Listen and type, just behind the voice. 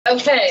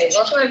Okay,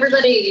 welcome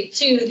everybody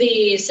to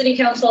the City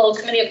Council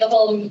Committee of the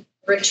Whole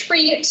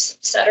Retreat,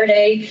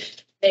 Saturday,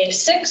 May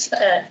 6th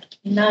at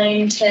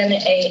 9:10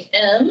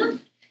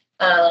 a.m.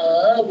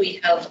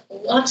 We have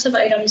lots of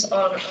items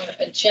on our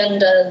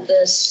agenda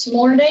this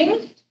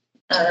morning,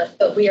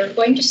 but we are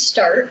going to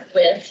start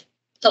with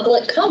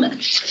public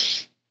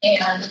comment.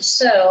 And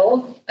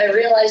so I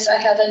realize I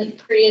haven't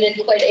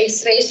created quite a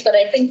space, but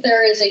I think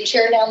there is a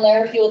chair down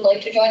there if you would like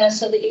to join us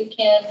so that you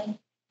can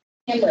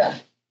camera.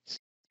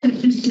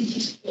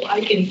 Well,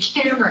 I can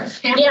camera.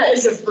 Camera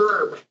Yes. is a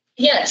verb.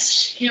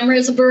 Yes, camera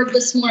is a verb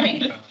this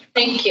morning.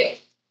 Thank you.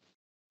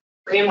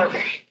 Grammar.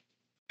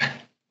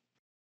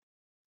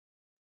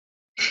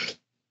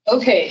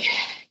 Okay,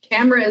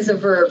 camera is a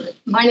verb.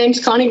 My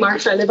name's Connie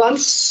Marsh. I live on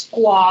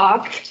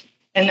Squawk,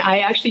 and I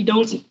actually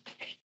don't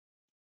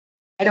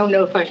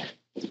know if I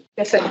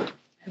guess I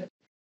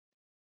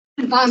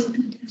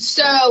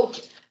so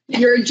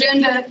your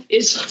agenda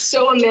is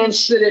so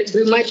immense that it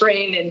blew my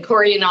brain, and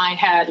Corey and I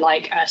had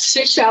like a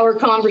 6-hour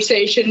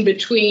conversation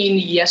between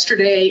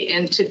yesterday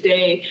and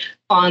today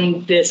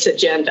on this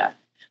agenda,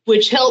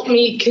 which helped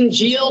me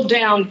congeal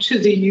down to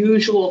the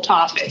usual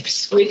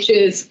topics, which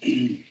is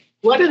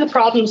what are the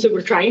problems that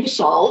we're trying to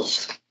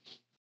solve,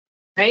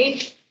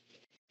 right?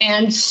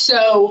 And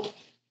so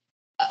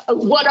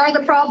what are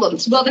the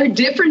problems? Well, they're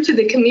different to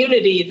the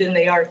community than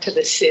they are to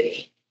the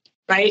city,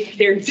 right?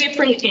 They're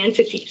different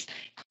entities.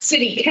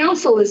 City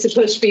council is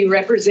supposed to be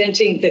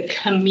representing the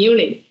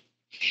community.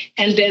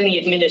 And then the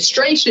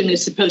administration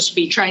is supposed to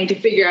be trying to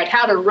figure out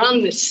how to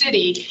run the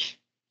city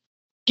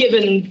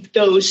given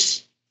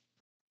those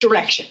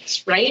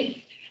directions,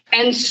 right?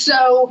 And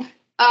so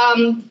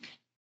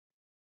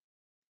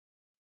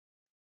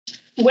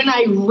when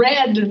I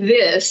read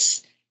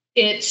this,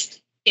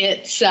 it's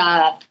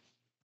the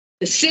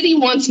city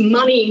wants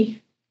money.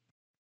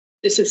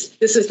 This is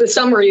the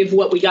summary of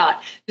what we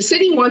got. The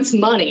city wants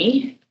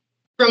money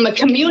from a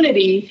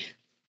community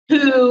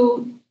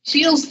who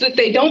feels that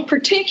they don't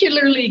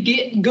particularly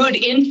get good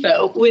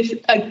info, with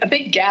a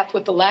big gap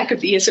with the lack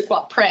of the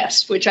Issaquah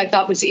press, which I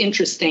thought was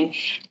interesting.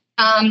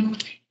 And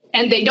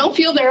they don't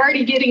feel they're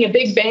already getting a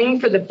big bang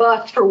for the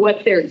buck for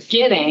what they're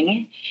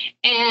getting.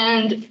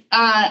 And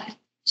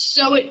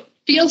so it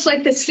feels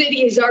like the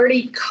city is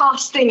already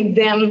costing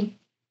them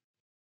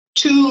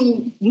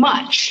too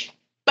much.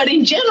 But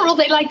in general,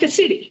 they like the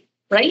city,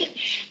 right?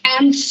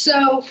 And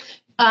so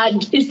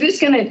is this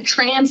going to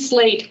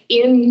translate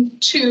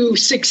into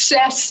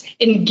success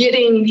in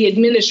getting the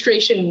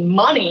administration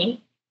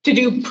money to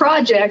do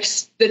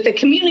projects that the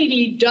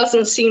community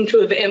doesn't seem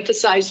to have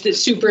emphasized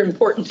as super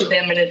important to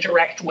them in a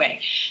direct way?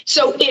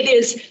 So it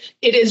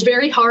is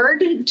very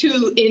hard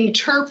to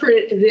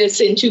interpret this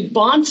into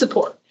bond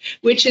support,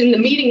 which in the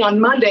meeting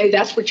on Monday,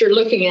 that's what you're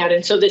looking at.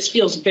 And so this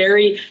feels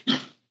very,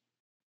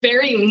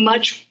 very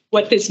much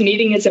what this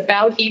meeting is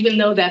about, even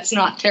though that's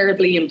not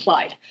terribly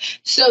implied.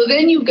 So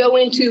then you go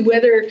into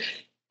whether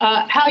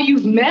how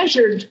you've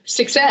measured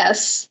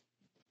success,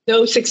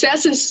 though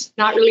success is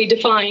not really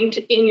defined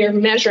in your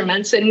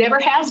measurements and never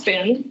has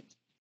been.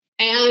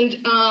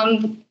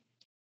 And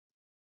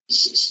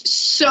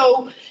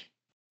so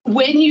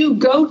when you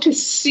go to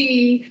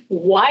see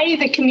why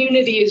the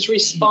community is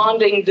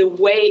responding the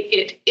way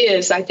it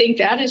is, I think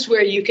that is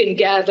where you can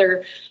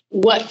gather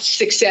what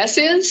success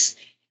is.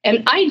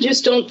 And I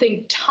just don't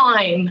think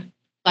time,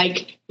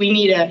 like we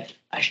need a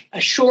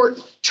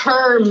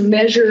short-term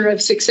measure of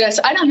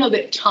success. I don't know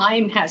that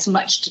time has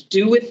much to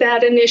do with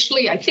that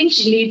initially. I think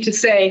you need to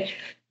say,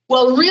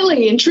 well,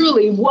 really and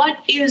truly, what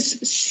is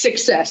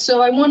success?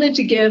 So I wanted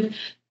to give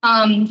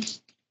an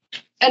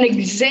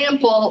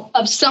example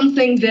of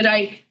something that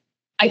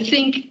I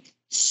think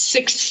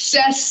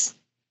success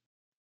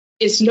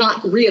is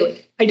not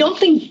really. I don't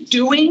think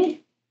doing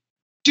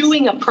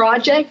a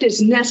project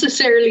is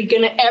necessarily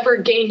going to ever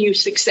gain you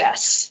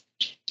success,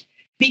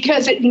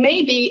 because it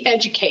may be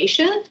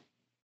education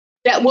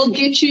that will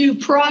get you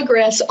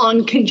progress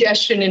on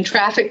congestion and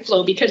traffic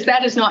flow, because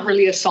that is not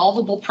really a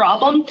solvable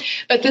problem.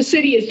 But the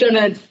city has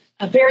done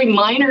a very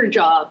minor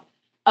job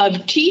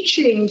of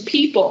teaching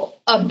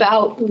people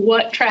about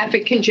what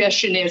traffic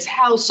congestion is,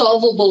 how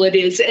solvable it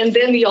is, and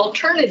then the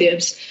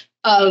alternatives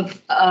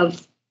of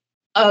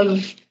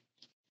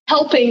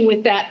helping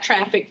with that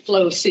traffic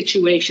flow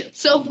situation.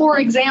 So, for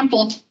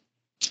example,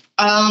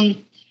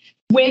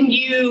 when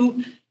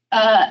you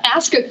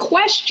ask a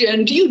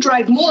question, do you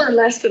drive more or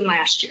less than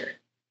last year,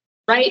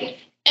 right?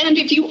 And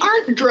if you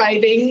aren't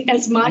driving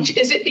as much,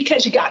 is it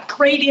because you got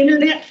great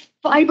internet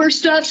fiber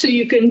stuff so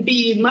you can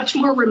be much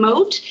more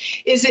remote?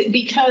 Is it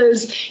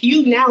because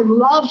you now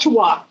love to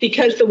walk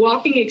because the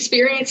walking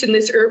experience in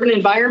this urban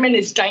environment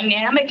is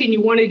dynamic and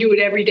you want to do it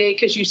every day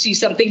because you see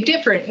something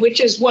different, which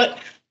is what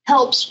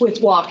helps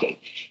with walking?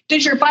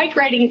 Does your bike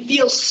riding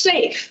feel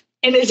safe?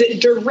 And is it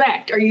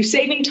direct? Are you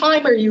saving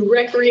time? Are you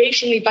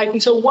recreationally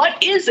biking? So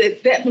what is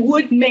it that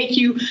would make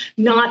you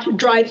not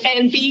drive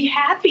and be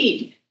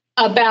happy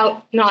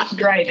about not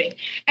driving?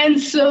 And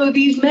so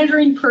these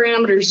measuring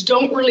parameters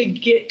don't really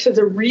get to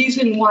the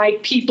reason why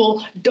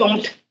people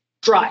don't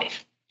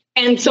drive.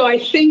 And so I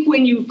think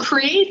when you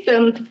create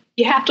them,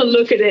 you have to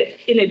look at it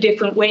in a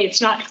different way.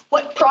 It's not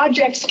what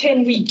projects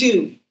can we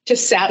do to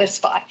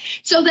satisfy.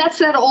 So that's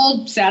that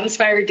old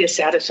satisfier,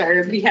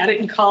 dissatisfier. We had it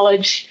in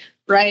college,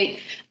 right?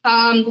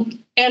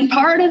 And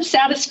part of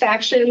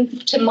satisfaction,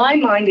 to my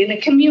mind, in a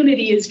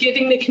community is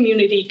giving the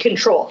community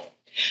control.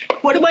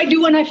 What do I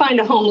do when I find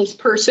a homeless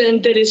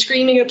person that is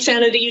screaming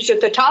obscenities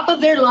at the top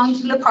of their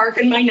lungs in the park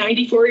and my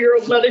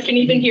 94-year-old mother can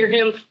even hear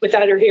him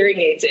without her hearing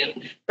aids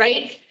in,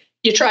 right?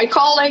 You try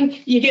calling,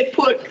 you get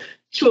put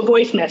to a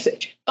voice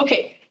message.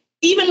 Okay,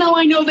 even though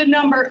I know the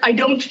number, I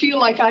don't feel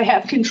like I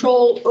have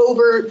control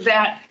over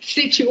that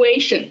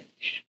situation.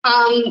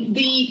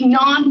 The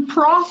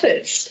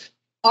nonprofits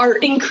are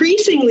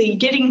increasingly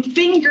getting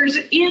fingers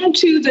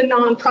into the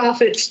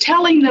nonprofits,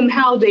 telling them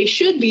how they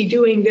should be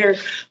doing their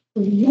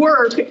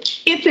work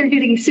if they're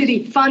getting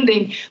city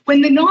funding,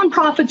 when the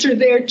nonprofits are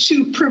there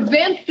to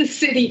prevent the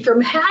city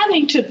from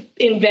having to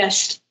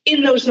invest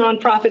in those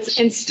nonprofits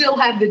and still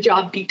have the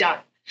job be done.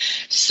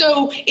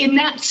 So in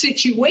that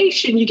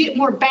situation, you get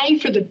more bang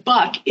for the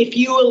buck if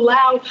you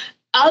allow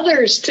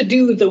others to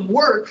do the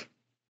work,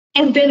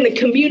 and then the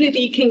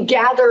community can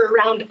gather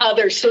around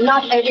others. So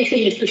not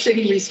everything is the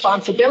city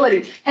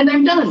responsibility. And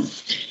I'm done.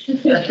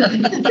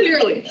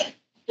 Clearly.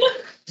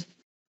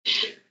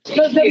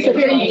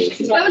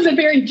 That was a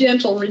very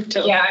gentle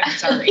rebuttal. Yeah, I'm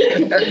sorry.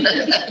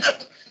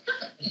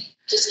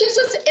 Just gives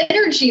us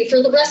energy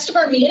for the rest of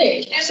our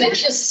meeting. And so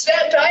just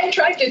that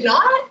diatribe did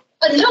not?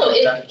 No,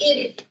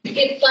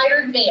 it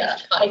fired me up.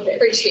 I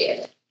appreciate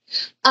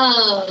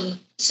it.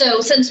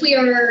 So since we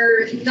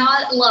are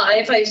not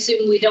live, I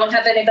assume we don't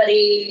have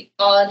anybody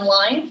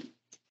online.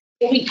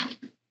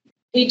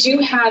 We do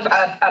have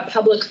a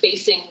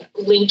public-facing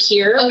link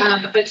here,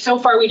 Okay. but so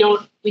far we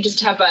don't. We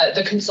just have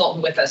the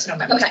consultant with us. No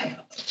members. Okay,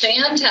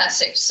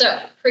 fantastic. So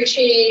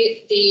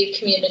appreciate the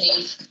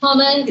community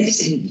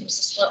comments. Gives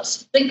us lots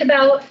to think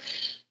about.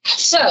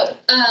 So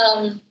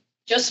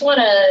just want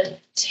to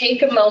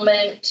take a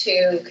moment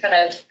to kind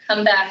of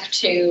come back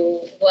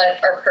to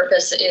what our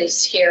purpose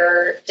is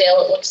here.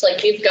 Dale, it looks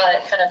like you've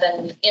got kind of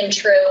an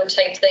intro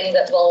type thing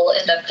that we'll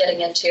end up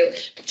getting into.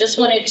 Just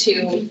wanted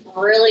to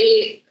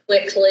really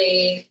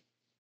quickly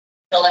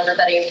tell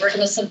everybody we're going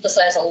to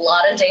synthesize a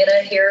lot of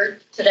data here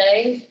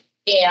today,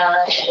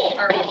 and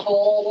our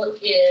goal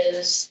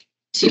is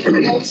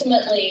to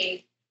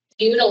ultimately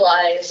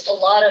utilize a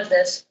lot of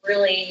this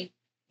really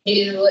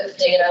new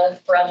data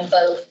from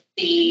both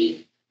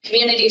the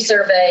community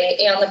survey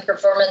and the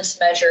performance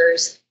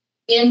measures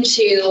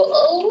into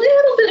a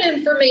little bit of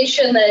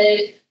information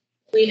that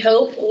we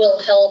hope will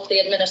help the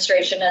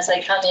administration as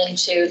they come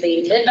into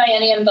the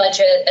mid-biennium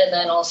budget and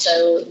then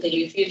also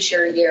the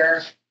future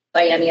year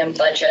biennium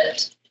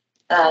budget.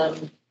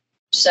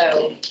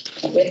 So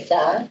with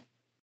that.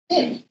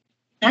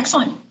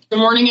 Excellent. Good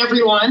morning,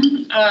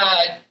 everyone.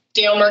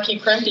 Dale Markey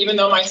Crimp, even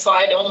though my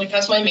slide only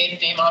has my maiden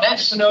name on it,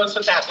 who knows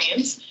what that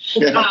means.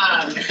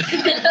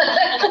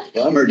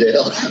 Bummer,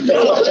 Dale.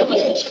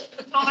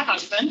 Call my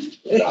husband.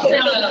 We're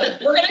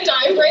going to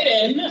dive right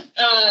in.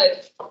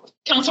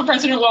 Council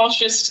President Walsh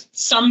just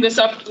summed this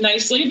up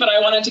nicely, but I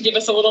wanted to give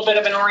us a little bit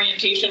of an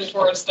orientation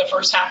towards the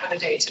first half of the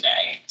day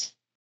today.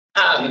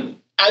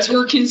 As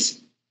we're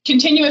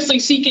continuously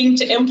seeking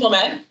to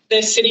implement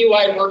this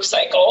citywide work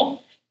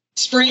cycle,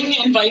 spring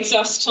invites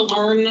us to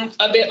learn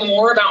a bit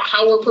more about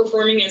how we're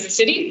performing as a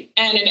city,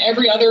 and in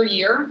every other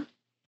year,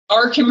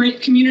 our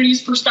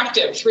community's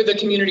perspective through the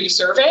community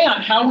survey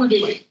on how we're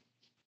doing.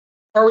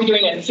 How are we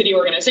doing as a city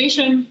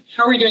organization?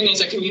 How are we doing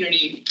as a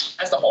community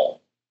as a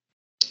whole?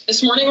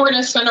 This morning, we're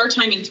going to spend our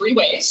time in 3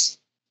 ways,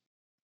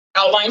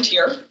 outlined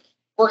here.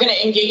 We're going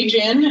to engage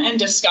in and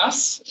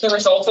discuss the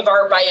results of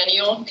our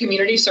biennial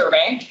community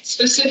survey,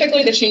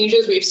 specifically the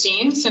changes we've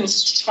seen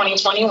since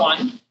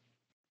 2021.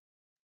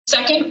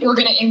 Second, we're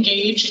going to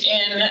engage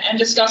in and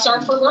discuss our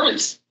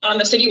performance on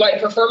the citywide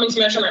performance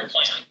measurement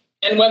plan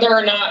and whether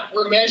or not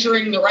we're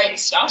measuring the right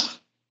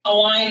stuff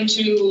aligned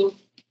to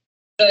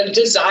the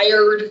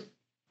desired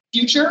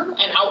future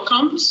and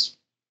outcomes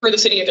for the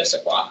city of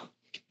Issaquah.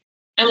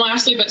 And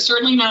lastly, but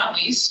certainly not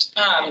least,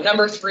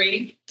 number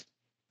 3,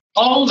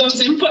 all of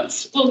those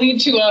inputs will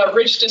lead to a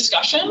rich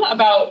discussion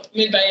about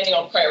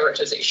mid-biennial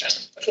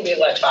prioritization, which will be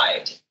led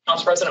by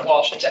Council President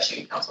Walsh and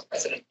Deputy Council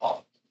President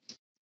Paul.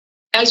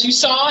 As you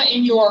saw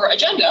in your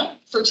agenda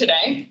for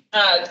today,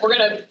 we're going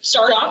to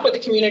start off with the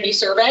community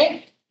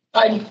survey.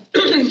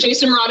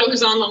 Jason Murado,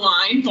 who's on the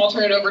line, who I'll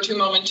turn it over to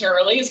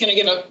momentarily, is going to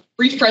give a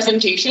brief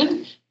presentation,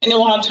 and then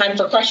we'll have time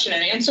for question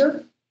and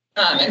answer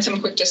and some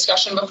quick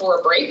discussion before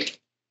a break.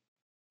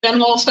 Then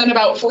we'll spend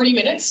about 40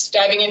 minutes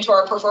diving into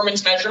our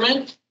performance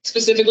measurement,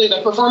 specifically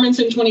the performance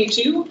in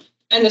 22,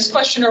 and this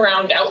question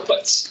around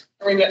outputs.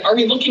 Are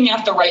we looking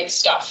at the right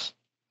stuff?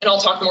 And I'll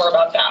talk more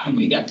about that when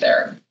we get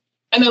there.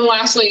 And then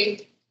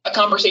lastly, a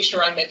conversation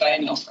around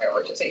mid-biennial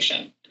prioritization.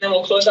 And then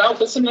we'll close out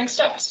with some next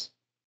steps.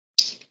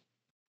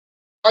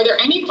 Are there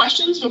any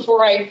questions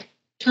before I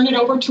turn it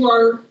over to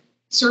our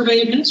survey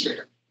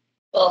administrator?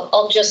 Well,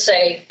 I'll just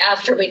say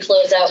after we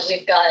close out,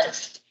 we've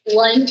got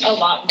lunch, A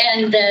lot.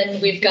 and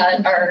then we've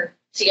got our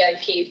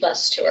CIP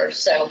bus tour.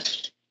 So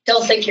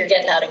don't think you're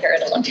getting out of here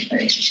at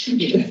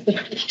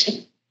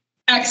 11:30.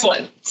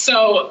 Excellent.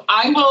 So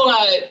I will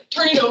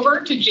turn it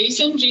over to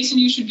Jason. Jason,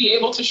 you should be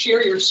able to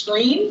share your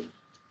screen.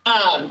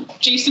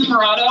 Jason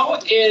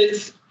Morado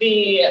is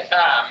the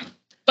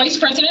Vice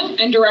President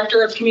and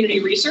Director of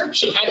Community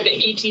Research at the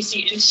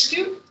ETC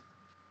Institute.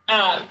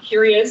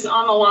 Here he is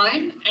on the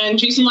line. And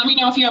Jason, let me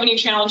know if you have any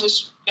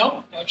challenges.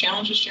 Nope, no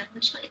challenges sharing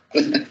your screen.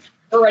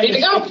 We're ready to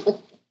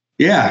go.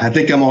 Yeah, I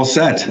think I'm all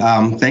set.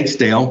 Thanks,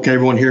 Dale. Can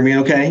everyone hear me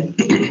okay?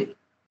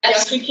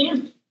 Yes, we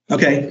can.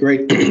 Okay,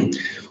 great.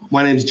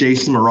 My name is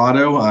Jason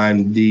Morado.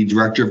 I'm the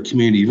Director of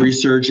Community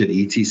Research at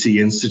ETC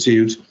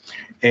Institute.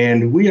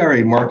 And we are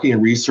a marketing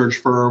and research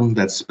firm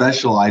that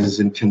specializes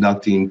in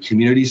conducting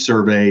community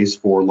surveys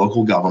for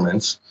local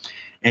governments.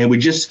 And we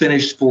just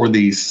finished for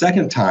the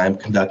second time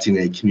conducting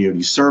a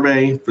community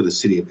survey for the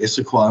city of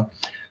Issaquah.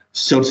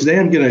 So today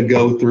I'm going to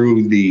go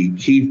through the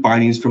key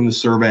findings from the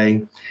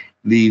survey.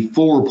 The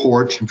full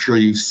report, I'm sure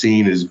you've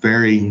seen, is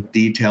very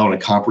detailed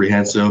and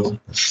comprehensive.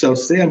 So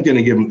today I'm going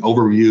to give an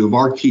overview of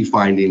our key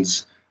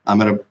findings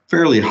at a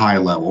fairly high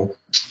level.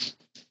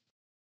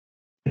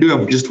 I do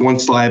have just one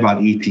slide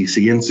about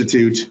ETC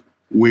Institute.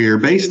 We're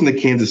based in the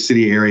Kansas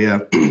City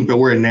area, but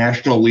we're a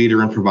national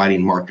leader in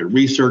providing market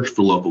research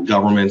for local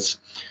governments.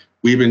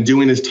 We've been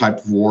doing this type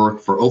of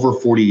work for over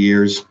 40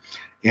 years.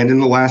 And in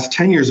the last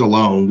 10 years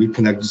alone, we've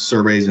conducted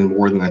surveys in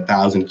more than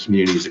 1,000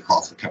 communities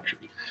across the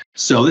country.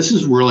 So this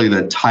is really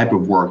the type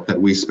of work that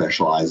we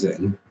specialize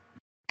in.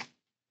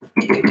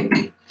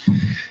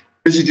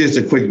 This is just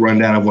a quick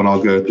rundown of what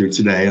I'll go through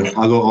today.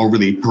 I'll go over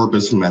the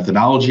purpose and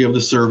methodology of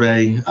the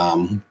survey,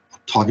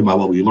 talk about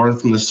what we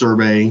learned from the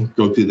survey,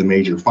 go through the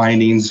major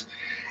findings,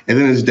 and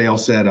then as Dale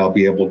said, I'll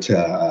be able to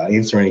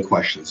answer any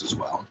questions as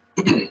well.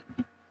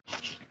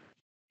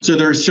 So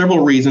there are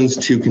several reasons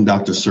to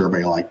conduct a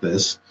survey like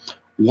this.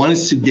 One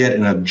is to get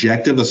an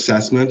objective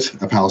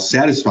assessment of how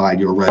satisfied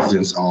your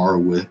residents are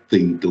with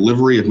the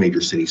delivery of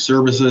major city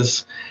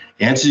services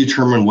and to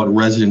determine what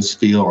residents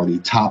feel are the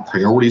top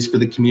priorities for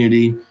the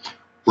community.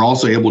 We're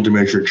also able to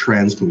measure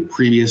trends from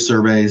previous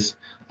surveys.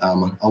 A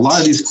lot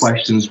of these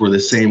questions were the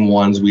same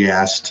ones we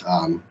asked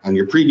on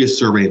your previous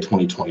survey in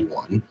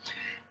 2021.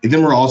 And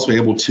then we're also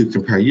able to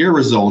compare your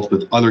results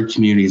with other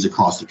communities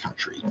across the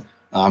country.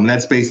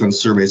 That's based on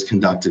surveys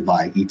conducted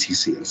by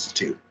ETC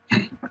Institute.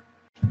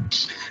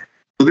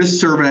 So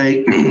this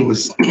survey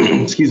was,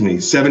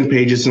 7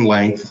 pages in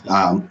length,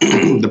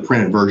 the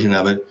printed version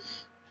of it.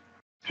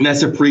 And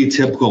that's a pretty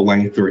typical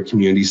length for a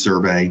community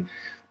survey.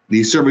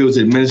 The survey was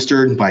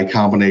administered by a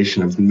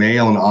combination of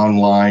mail and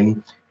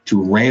online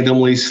to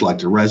randomly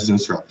select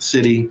residents throughout the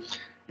city.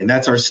 And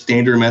that's our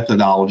standard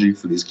methodology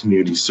for these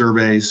community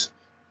surveys.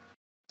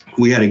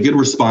 We had a good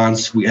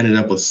response. We ended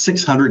up with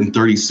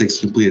 636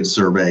 completed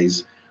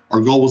surveys. Our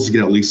goal was to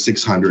get at least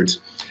 600.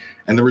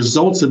 And the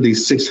results of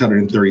these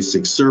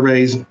 636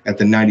 surveys at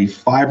the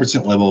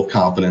 95% level of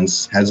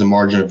confidence has a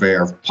margin of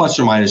error of plus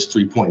or minus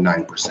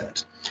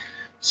 3.9%.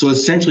 So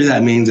essentially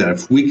that means that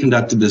if we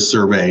conducted this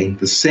survey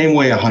the same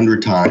way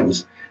 100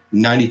 times,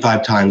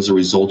 95 times the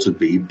results would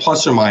be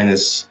plus or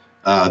minus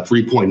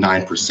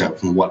 3.9%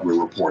 from what we're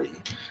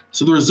reporting.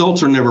 So the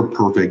results are never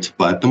perfect,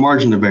 but the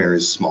margin of error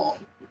is small.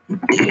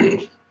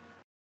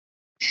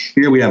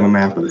 Here we have a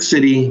map of the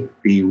city.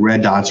 The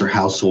red dots are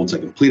households that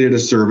completed a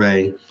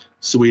survey.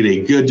 So we had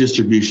a good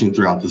distribution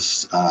throughout the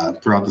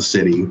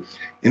city.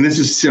 And this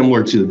is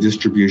similar to the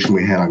distribution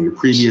we had on your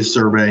previous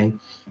survey.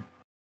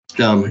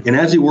 And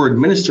as we were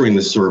administering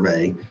the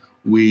survey,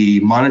 we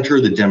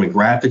monitor the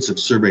demographics of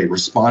survey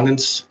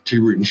respondents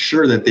to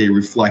ensure that they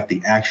reflect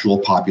the actual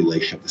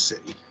population of the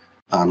city.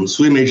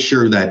 So we made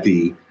sure that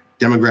the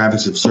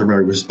demographics of survey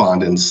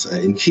respondents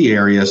in key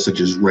areas such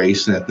as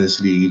race and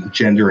ethnicity,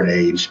 gender, and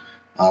age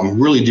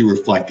really do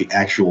reflect the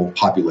actual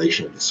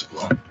population of the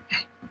city.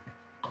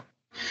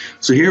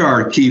 So here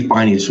are our key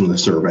findings from the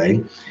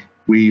survey.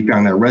 We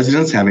found that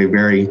residents have a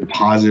very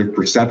positive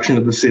perception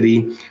of the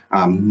city.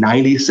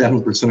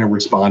 97% of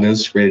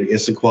respondents rated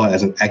Issaquah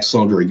as an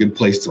excellent or a good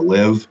place to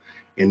live,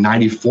 and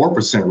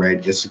 94%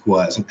 rated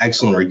Issaquah as an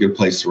excellent or a good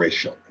place to raise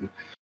children.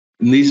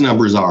 And these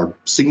numbers are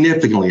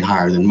significantly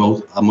higher than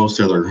most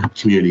other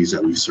communities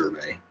that we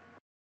survey.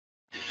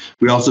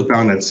 We also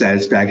found that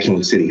satisfaction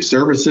with city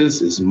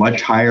services is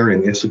much higher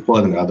in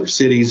Issaquah than other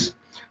cities.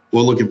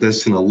 We'll look at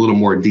this in a little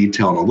more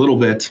detail in a little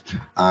bit,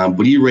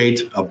 but you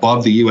rate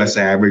above the U.S.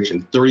 average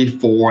in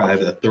 34 out of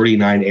the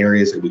 39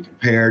 areas that we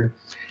compared.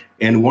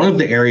 And one of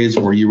the areas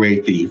where you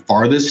rate the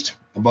farthest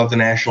above the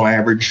national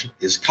average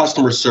is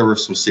customer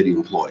service from city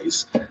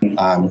employees,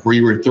 where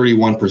you were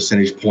 31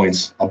 percentage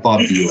points above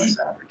the U.S.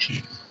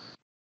 average.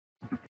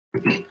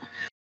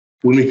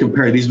 When we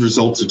compare these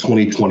results to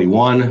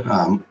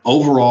 2021,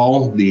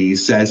 overall, the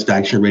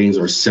satisfaction ratings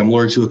are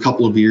similar to a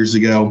couple of years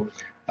ago.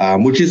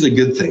 Which is a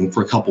good thing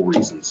for a couple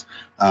reasons.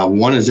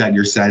 One is that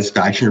your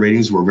satisfaction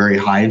ratings were very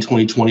high in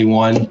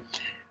 2021.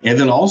 And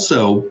then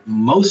also,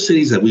 most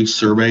cities that we've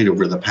surveyed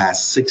over the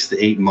past 6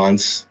 to 8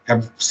 months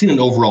have seen an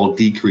overall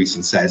decrease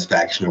in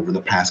satisfaction over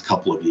the past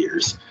couple of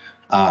years.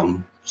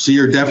 So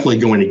you're definitely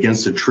going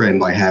against the trend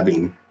by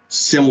having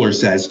similar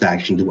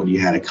satisfaction to what you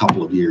had a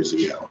couple of years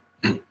ago.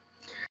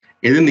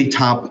 And then the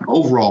top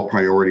overall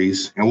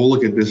priorities, and we'll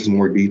look at this in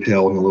more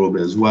detail in a little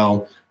bit as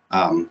well.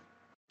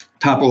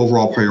 Top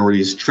overall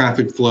priorities: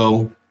 traffic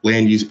flow,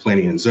 land use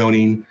planning and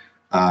zoning,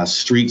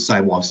 street,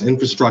 sidewalks,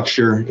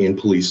 infrastructure, and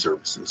police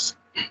services.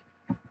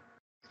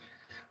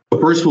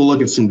 But first, we'll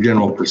look at some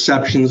general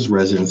perceptions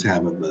residents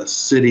have of the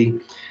city.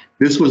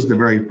 This was the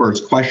very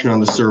first question on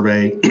the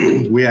survey.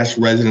 We asked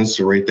residents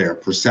to rate their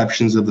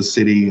perceptions of the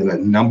city in a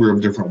number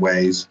of different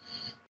ways.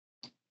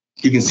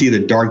 You can see the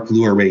dark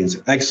blue are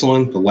ratings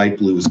excellent, the light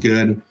blue is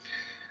good.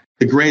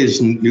 The gray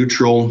is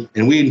neutral,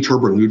 and we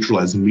interpret neutral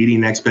as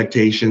meeting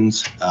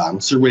expectations.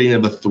 It's a rating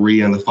of a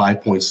 3 on the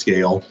 5-point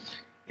scale.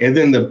 And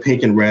then the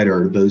pink and red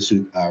are those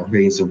who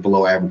ratings of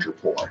below average or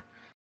poor.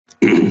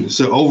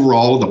 So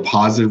overall, the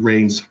positive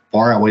ratings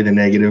far outweigh the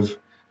negative.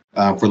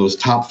 For those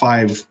top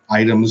 5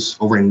 items,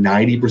 over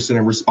 90%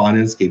 of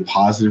respondents gave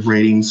positive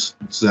ratings.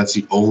 So that's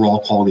the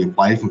overall quality of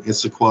life in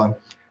Issaquah.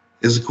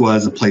 Issaquah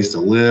is a place to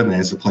live and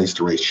it's a place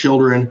to raise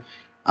children.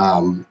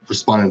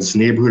 Respondents'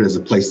 neighborhood as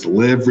a place to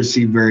live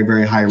received very,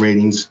 very high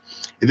ratings.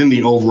 And then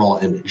the overall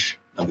image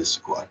of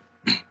Issaquah.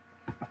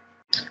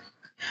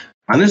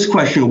 On this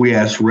question, we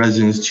asked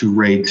residents to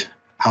rate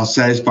how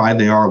satisfied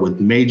they are with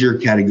major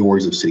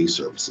categories of city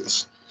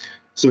services.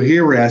 So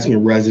here we're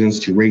asking residents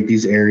to rate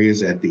these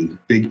areas at the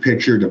big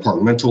picture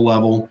departmental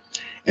level.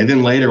 And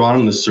then later on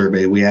in the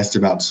survey, we asked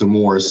about some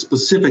more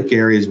specific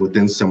areas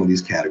within some of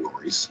these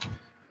categories.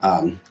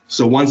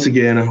 So once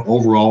again,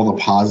 overall,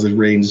 the positive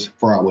ratings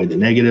far outweigh the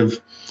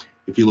negative.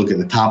 If you look at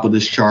the top of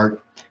this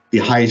chart, the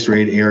highest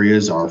rated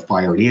areas are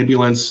fire and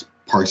ambulance,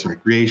 parks and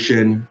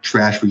recreation,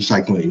 trash,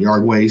 recycling and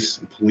yard waste,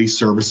 and police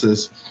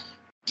services.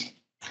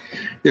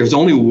 There's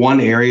only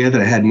one area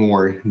that had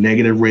more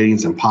negative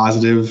ratings than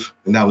positive,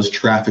 and that was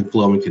traffic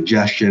flow and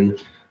congestion,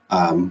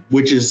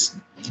 which is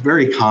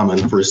very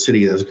common for a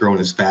city that's grown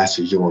as fast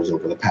as yours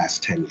over the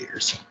past 10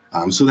 years.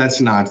 So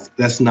that's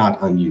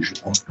not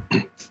unusual.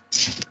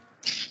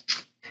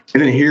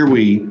 And then here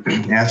we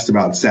asked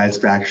about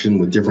satisfaction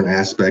with different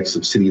aspects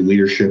of city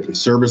leadership and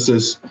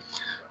services.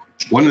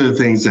 One of the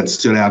things that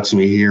stood out to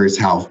me here is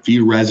how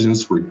few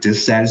residents were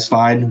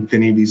dissatisfied with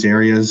any of these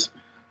areas.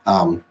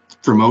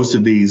 For most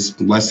of these,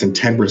 less than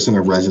 10%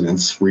 of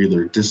residents were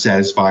either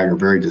dissatisfied or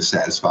very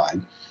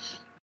dissatisfied.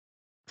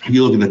 If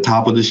you look at the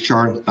top of this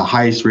chart, the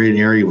highest rated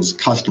area was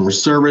customer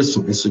service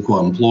from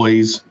Issaquah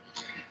employees.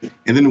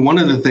 And then one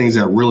of the things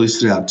that really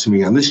stood out to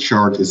me on this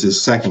chart is this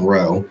second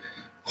row,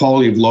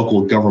 quality of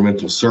local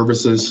governmental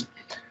services.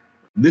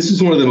 This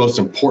is one of the most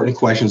important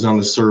questions on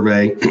the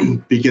survey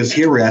because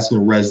here we're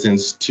asking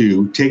residents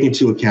to take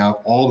into account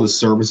all the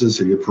services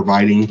that you're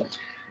providing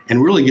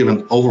and really give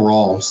an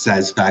overall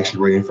satisfaction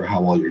rating for how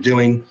well you're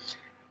doing.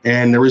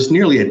 And there was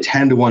nearly a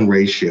 10-to-1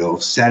 ratio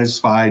of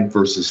satisfied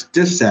versus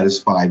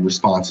dissatisfied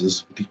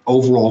responses with the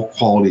overall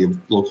quality of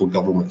local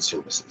government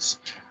services.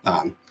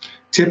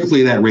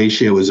 Typically, that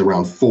ratio is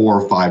around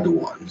 4 or 5 to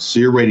 1. So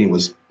your rating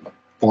was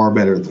far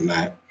better than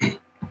that.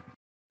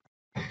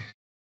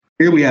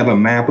 Here we have a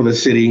map of the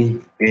city,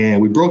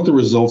 and we broke the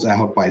results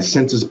out by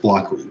census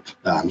block group.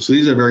 So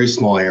these are very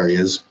small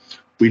areas.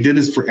 We did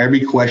this for every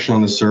question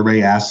on the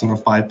survey asked on a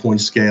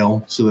 5-point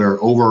scale. So there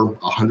are over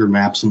 100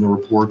 maps in the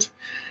report.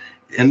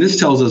 And this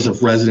tells us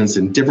if residents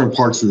in different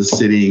parts of the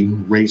city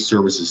rate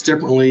services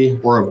differently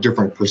or have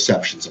different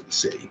perceptions of the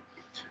city.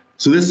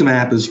 So this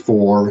map is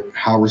for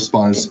how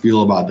respondents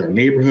feel about their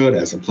neighborhood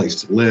as a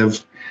place to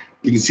live.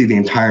 You can see the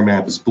entire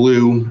map is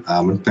blue.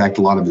 In fact,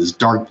 a lot of it is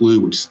dark blue,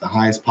 which is the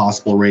highest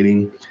possible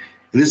rating.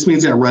 And this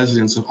means that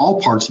residents in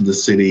all parts of the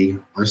city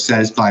are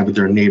satisfied with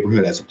their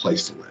neighborhood as a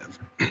place to live.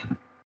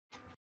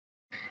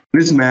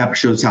 This map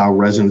shows how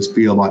residents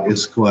feel about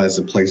Issaquah as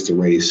a place to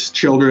raise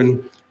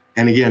children.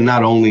 And again,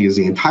 not only is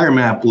the entire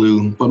map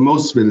blue, but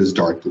most of it is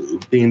dark blue,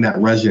 meaning that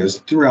residents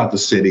throughout the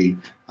city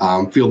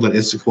feel that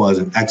Issaquah is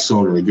an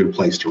excellent or a good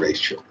place to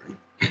raise children.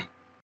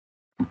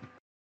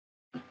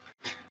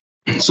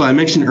 So I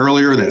mentioned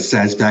earlier that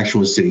satisfaction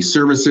with city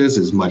services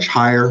is much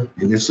higher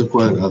in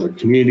Issaquah than other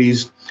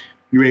communities.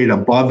 We rated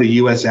above the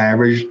U.S.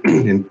 average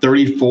in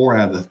 34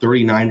 out of the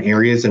 39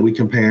 areas that we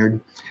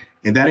compared.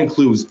 And that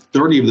includes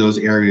 30 of those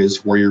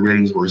areas where your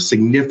ratings were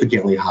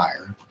significantly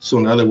higher. So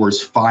in other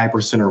words,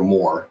 5% or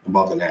more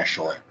above the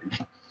national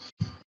average.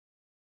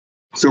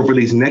 So for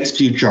these next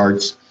few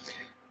charts,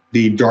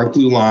 the dark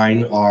blue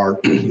line are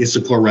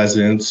Issaquah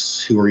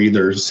residents who are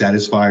either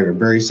satisfied or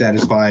very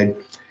satisfied.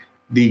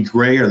 The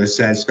gray are the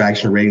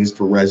satisfaction ratings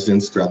for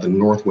residents throughout the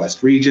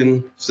Northwest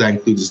region. So that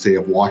includes the state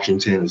of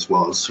Washington as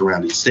well as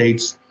surrounding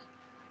states.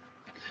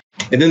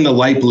 And then the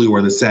light blue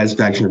are the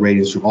satisfaction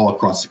ratings from all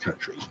across the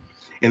country.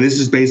 And this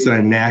is based on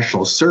a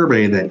national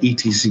survey that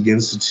ETC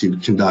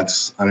Institute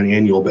conducts on an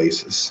annual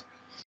basis.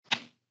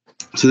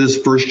 So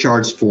this first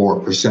chart's for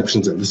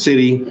perceptions of the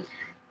city.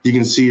 You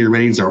can see your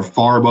ratings are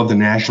far above the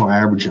national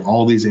average in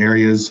all these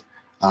areas,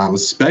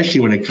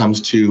 especially when it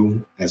comes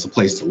to as a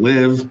place to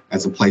live,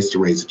 as a place to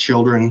raise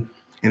children,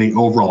 and the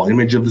overall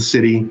image of the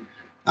city.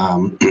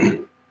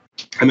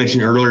 I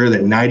mentioned earlier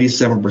that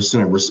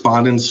 97% of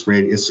respondents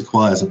rated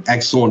Issaquah as an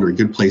excellent or a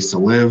good place to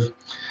live,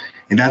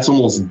 and that's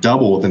almost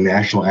double the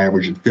national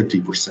average at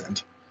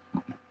 50%.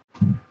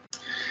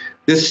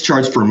 This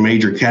charts for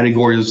major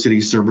categories of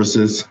city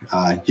services.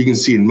 You can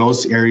see in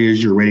most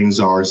areas your ratings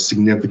are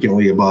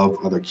significantly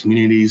above other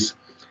communities.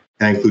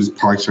 That includes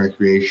parks,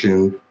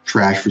 recreation,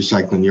 trash,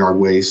 recycling, yard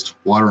waste,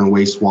 water and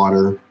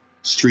wastewater,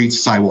 streets,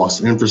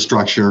 sidewalks,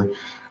 infrastructure.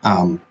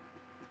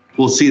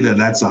 We'll see that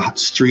that's a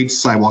streets,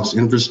 sidewalks,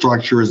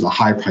 infrastructure is a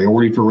high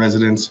priority for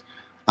residents,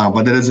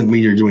 but that doesn't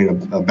mean you're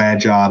doing a bad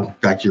job. In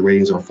fact, your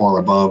ratings are far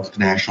above the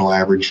national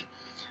average.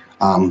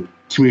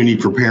 Community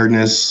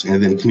preparedness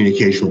and then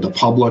communication with the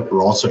public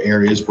are also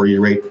areas where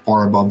you rate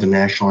far above the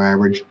national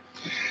average.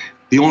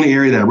 The only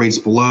area that rates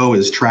below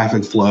is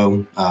traffic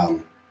flow. Now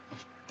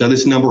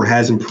this number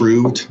has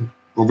improved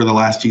over the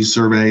last few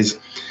surveys.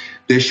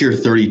 This year,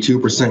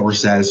 32% were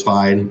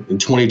satisfied. In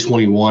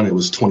 2021, it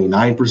was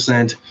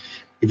 29%.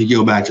 If you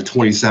go back to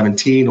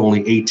 2017,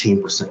 only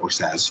 18% were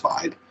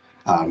satisfied.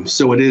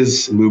 So it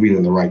is moving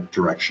in the right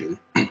direction.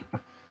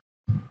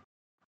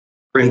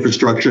 For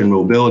infrastructure and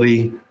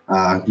mobility,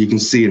 you can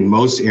see in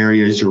most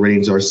areas your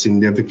ratings are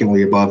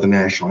significantly above the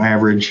national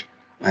average,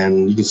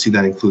 and you can see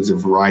that includes a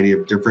variety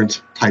of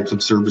different types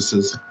of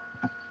services.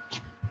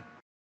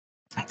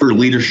 For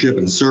leadership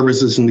and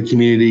services in the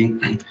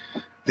community,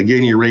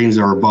 again, your ratings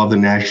are above the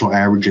national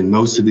average in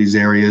most of these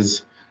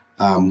areas.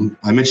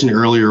 I mentioned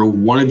earlier,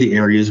 one of the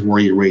areas where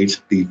you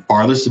rate the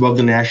farthest above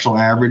the national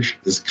average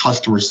is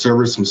customer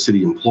service from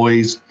city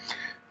employees.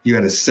 You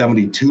had a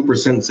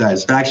 72%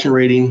 satisfaction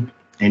rating,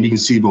 and you can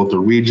see both the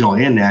regional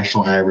and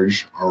national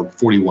average are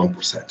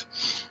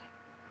 41%.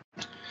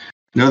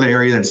 Another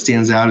area that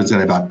stands out is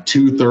that about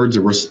 2/3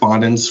 of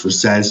respondents were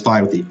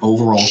satisfied with the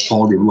overall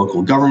quality of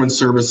local government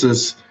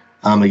services.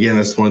 Again,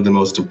 that's one of the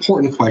most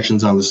important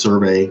questions on the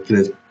survey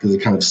because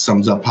it kind of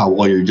sums up how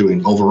well you're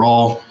doing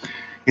overall.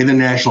 And the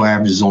national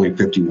average is only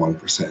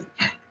 51%.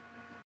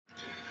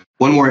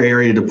 One more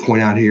area to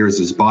point out here is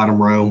this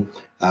bottom row.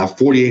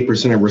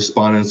 48% of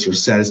respondents are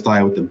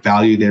satisfied with the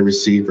value they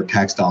receive for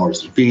tax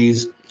dollars and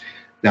fees.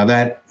 Now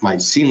that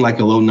might seem like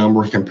a low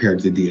number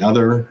compared to the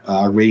other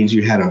ratings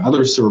you had on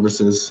other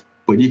services,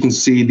 but you can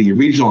see the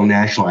regional and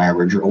national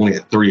average are only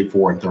at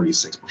 34 and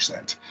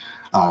 36%.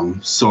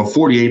 So a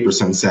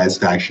 48%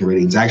 satisfaction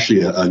rating is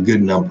actually a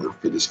good number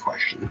for this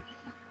question.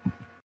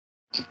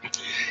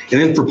 And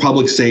then for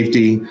public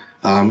safety,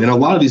 in a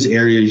lot of these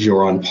areas,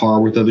 you're on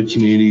par with other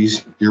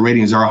communities. Your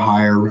ratings are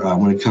higher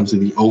when it comes to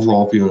the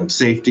overall feeling of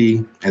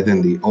safety and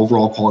then the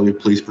overall quality of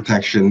police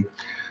protection.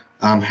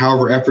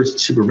 However,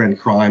 efforts to prevent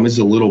crime is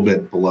a little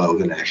bit below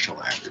the national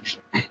average.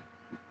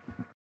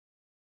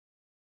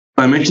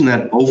 I mentioned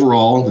that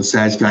overall, the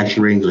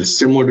satisfaction ratings are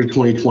similar to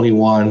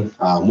 2021,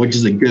 which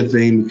is a good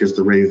thing because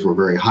the ratings were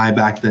very high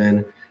back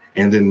then.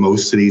 And then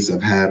most cities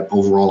have had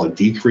overall a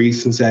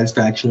decrease in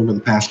satisfaction over the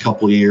past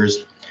couple of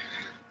years.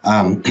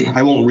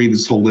 I won't read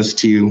this whole list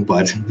to you,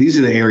 but these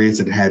are the areas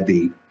that had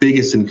the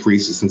biggest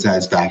increases in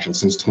satisfaction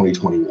since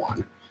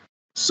 2021.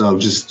 So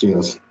just,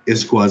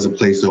 Issaquah is a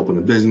place to open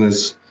a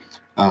business,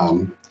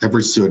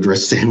 efforts to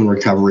address salmon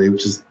recovery,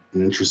 which is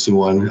an interesting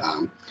one,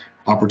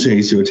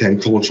 opportunities to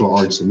attend cultural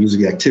arts and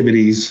music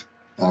activities.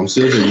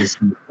 So those are just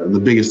the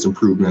biggest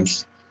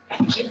improvements.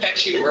 I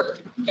bet you were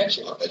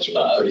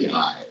pretty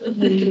high.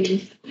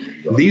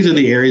 These are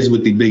the areas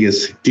with the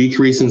biggest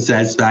decrease in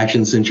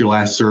satisfaction since your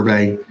last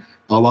survey.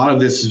 A lot of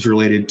this is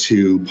related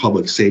to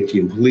public safety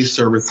and police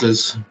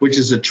services, which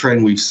is a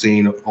trend we've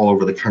seen all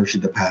over the country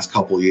the past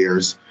couple of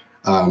years.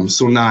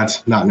 So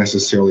not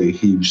necessarily a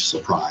huge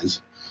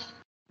surprise.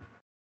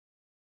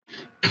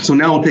 So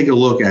now we'll take a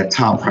look at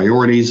top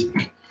priorities.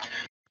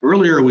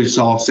 Earlier, we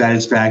saw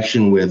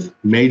satisfaction with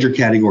major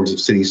categories of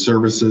city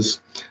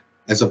services.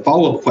 As a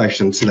follow-up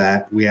question to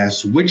that, we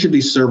asked which of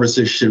these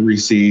services should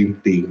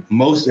receive the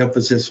most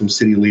emphasis from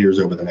city leaders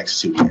over the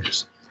next 2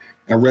 years.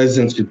 And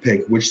residents could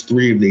pick which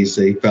 3 of these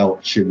they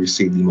felt should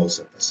receive the most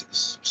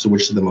emphasis. So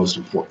which are the most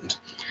important?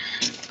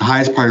 The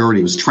highest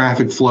priority was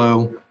traffic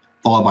flow,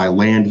 followed by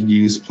land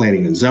use,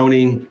 planning and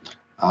zoning,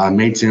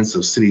 maintenance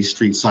of city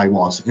street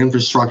sidewalks and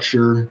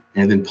infrastructure,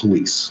 and then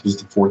police was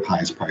the 4th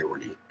highest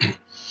priority.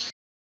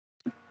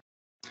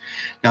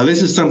 Now,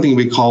 this is something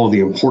we call the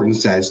important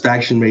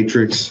satisfaction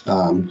matrix.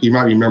 You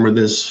might remember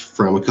this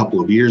from a couple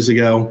of years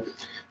ago.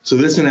 So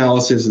this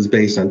analysis is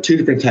based on 2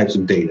 different types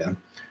of data.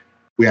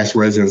 We asked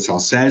residents how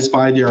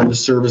satisfied they are with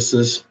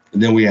services,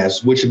 and then we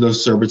asked which of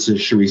those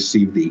services should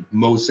receive the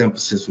most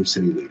emphasis from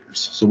city leaders.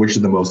 So which are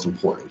the most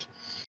important?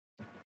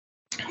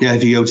 Now,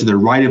 if you go to the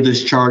right of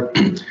this chart,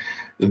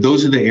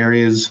 those are the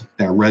areas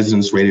that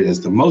residents rated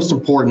as the most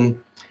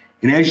important.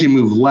 And as you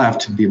move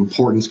left, the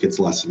importance gets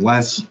less and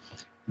less.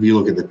 If you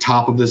look at the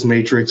top of this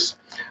matrix,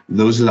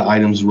 those are the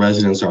items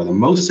residents are the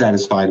most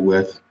satisfied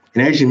with.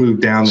 And as you move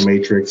down the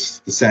matrix,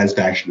 the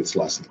satisfaction gets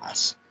less and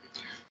less.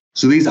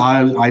 So these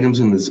items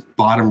in this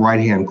bottom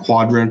right-hand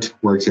quadrant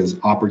where it says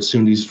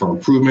opportunities for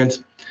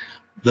improvement,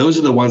 those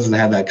are the ones that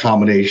have that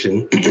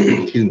combination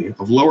excuse me,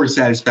 of lower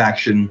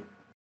satisfaction,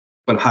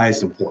 but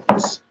highest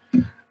importance.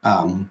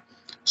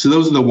 So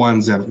those are the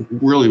ones that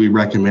really we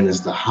recommend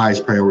as the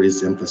highest priorities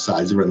to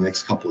emphasize over the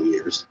next couple of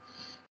years.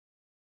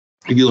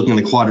 If you look in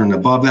the quadrant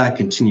above that,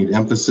 continued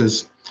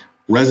emphasis,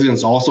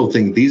 residents also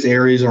think these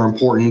areas are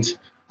important,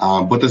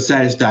 but the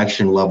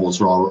satisfaction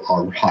levels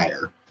are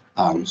higher.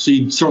 So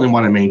you certainly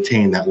want to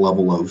maintain that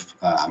level of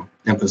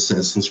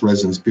emphasis since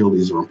residents feel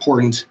these are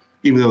important,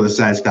 even though the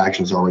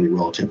satisfaction is already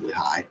relatively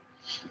high.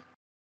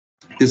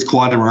 This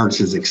quadrant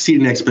is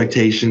exceeding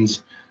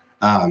expectations.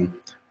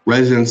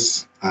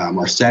 Residents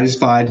are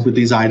satisfied with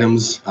these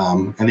items,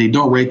 and they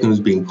don't rate them as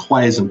being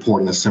quite as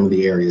important as some of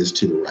the areas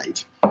to the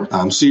right.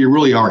 So you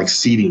really are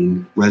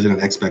exceeding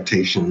resident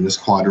expectation in this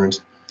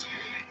quadrant.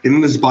 And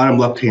in this bottom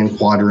left-hand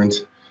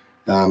quadrant,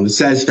 the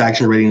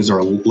satisfaction ratings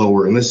are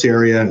lower in this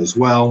area as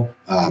well,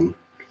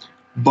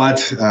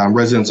 but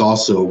residents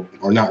also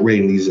are not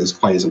rating these as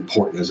quite as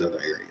important as other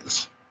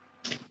areas.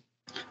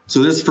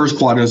 So this first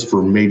quadrant is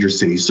for major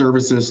city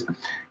services.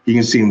 You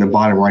can see in the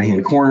bottom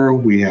right-hand corner,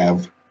 we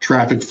have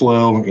traffic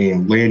flow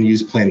and land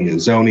use planning and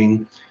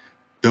zoning.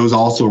 Those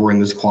also were in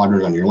this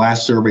quadrant on your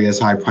last survey as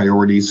high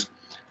priorities.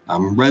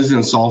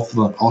 Residents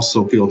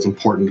also feel it's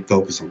important to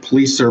focus on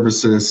police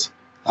services,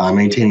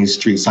 maintaining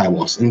street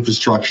sidewalks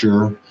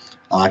infrastructure,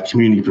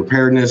 community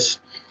preparedness,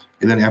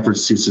 and then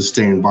efforts to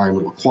sustain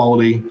environmental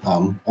quality,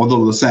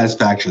 although the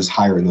satisfaction is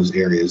higher in those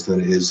areas than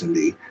it is in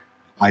the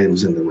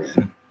items in the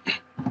red.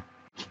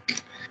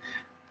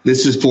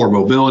 This is for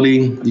mobility.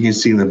 You can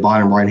see in the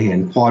bottom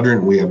right-hand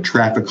quadrant, we have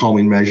traffic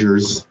calming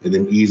measures and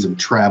then ease of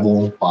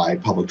travel by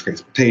public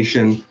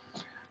transportation.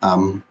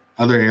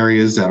 Other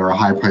areas that are a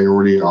high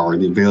priority are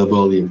the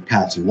availability of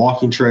paths and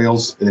walking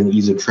trails and then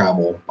ease of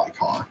travel by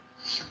car.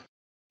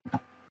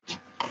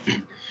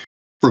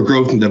 For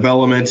growth and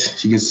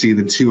development, you can see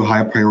the two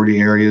high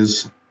priority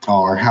areas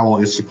are how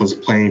well Issaquah is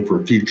planning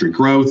for future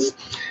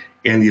growth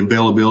and the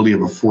availability of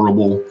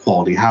affordable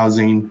quality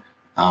housing.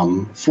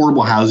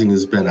 Affordable housing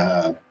has been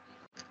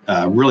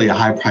really a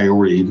high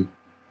priority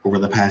over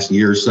the past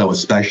year or so,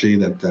 especially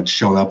that's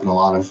shown up in a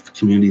lot of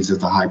communities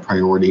as a high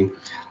priority.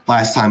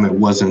 Last time it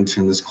wasn't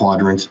in this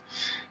quadrant.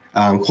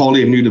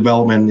 Quality of new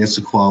development in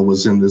Issaquah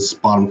was in this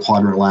bottom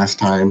quadrant last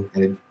time,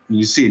 and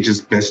you see it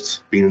just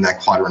missed being in that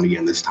quadrant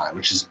again this time,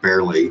 which is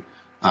barely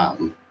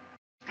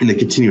in the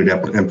continued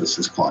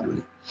emphasis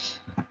quadrant.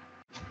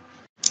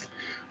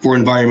 For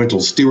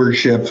environmental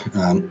stewardship,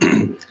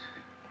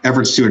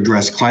 efforts to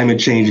address climate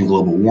change and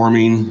global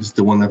warming is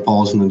the one that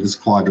falls into this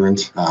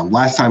quadrant.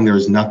 Last time there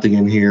was nothing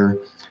in here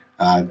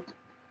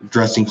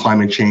addressing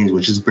climate change,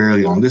 which is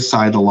barely on this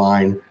side of the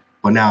line,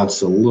 but now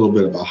it's a little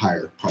bit of a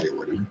higher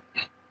priority.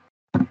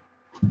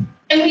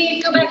 Can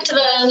we go back to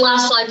the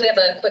last slide? We have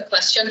a quick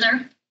question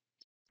there.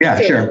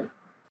 Yeah, sure.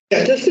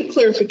 Yeah, just a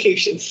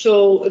clarification.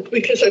 So,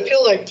 because I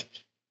feel like,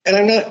 and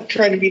I'm not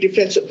trying to be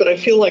defensive, but I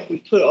feel like we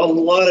put a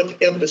lot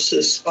of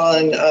emphasis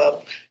on,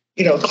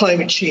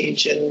 climate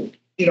change, and,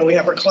 we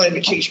have our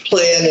climate change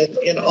plan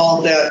and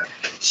all that.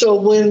 So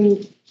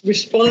when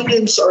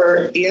respondents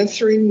are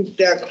answering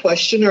that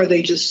question, are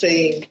they just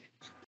saying,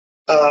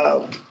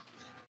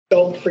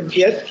 don't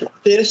forget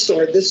this,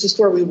 or this is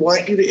where we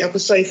want you to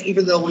emphasize,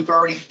 even though we've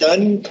already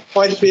done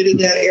quite a bit in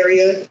that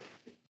area?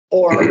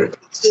 Or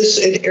is this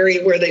an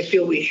area where they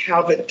feel we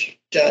haven't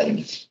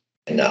done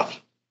enough?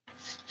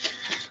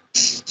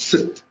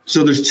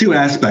 So there's two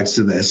aspects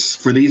to this.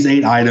 For these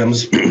 8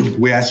 items,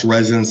 we asked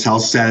residents how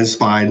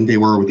satisfied they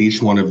were with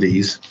each one of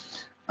these.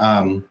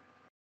 Now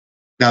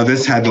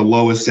this had the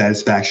lowest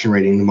satisfaction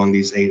rating among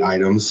these 8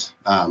 items.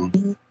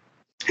 And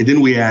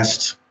then we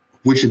asked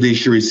which of these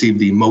should receive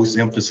the most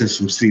emphasis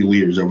from city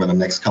leaders over the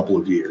next couple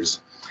of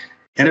years.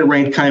 And it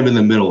ranked kind of in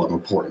the middle of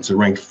importance. It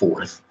ranked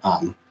 4th.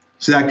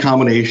 So that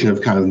combination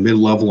of kind of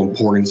mid-level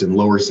importance and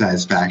lower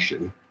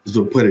satisfaction is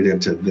what put it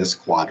into this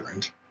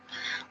quadrant.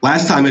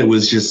 Last time it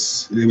was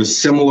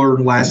similar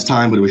last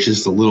time, but it was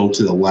just a little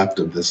to the left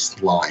of this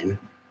line.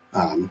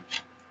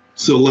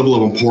 So the level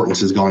of importance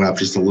has gone up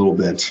just a little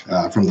bit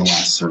from the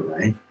last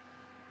survey.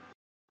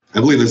 I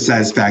believe the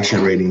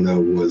satisfaction rating,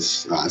 though,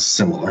 was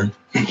similar.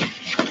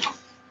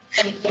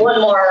 And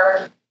one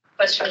more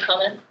question or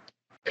comment.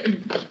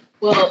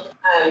 Well,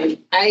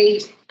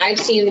 I've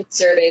seen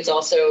surveys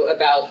also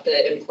about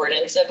the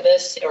importance of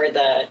this, or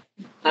the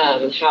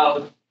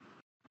how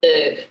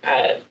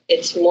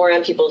it's more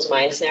on people's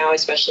minds now,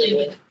 especially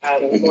with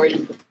more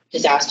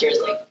disasters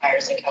like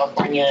fires in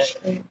California,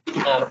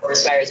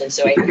 forest fires, and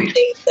so I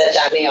think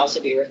that may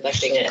also be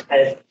reflecting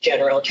a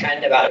general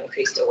trend about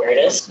increased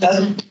awareness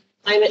of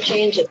climate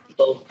change and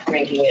people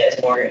ranking it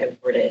as more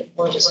important,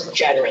 just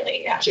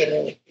generally. Yeah.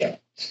 Generally, yeah.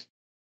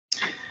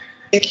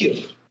 Thank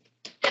you.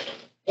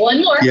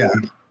 One more. Yeah.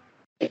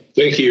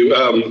 Thank you.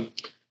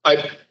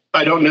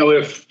 I don't know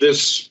if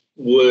this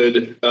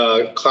would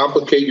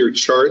complicate your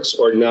charts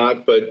or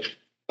not, but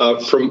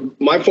from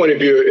my point of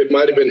view, it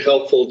might have been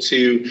helpful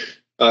to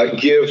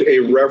give a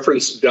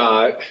reference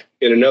dot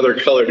in another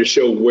color to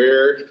show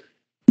where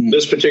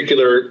this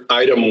particular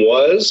item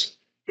was.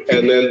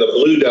 And then the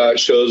blue dot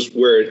shows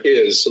where it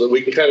is, so that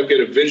we can kind of get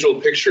a visual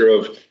picture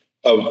of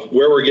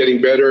where we're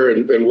getting better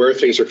and where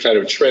things are kind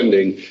of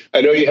trending.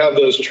 I know you have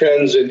those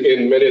trends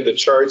in many of the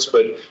charts,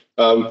 but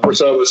for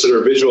some of us that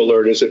are visual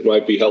learners, it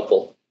might be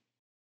helpful.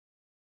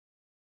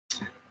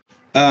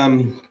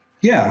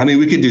 Yeah, I mean,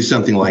 we could do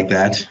something like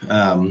that.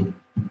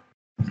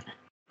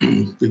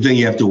 The thing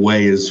you have to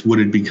weigh is, would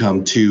it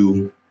become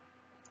too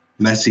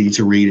messy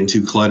to read and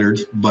too cluttered?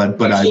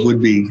 But I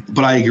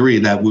agree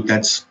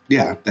that's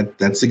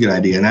a good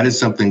idea, and that is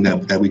something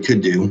that we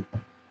could do.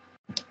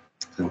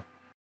 So.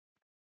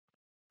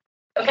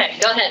 Okay,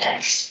 go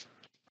ahead.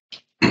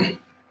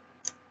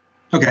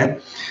 Okay.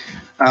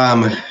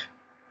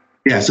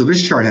 Yeah, so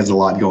this chart has a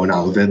lot going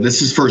on with it.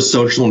 This is for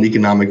social and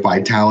economic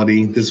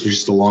vitality. This was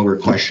just a longer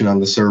question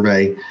on the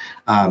survey.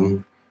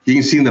 You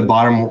can see in the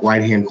bottom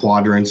right-hand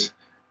quadrant,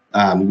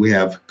 we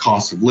have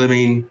cost of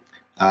living,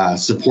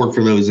 support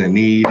for those in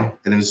need, and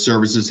then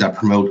services that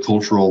promote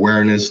cultural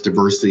awareness,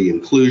 diversity,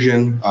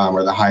 inclusion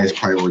are the highest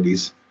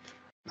priorities.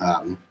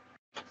 And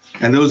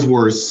those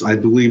were, I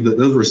believe that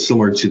those were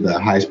similar to the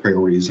highest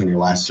priorities on your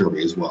last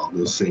survey as well,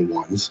 those same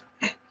ones.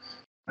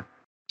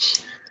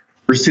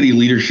 For city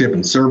leadership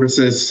and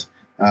services,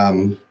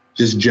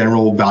 just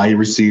general value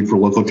received for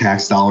local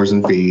tax dollars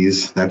and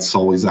fees, that's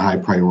always a high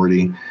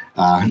priority.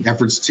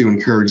 Efforts to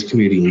encourage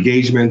community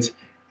engagement,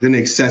 then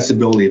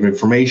accessibility of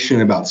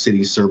information about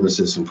city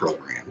services and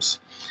programs.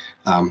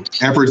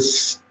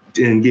 Efforts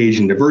to engage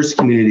in diverse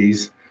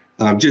communities,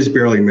 just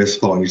barely missed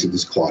falling into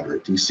this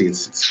quadrant. You see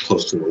it's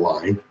close to the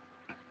line.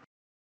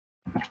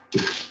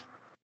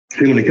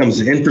 And when it comes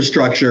to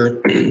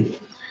infrastructure, the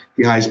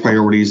highest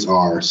priorities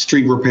are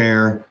street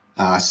repair,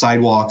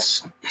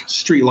 sidewalks,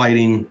 street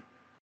lighting,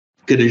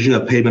 condition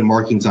of pavement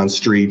markings on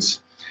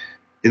streets,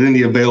 and then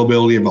the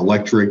availability of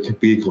electric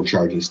vehicle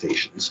charging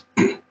stations.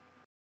 When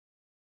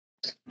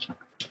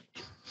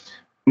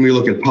we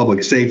look at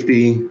public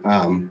safety,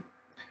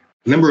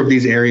 a number of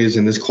these areas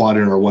in this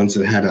quadrant are ones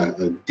that had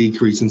a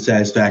decrease in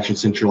satisfaction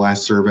since your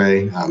last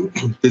survey.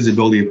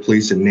 Visibility of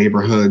police in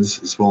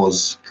neighborhoods, as well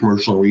as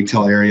commercial and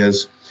retail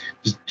areas,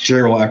 just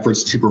general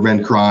efforts to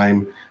prevent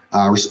crime,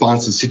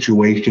 response to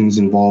situations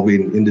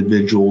involving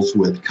individuals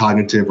with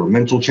cognitive or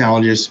mental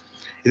challenges,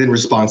 and then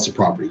response to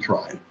property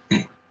crime.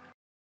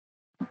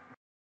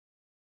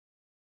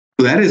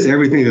 So that is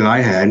everything that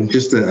I had.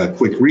 Just a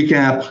quick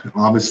recap.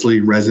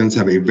 Obviously, residents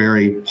have a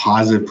very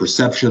positive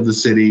perception of the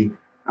city.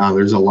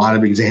 There's a lot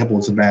of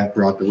examples of that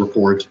throughout the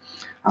report.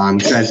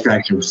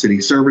 Satisfaction with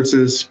city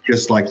services,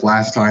 just like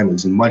last time,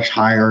 is much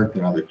higher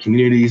than other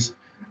communities,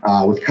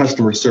 with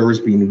customer service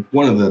being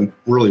one of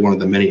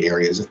the many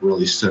areas that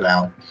really stood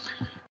out.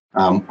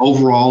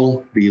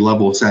 Overall, the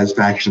level of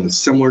satisfaction is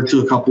similar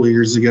to a couple of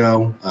years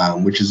ago,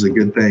 which is a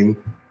good thing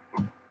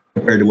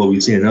compared to what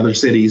we've seen in other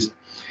cities.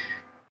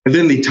 And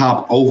then the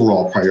top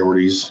overall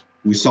priorities,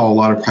 we saw a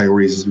lot of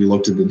priorities as we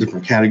looked at the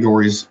different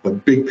categories,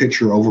 but big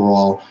picture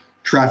overall,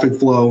 traffic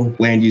flow,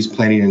 land use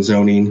planning and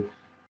zoning,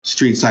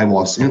 street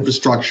sidewalks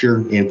infrastructure,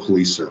 and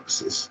police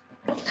services.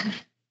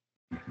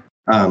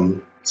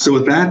 So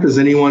with that, does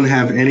anyone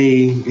have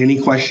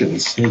any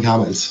questions, any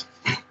comments?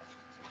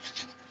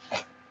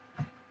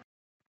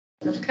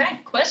 Okay,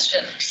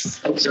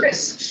 questions.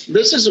 Chris.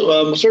 This is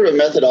sort of a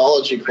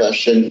methodology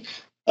question.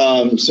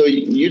 So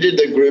you did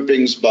the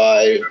groupings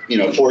by,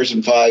 4s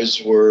and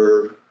 5s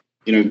were,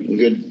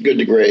 good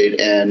to great,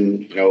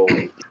 and,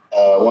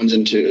 1s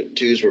and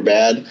 2s were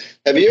bad.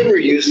 Have you ever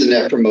used the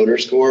Net Promoter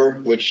Score,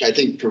 which I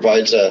think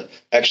provides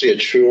actually a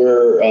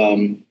truer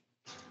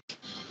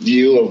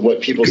view of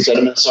what people's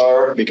sentiments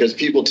are, because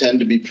people tend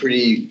to be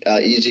pretty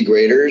easy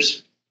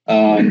graders.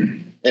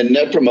 And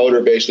Net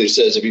Promoter basically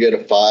says if you get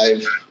a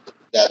 5,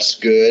 that's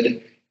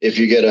good. If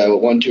you get a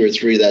 1, 2, or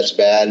 3, that's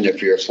bad. And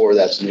if you're a 4,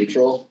 that's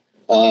neutral.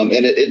 And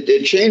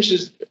it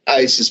changes.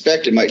 I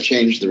suspect it might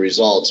change the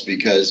results,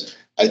 because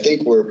I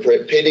think we're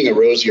painting a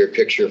rosier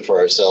picture for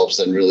ourselves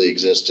than really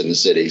exists in the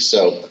city.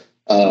 So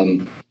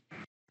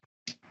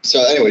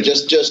anyway,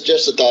 just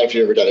a thought if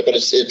you've ever done it. But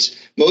it's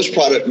most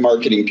product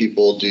marketing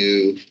people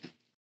do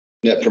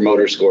Net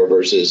Promoter Score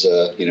versus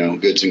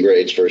goods and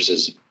grades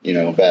versus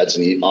bads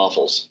and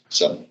awfuls.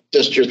 So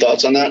just your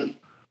thoughts on that.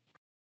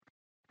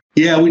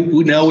 Yeah,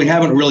 we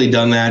haven't really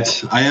done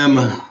that. I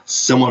am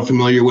somewhat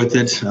familiar with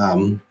it.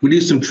 We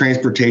do some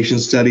transportation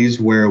studies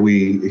where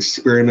we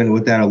experiment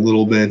with that a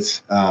little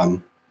bit.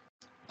 I'm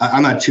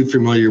not too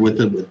familiar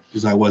with it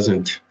because I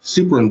wasn't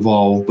super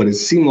involved, but it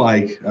seemed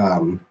like,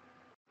 I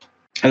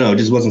don't know, it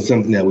just wasn't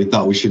something that we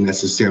thought we should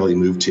necessarily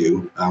move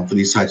to for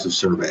these types of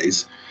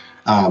surveys.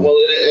 Well,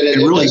 it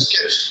really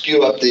does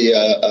skew up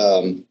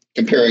the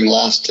comparing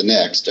last to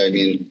next. I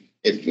mean,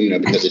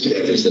 because it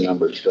changes the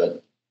numbers,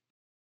 but.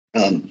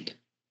 And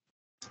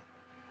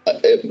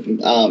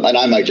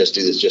I might just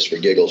do this just for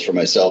giggles for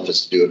myself,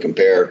 is to do a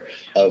compare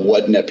of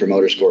what Net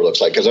Promoter Score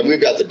looks like, because we've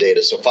got the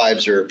data. So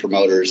 5s are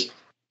promoters,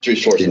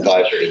 3s, 4s, and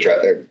 5s are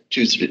detractors.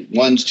 1s,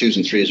 2s,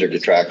 and 3s are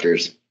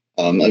detractors.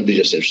 It'd be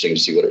just interesting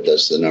to see what it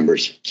does to the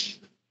numbers.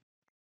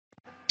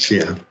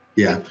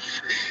 Yeah.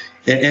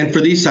 And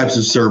for these types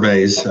of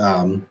surveys,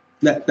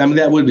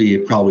 that would be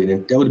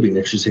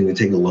interesting to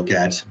take a look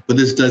at. But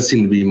this does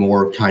seem to be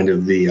more kind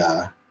of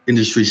the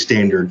industry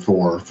standard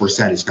for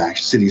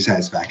satisfaction, city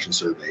satisfaction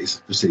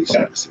surveys for city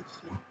services.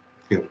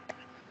 So,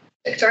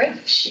 Victoria?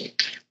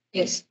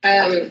 Yes.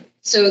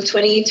 So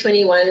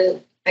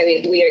 2021, I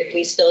mean,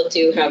 we still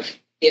do have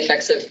the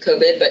effects of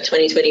COVID, but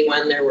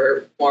 2021 there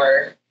were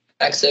more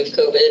effects of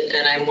COVID,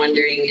 and I'm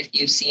wondering if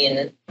you've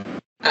seen.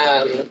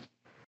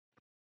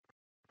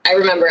 I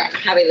remember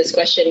having this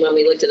question when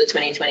we looked at the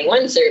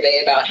 2021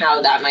 survey about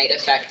how that might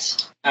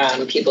affect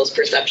people's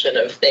perception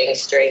of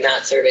things during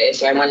that survey.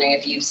 So I'm wondering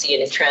if you've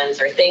seen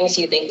trends or things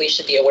you think we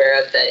should be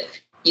aware of that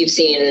you've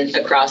seen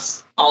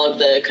across all of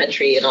the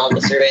country and all of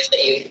the surveys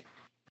that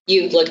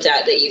you've looked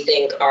at that you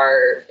think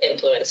are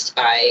influenced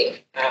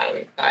by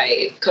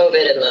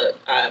COVID and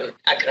the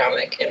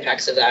economic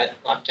impacts of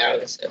that,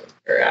 lockdowns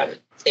or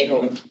stay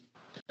home.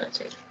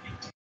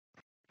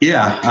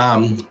 Yeah,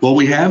 well,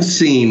 we have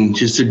seen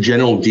just a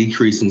general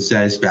decrease in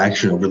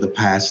satisfaction over the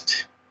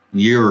past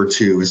year or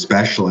two,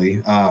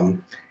 especially.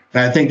 And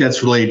I think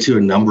that's related to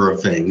a number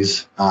of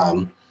things.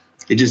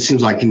 It just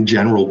seems like in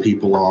general,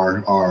 people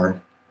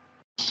are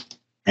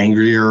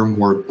angrier,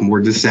 more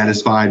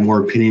dissatisfied,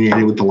 more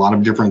opinionated with a lot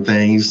of different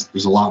things.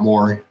 There's a lot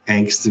more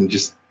angst and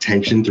just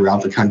tension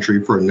throughout the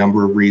country for a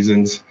number of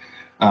reasons.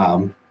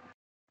 Not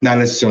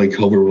necessarily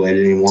COVID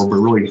related anymore, but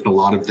really just a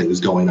lot of things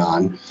going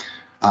on.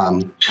 I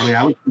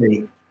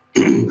mean,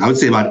 I would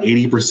say about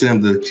 80%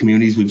 of the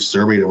communities we've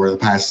surveyed over the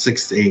past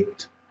 6 to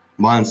 8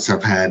 months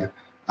have had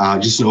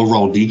just an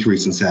overall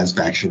decrease in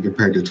satisfaction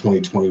compared to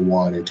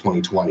 2021 and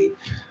 2020.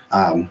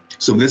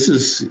 So this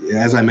is,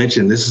 as I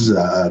mentioned, this is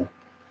a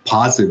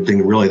positive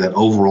thing, really, that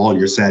overall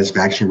your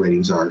satisfaction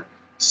ratings are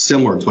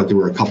similar to what they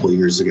were a couple of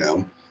years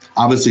ago.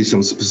 Obviously,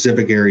 some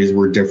specific areas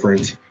were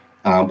different.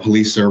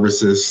 Police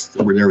services,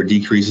 there were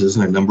decreases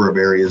in a number of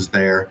areas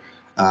there.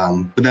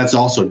 But that's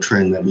also a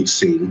trend that we've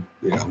seen,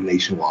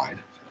 nationwide.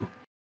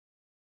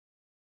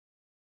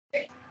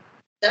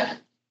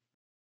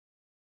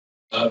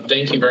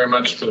 Thank you very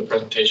much for the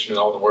presentation and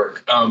all the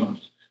work.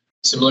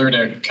 Similar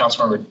to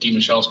Councilmember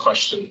DiMichelle's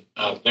question,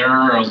 there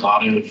are a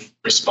lot of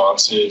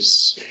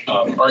responses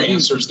or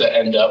answers that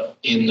end up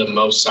in the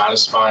most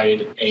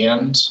satisfied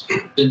and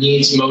the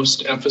needs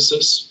most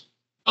emphasis.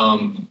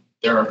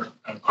 There are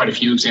quite a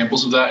few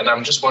examples of that, and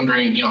I'm just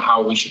wondering,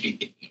 how we should be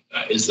thinking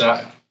of that. Is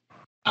that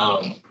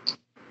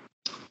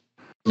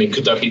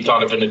could that be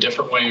thought of in a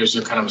different way, or is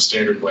there kind of a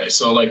standard way?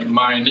 So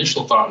my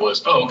initial thought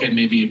was,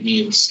 maybe it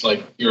means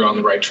you're on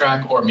the right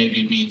track, or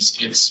maybe it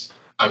means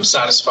I'm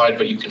satisfied,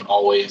 but you can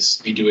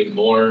always be doing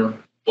more.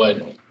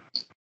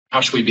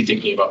 How should we be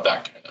thinking about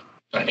that kind of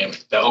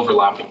dynamic, that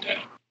overlapping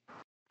dynamic?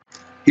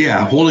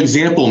 Yeah, one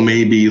example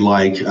may be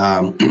like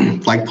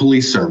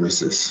police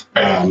services.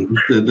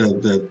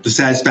 The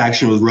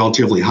satisfaction was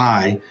relatively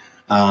high,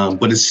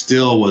 but it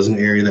still was an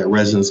area that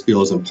residents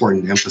feel is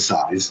important to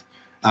emphasize.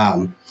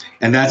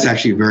 And that's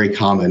actually very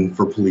common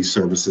for police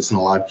services in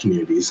a lot of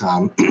communities.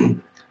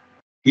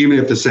 Even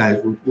if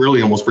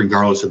really almost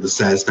regardless of the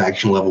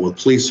satisfaction level with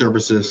police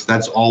services,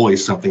 that's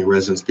always something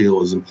residents feel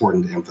is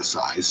important to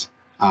emphasize,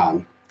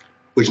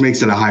 which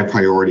makes it a high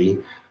priority.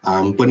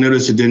 But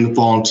notice it didn't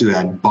fall into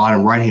that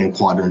bottom right-hand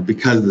quadrant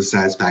because the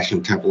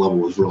satisfaction temp level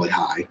was really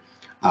high.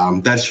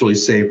 That's really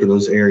safe for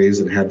those areas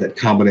that have that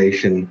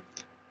combination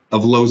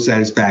of low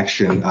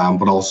satisfaction,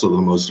 but also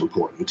the most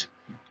important.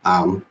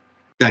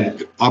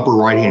 That upper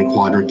right-hand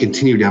quadrant,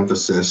 continued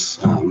emphasis.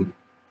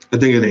 I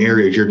think of the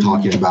areas you're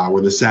talking about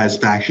where the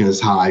satisfaction is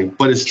high,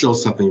 but it's still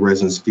something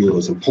residents feel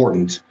is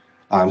important.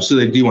 So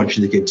they do want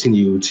you to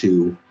continue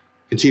to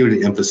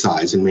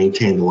emphasize and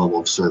maintain the level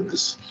of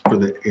service for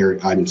the area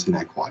items in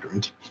that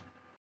quadrant.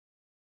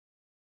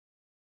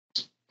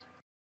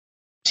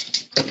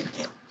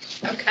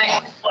 Okay.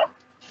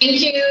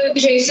 Thank you,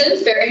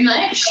 Jason, very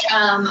much.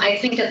 I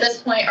think at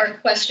this point our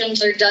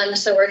questions are done,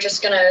 so we're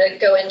just going to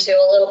go into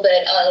a little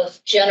bit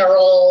of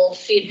general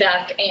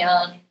feedback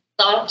and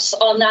thoughts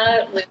on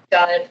that. We've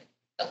got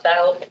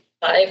about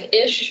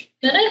 5-ish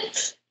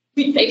minutes,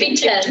 maybe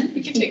 10.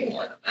 We can take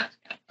more than that.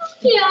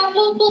 Yeah,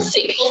 we'll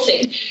see. We'll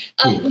see.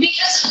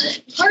 Because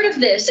part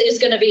of this is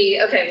going to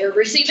be, we're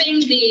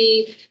receiving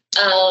the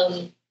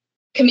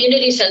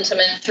community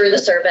sentiment through the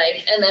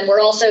survey, and then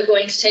we're also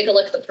going to take a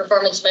look at the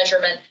performance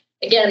measurement.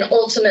 Again,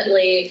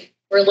 ultimately,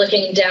 we're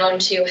looking down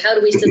to how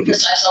do we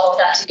synthesize all of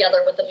that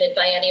together with the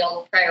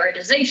mid-biennial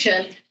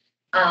prioritization,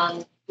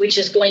 which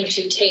is going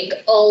to take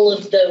all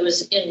of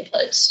those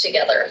inputs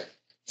together.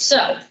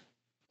 So,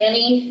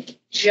 any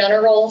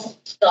general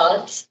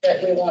thoughts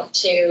that we want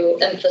to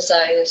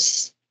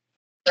emphasize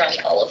from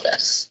all of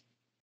this?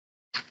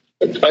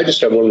 I just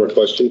have one more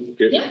question.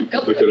 Yeah,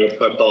 go for it.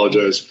 I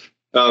apologize.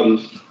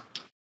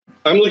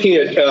 I'm looking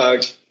at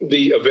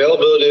the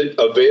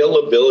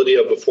availability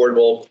of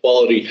affordable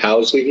quality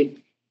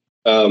housing.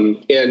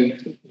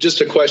 And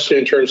just a question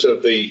in terms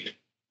of the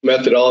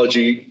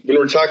methodology. When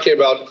we're talking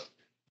about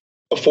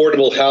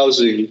affordable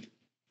housing,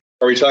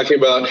 are we talking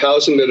about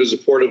housing that is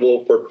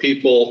affordable for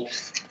people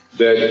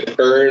that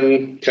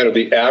earn kind of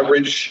the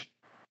average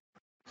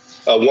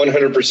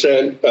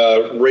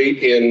 100%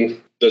 rate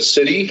in the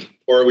city?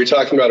 Or are we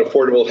talking about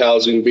affordable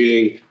housing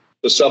being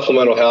the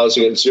supplemental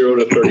housing at 0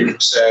 to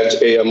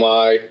 30%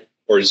 AMI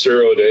or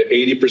 0 to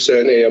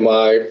 80%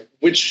 AMI?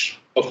 Which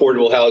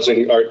affordable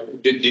housing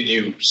did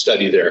you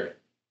study there?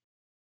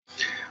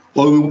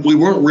 Well, we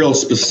weren't real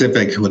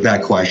specific with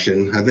that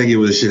question. I think it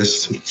was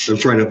just, I'm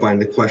trying to find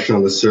the question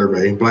on the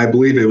survey, but I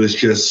believe it was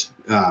just,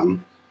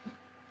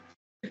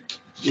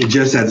 it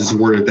just had this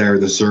worded there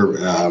in the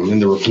survey, in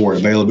the report,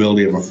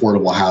 availability of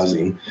affordable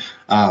housing.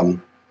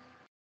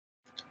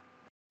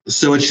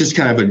 So it's just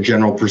kind of a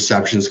general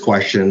perceptions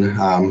question.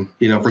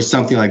 For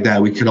something like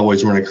that, we could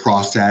always run a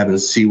crosstab and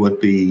see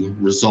what the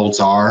results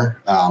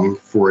are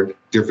for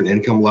different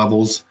income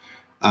levels.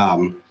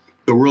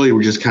 But really,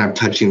 we're just kind of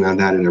touching on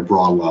that at a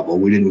broad level.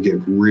 We didn't get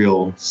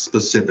real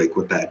specific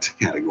with that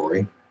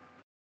category.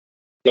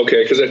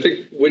 Okay, because I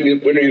think when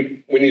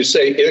you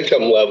say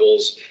income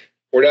levels,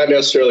 we're not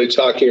necessarily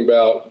talking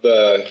about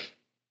the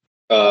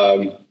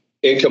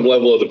income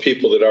level of the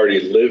people that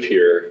already live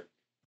here.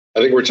 I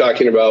think we're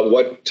talking about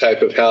what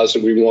type of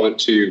housing we want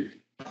to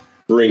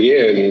bring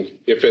in.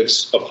 If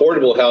it's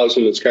affordable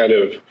housing that's kind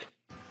of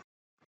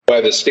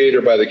by the state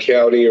or by the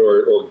county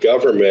or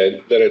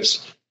government, then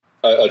it's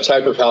a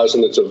type of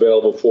housing that's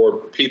available for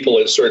people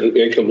at certain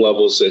income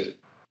levels that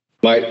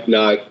might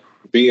not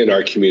be in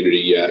our community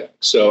yet.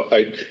 So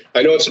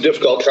I know it's a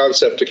difficult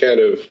concept to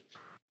kind of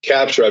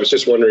capture. I was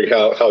just wondering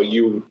how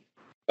you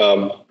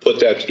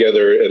put that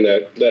together, and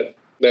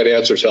that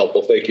answer is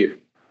helpful. Thank you.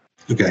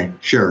 Okay,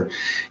 sure.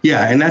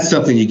 Yeah, and that's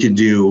something you could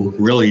do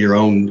really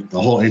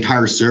the whole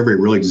entire survey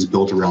really just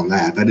built around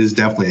that. That is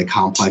definitely a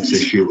complex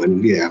issue.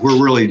 And yeah,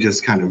 we're really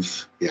just kind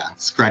of,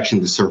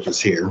 scratching the surface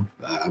here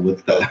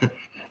with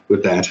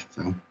that.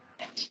 So.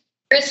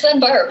 Chris and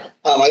Barb.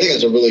 I think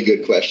that's a really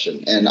good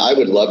question. And I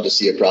would love to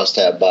see a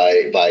crosstab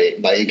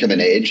by income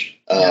and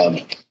age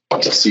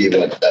to see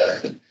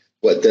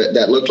what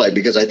that looked like,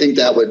 because I think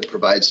that would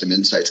provide some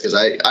insights, because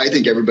I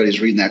think everybody's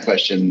reading that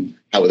question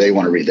how they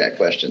want to read that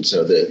question.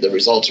 So the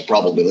results are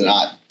probably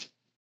not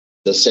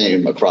the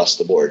same across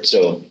the board.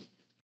 So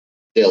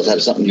Dale's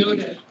have something.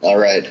 All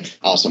right.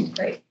 Awesome.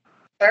 Great.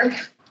 Barb?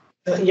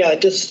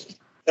 Just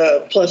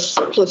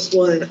plus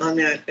one on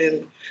that.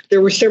 And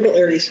there were several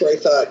areas where I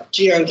thought,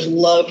 gee, I would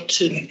love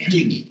to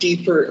dig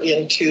deeper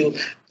into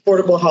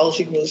affordable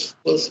housing was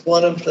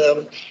one of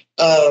them.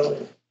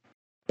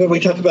 When we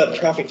talk about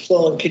traffic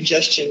flow and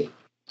congestion,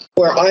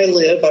 where I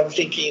live, I'm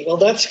thinking, well,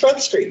 that's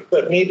Front Street.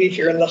 But maybe if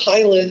you're in the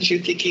Highlands,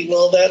 you're thinking,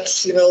 well,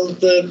 that's,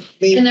 the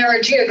main. And there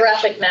are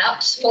geographic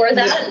maps for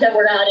that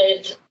were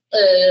added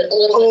a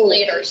little bit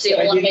later. So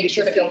you'll want to make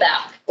sure to go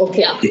back.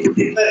 Okay.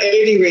 Yeah. But at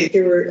any rate,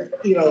 there were,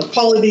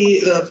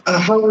 quality of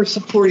how we're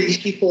supporting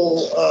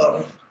people.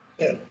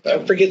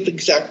 I forget the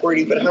exact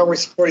wording, but how we're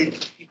supporting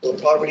people in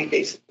poverty,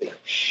 basically.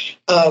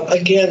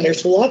 Again,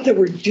 there's a lot that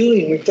we're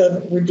doing.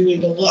 We're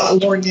doing a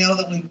lot more now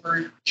than we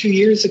were 2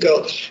 years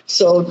ago.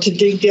 So to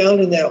dig down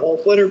in that, well,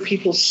 what are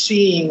people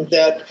seeing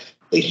that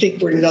they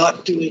think we're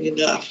not doing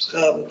enough?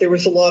 There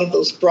was a lot of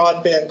those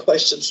broadband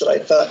questions that I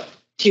thought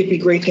it'd be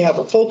great to have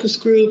a focus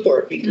group, or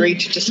it'd be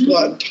great to just go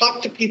out and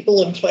talk to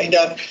people and find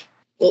out,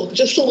 well,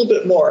 just a little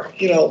bit more,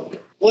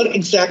 what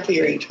exactly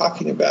are you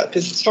talking about?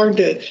 Because it's hard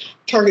to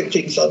target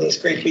things on these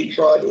great big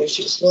broad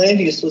issues. Land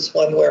use was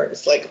one where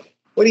it's like,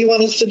 what do you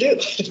want us to do?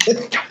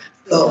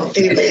 So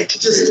anyway,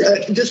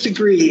 just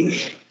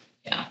agree.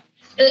 Yeah,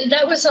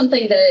 that was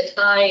something that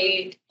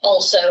I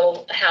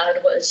also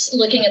had, was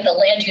looking at the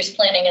land use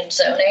planning and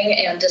zoning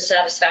and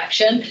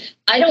dissatisfaction.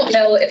 I don't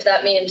know if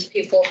that means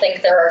people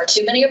think there are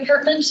too many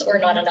apartments or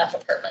not enough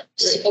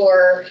apartments,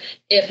 or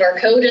if our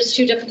code is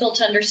too difficult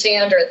to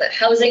understand, or that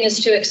housing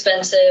is too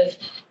expensive.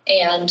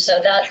 And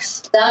so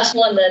that's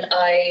one that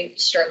I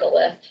struggle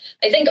with.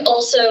 I think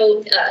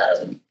also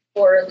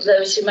for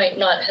those who might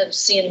not have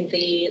seen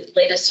the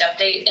latest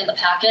update in the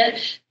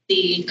packet,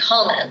 the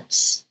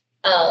comments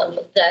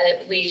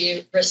that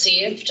we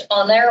received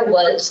on there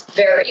was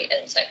very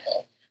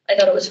insightful. I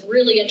thought it was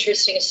really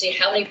interesting to see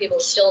how many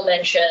people still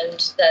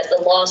mentioned that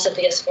the loss of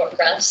the Issaquah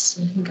Press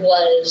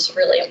was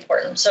really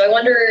important. So I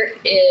wonder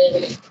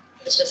if,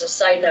 just as a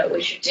side note,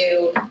 we should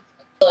do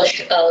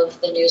push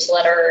of the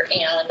newsletter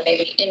and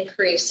maybe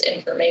increase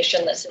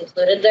information that's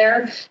included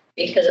there,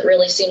 because it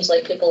really seems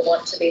like people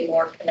want to be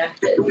more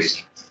connected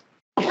with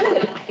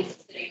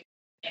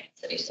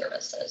city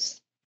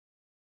services.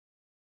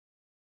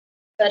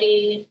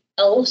 Anybody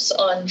else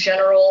on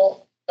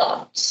general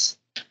thoughts?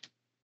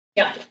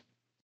 Yeah.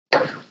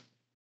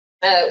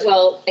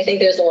 Well, I think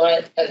there's a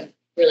lot of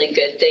really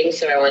good things,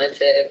 so I wanted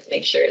to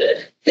make sure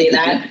to say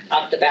that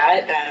off the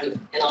bat, and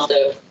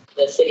also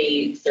the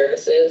city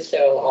services.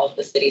 So all of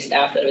the city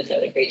staff that have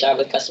done a great job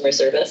with customer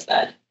service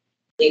that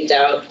leaked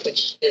out,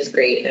 which is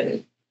great.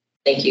 And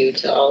thank you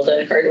to all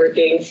the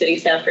hardworking city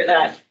staff for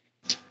that.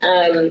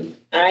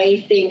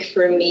 I think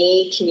for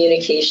me,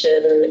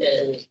 communication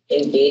and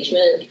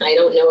engagement, I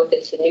don't know if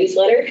it's the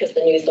newsletter, because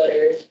the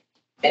newsletter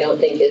I don't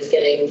think is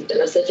getting the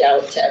message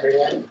out to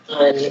everyone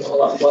on a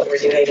lot of what we're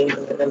doing in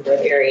a number of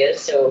areas.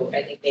 So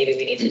I think maybe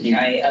we need to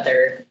try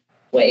other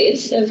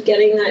ways of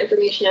getting that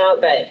information out.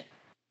 But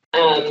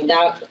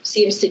that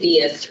seems to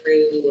be a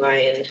through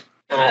line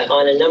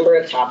on a number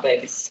of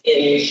topics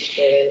in the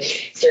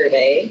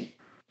survey.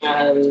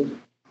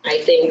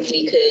 I think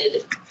we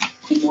could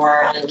do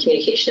more on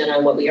communication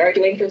on what we are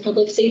doing for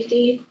public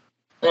safety,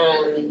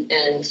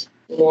 and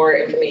more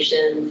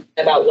information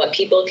about what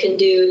people can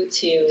do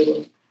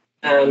to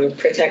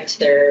protect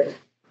their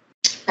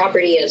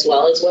property, as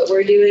well as what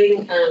we're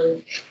doing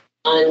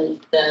on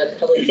the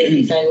public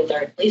safety side with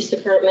our police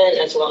department,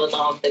 as well as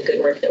all of the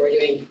good work that we're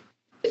doing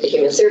with the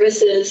Human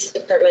Services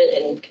Department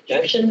in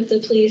conjunction with the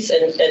police,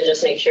 and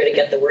just make sure to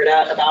get the word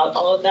out about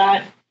all of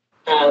that.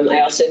 I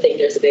also think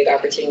there's a big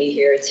opportunity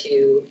here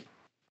to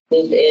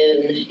loop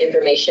in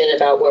information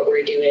about what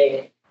we're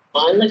doing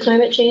on the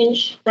climate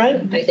change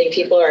front. I think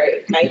people are,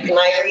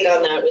 my read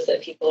on that was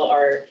that people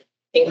are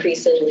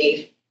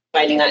increasingly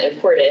finding that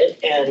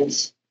important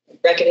and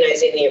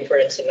recognizing the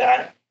importance of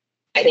that.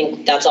 I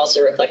think that's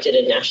also reflected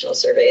in national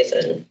surveys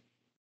and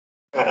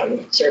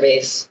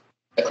surveys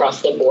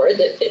across the board,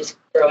 that it's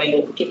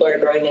growing, people are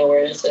growing the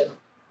awareness of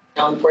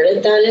how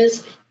important that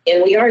is.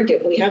 And we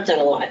have done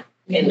a lot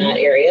in that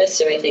area.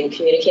 So I think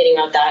communicating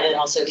about that, and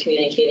also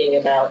communicating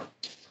about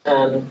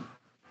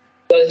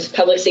both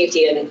public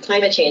safety and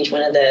climate change,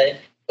 one of the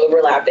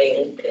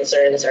overlapping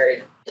concerns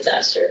are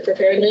disaster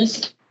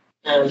preparedness.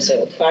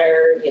 So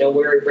fire,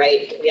 we're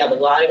right, we have a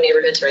lot of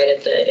neighborhoods right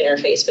at the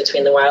interface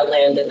between the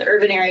wildland and the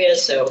urban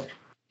areas. So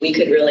we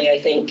could really,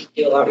 I think,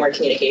 do a lot more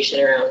communication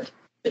around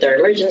with our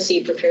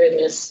emergency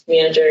preparedness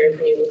manager,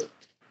 new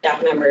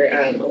staff member,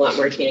 a lot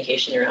more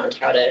communication around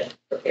how to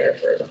prepare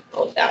for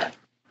all of that.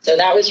 So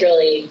that was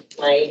really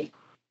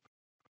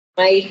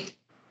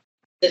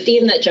the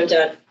theme that jumped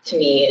out to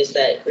me, is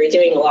that we're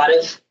doing a lot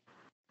of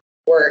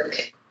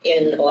work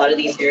in a lot of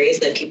these areas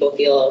that people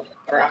feel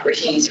are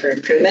opportunities for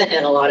improvement,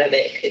 and a lot of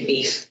it could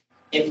be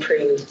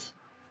improved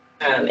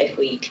if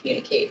we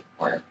communicate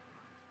more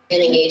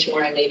and engage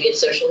more. And maybe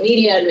it's social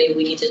media, and maybe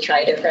we need to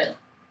try different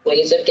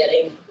ways of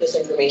getting this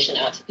information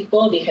out to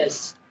people,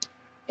 because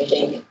I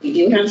think we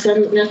do have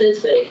some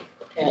methods, but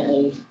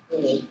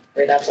apparently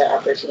that's an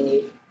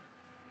opportunity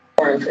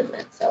for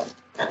improvement. So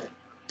I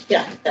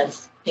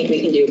think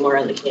we can do more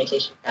on the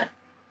communication front.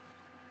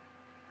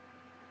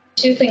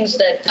 Two things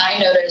that I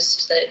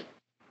noticed that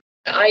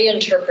I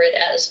interpret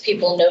as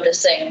people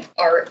noticing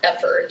our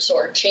efforts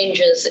or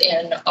changes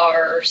in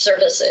our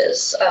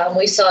services.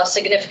 We saw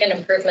significant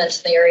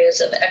improvements in the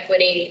areas of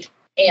equity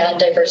and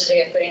diversity,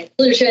 equity,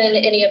 inclusion.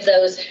 Any of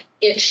those,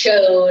 it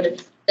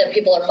showed that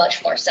people are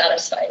much more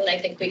satisfied. And I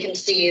think we can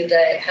see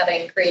that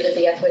having created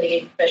the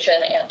equity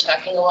mission and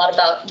talking a lot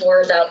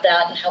more about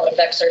that and how it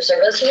affects our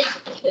services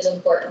is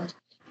important.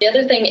 The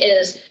other thing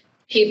is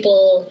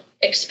people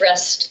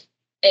expressed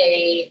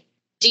a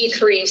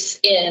decrease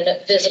in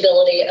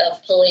visibility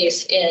of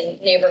police in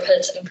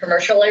neighborhoods and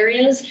commercial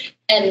areas.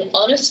 And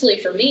honestly,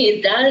 for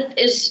me, that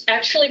is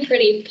actually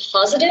pretty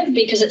positive,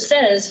 because it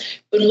says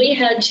when we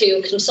had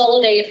to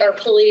consolidate our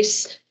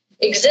police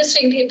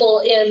existing people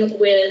in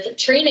with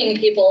training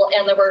people,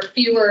 and there were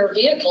fewer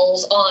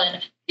vehicles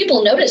on,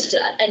 people noticed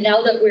that. And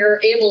now that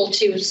we're able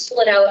to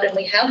split out and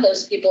we have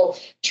those people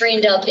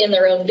trained up in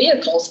their own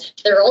vehicles,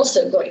 they're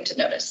also going to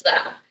notice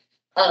that.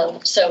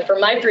 So from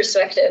my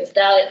perspective,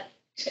 that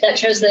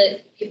shows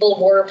that people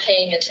were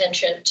paying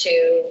attention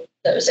to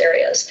those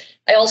areas.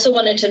 I also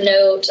wanted to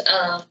note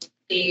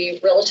the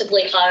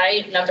relatively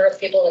high number of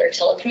people that are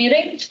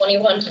telecommuting,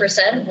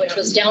 21%, which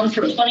was down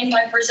from 25%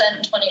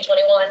 in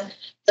 2021,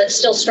 but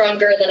still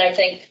stronger than I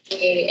think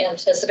we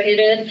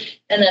anticipated.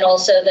 And then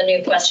also the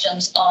new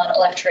questions on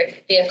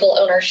electric vehicle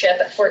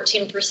ownership at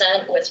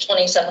 14%, with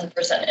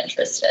 27%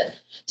 interested.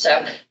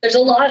 So there's a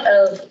lot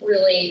of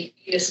really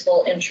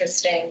useful,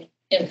 interesting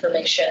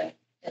information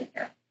in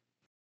here.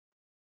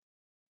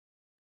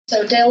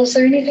 So Dale, is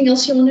there anything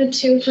else you wanted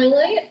to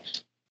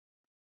highlight?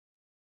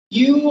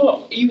 You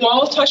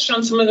all touched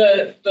on some of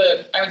the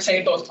I would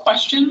say both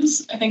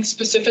questions. I think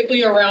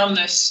specifically around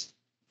this.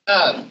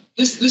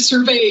 This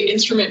survey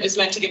instrument is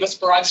meant to give us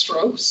broad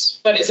strokes,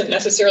 but isn't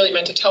necessarily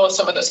meant to tell us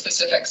some of the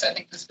specifics. I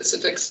think the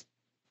specifics,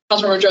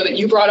 Councilmember Joe, that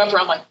you brought up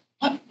around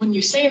when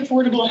you say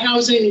affordable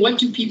housing, what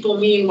do people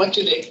mean? What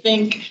do they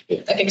think?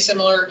 I think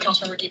similar,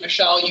 Councilmember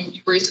DiMichele,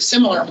 you raised a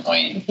similar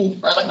point.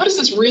 Right? What is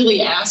this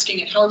really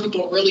asking, and how are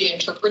people really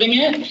interpreting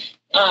it?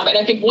 And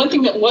I think one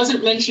thing that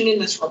wasn't mentioned in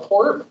this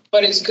report,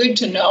 but is good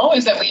to know,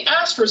 is that we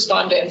asked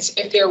respondents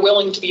if they're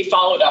willing to be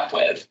followed up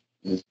with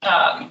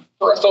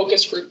for a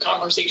focus group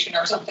conversation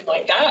or something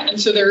like that.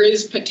 And so there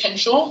is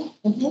potential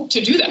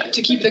to do that,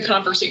 to keep the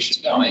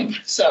conversation going.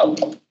 So,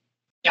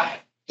 yeah.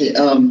 Hey,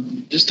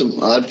 just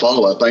an odd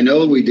follow-up. I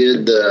know we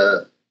did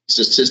the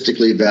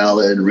statistically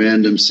valid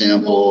random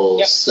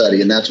sample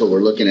study, and that's what we're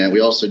looking at. We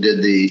also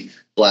did the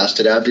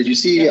blasted out. Did you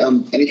see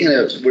any kind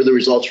of, were the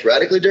results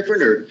radically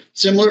different or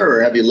similar,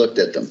 or have you looked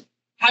at them?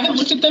 Haven't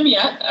looked at them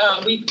yet.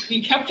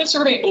 We kept the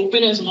survey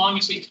open as long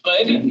as we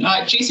could.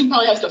 Jason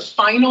probably has the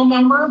final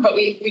number, but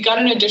we got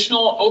an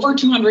additional over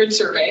 200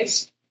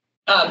 surveys.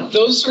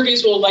 Those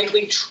surveys will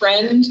likely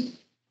trend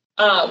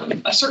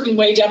a certain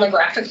way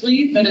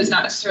demographically that is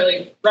not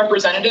necessarily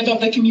representative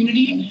of the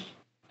community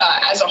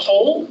as a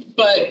whole,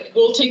 but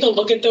we'll take a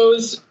look at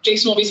those.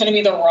 Jason will be sending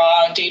me the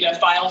raw data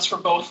files for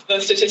both the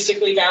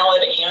statistically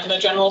valid and the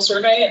general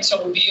survey, and so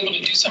we'll be able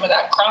to do some of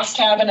that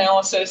crosstab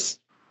analysis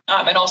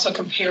and also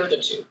compare the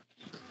two.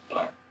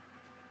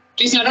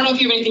 Jason, I don't know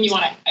if you have anything you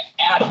want to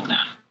add on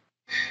that.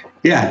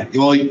 Yeah,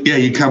 well, yeah,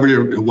 you covered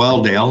it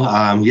well, Dale.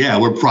 Yeah,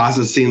 we're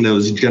processing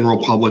those general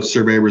public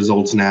survey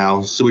results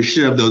now, so we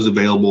should have those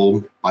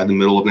available by the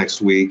middle of next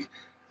week.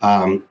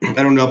 I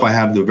don't know if I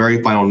have the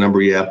very final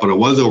number yet, but it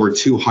was over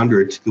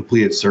 200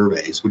 completed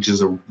surveys, which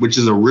is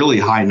a really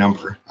high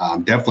number,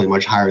 definitely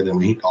much higher than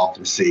we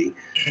often see.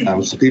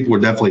 So people were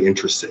definitely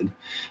interested.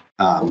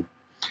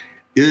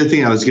 The other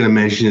thing I was going to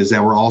mention is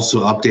that we're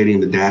also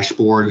updating the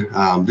dashboard.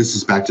 This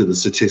is back to the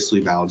statistically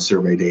valid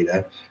survey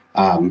data.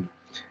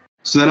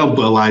 So that'll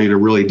allow you to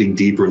really dig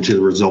deeper into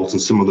the results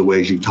and some of the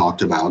ways you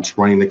talked about,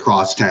 running the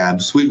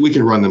crosstabs. We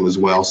can run them as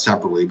well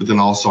separately, but then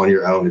also on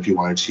your own, if you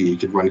wanted to, you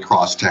could run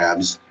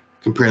crosstabs,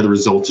 compare the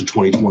results of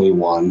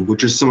 2021,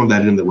 which is some of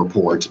that in the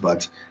report,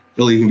 but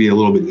it'll even be a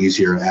little bit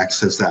easier to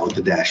access that with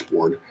the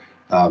dashboard.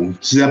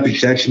 So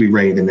that should be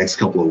ready in the next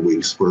couple of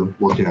weeks. We're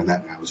working on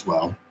that now as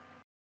well.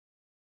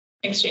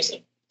 Thanks,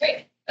 Jason.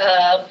 Great.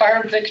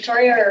 Barb,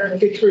 Victoria, or?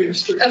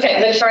 Victoria's first. Okay,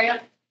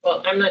 Victoria.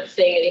 Well, I'm not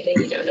saying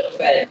anything you don't know,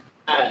 but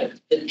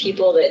the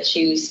people that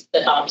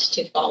opt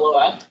to follow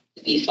up,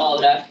 to be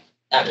followed up,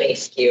 that may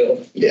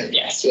skew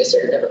Yes. to a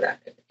certain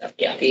demographic. So,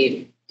 yeah,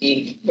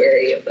 be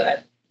wary of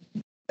that.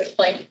 Good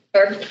point.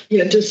 Barb?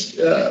 Yeah, just,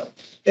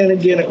 and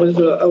again, it was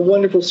a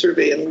wonderful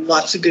survey and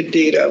lots of good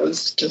data. It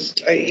was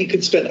just, you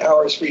could spend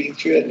hours reading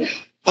through it.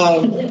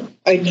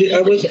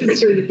 I was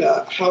concerned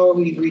about how are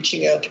we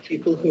reaching out to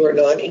people who are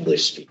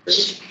non-English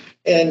speakers.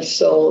 And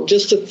so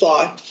just a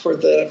thought for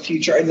the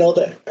future. I know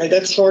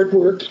that's hard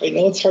work. I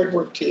know it's hard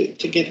work to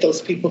get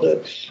those people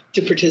to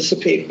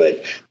participate,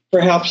 but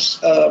perhaps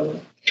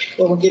when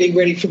we're getting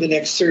ready for the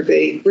next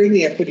survey, bring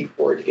the equity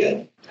board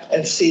in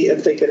and see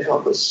if they can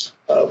help us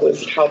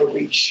with how to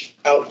reach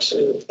out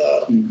to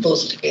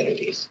those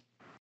communities.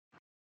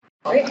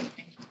 All right.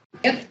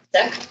 Yep,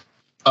 Zach.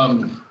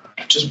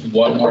 Just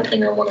one more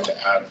thing I wanted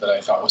to add that I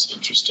thought was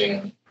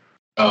interesting.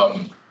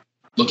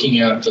 Looking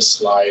at the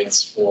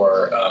slides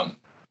for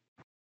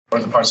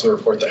one of the parts of the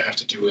report that have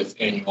to do with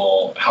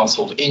annual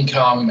household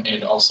income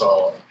and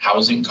also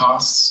housing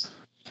costs.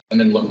 And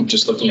then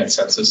looking at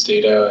census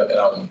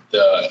data,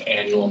 the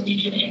annual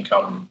median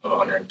income of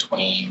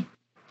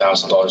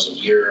 $120,000 a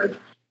year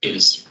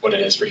is what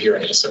it is for here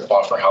in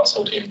Issaquah for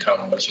household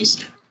income, which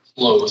is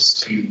close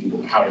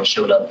to how it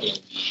showed up in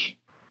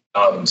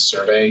the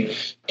survey.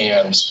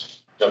 And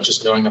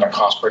just knowing that a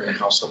cost burden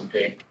household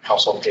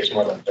pays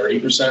more than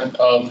 30%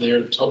 of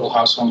their total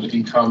household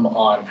income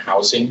on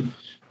housing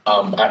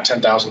at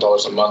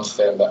 $10,000 a month,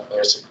 then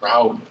there's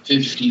around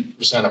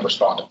 50% of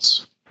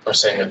respondents are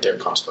saying that their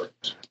cost burden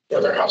or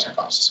their housing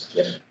costs,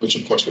 which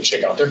of course would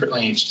shake out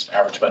differently, it's just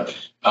average. But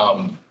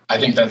I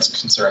think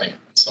that's concerning.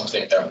 It's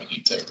something that we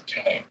need to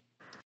kind of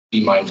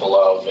be mindful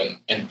of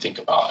and think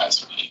about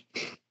as we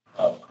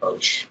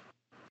approach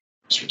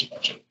strategic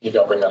budget. Maybe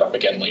I'll bring that up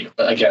again later.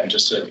 But again,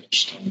 just an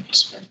interesting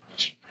piece of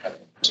information.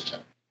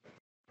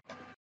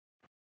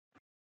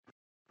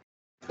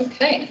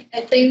 Okay,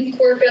 I think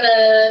we're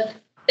gonna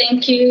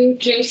thank you,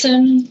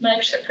 Jason.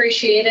 Much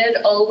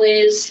appreciated.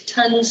 Always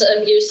tons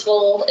of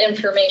useful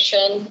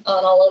information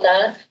on all of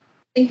that. I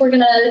think we're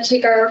gonna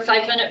take our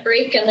 5-minute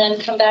break and then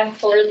come back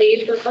for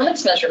the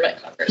performance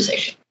measurement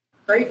conversation.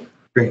 Great.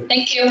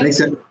 Thank you.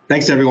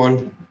 Thanks,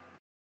 everyone.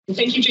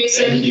 Thank you,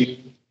 Jason. Thank you.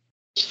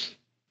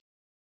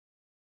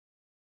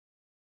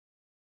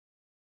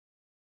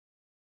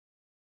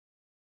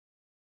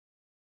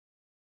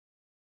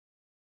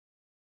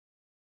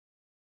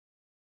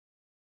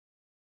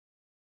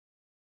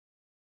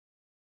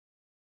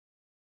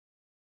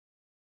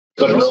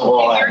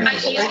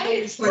 Okay,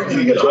 guys, we're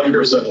getting going.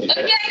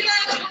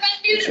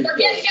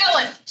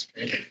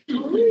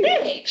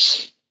 Hey,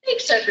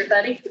 thanks,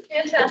 everybody.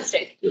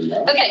 Fantastic.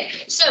 Okay,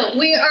 so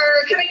we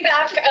are coming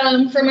back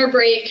from our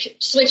break,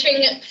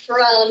 switching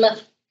from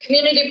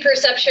community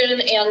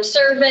perception and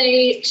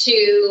survey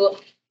to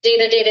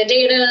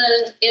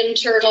data,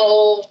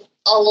 internal,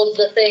 all of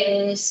the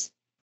things.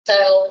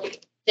 So,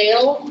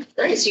 Dale,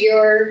 it's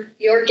your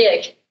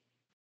gig.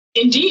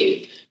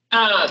 Indeed.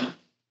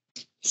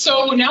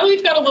 So now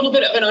we've got a little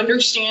bit of an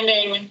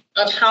understanding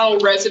of how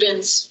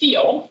residents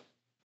feel.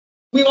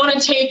 We want to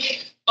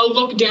take a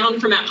look down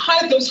from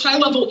those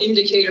high-level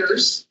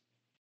indicators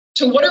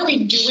to what are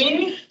we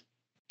doing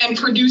and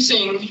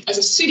producing as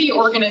a city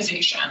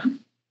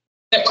organization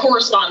that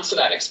corresponds to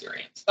that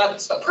experience.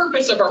 That's the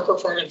purpose of our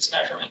performance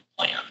measurement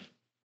plan.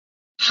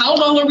 How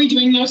well are we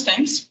doing those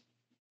things?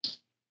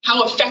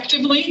 How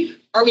effectively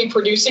are we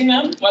producing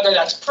them, whether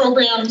that's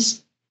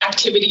programs,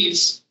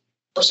 activities,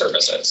 or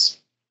services.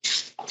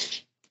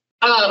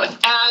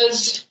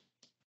 As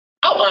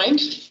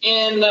outlined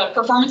in the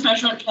performance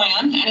measurement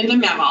plan and in the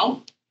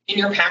memo in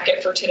your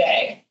packet for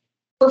today,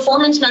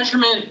 performance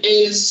measurement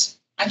is,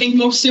 I think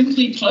most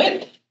simply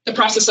put, the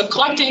process of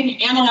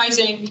collecting,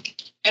 analyzing,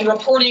 and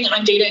reporting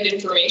on data and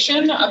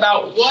information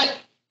about what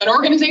an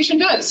organization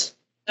does,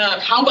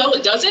 how well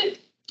it does it,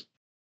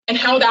 and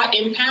how that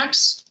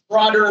impacts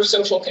broader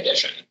social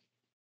condition.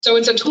 So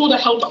it's a tool to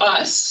help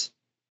us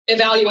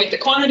evaluate the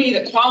quantity,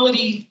 the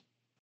quality,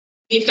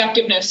 the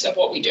effectiveness of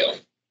what we do.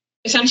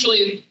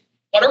 Essentially,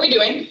 what are we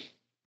doing?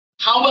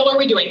 How well are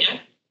we doing it?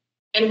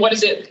 And what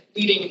is it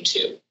leading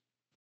to?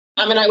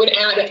 And I would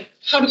add,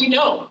 how do we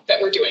know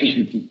that we're doing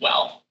it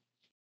well?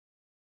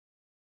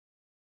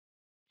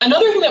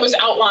 Another thing that was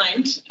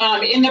outlined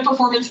in the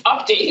performance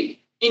update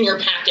in your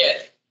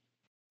packet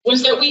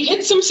was that we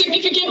hit some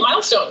significant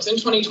milestones in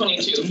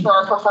 2022 for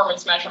our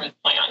performance measurement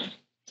plan.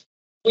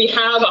 We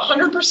have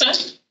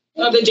 100%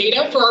 of the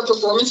data for our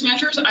performance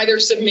measures either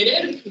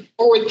submitted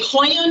or with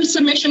planned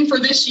submission for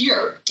this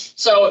year.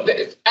 So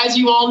as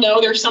you all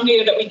know, there's some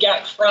data that we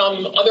get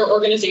from other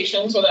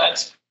organizations, whether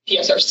that's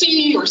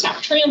PSRC or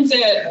SAP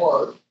Transit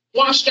or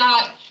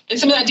WashDOT, and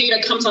some of that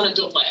data comes on a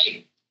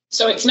delay.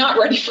 So it's not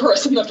ready for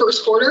us in the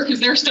first quarter because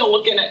they're still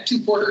looking at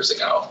 2 quarters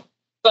ago.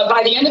 But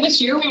by the end of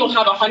this year, we will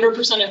have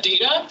 100% of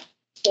data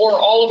for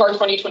all of our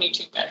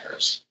 2022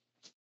 measures.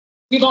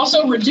 We've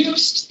also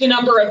reduced the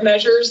number of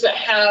measures that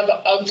have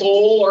a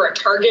goal or a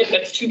target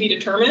that's to be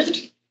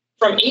determined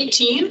from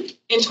 18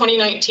 in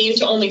 2019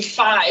 to only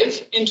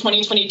 5 in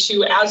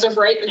 2022 as of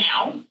right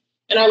now.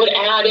 And I would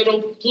add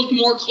it'll look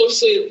more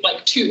closely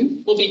like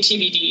 2 will be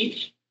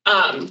TBD.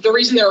 The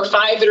reason there are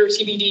 5 that are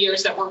TBD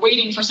is that we're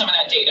waiting for some of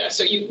that data.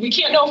 So we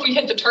can't know if we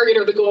hit the target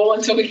or the goal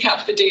until we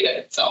have the data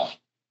itself.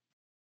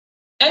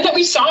 And that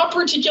we saw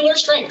particular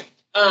strength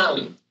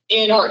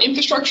in our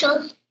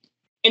infrastructure,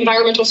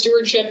 environmental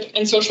stewardship,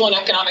 and social and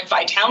economic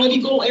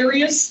vitality goal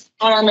areas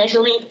on our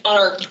measurement,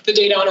 on the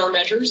data on our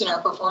measures and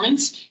our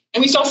performance.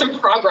 And we saw some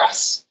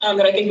progress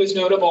that I think was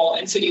notable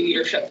in city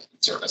leadership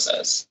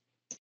services.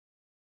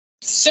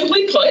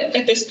 Simply put,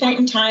 at this point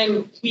in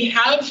time, we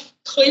have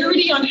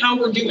clarity on how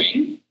we're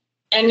doing,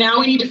 and now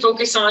we need to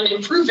focus on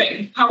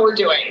improving how we're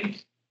doing.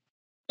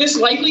 This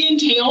likely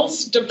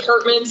entails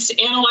departments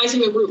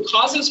analyzing the root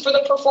causes for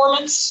the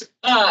performance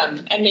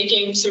and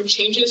making some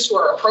changes to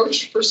our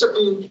approach for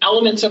certain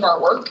elements of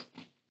our work.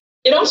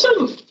 It also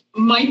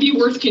might be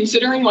worth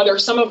considering whether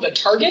some of the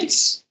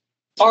targets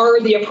are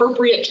the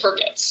appropriate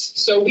targets.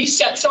 So we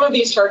set some of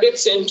these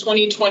targets in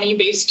 2020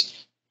 based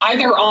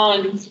either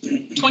on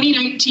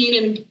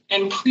 2019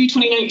 and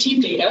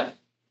pre-2019 data,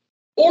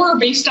 or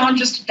based on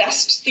just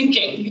best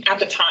thinking at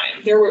the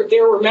time. There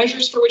were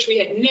measures for which we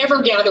had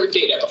never gathered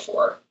data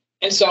before.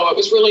 And so it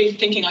was really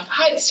thinking like,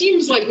 it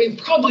seems like we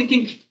probably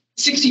think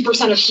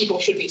 60% of people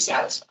should be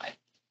satisfied.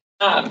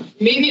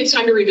 Maybe it's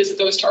time to revisit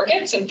those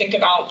targets and think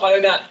about whether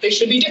they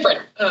should be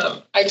different.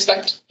 I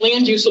expect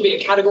land use will be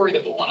a category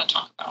that we'll want to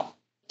talk about.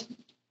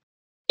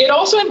 It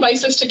also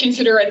invites us to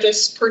consider at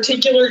this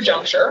particular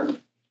juncture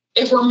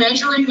if we're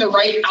measuring the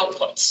right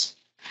outputs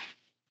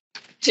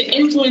to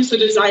influence the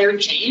desired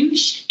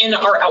change in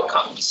our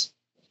outcomes.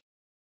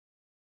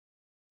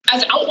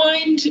 As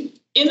outlined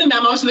in the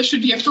memo, so this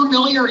should be a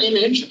familiar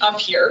image up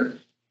here,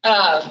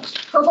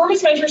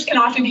 performance measures can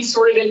often be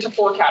sorted into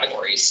 4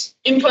 categories: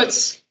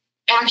 inputs,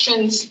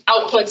 actions,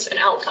 outputs, and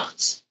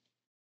outcomes.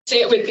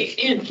 Say it with me: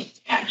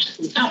 inputs,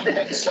 actions,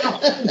 outputs.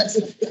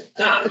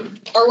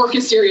 Our work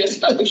is serious,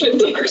 but we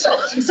shouldn't take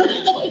ourselves too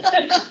seriously.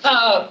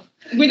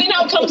 Within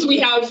outcomes, we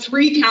have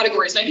 3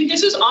 categories. And I think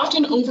this is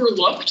often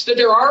overlooked, that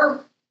there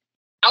are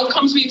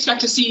outcomes we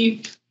expect to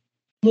see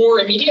more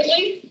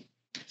immediately.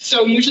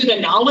 So usually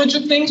the knowledge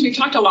of things. We've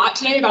talked a lot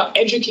today about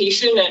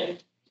education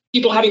and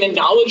people having the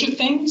knowledge of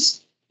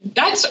things.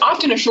 That's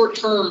often a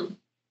short-term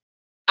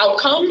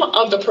outcome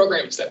of the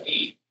programs that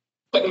we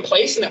put in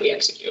place and that we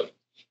execute.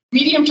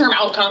 Medium-term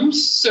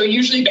outcomes, so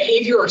usually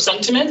behavior or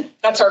sentiment,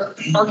 that's our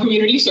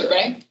community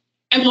survey,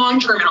 and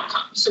long-term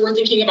outcomes. So we're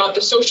thinking about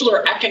the social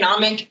or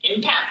economic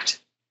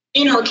impact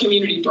in our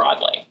community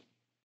broadly.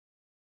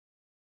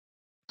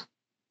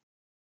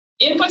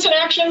 Inputs and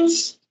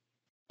actions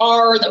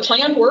are the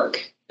planned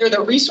work. They're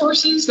the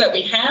resources that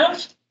we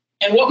have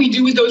and what we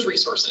do with those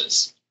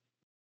resources.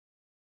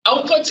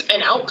 Outputs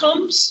and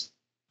outcomes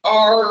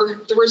are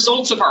the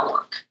results of our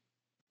work,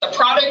 the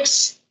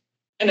products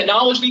and the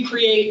knowledge we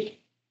create,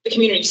 the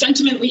community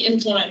sentiment we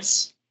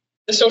influence,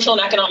 the social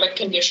and economic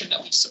condition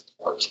that we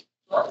support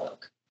through our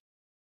work.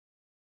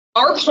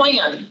 Our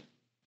plan,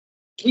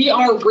 we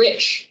are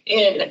rich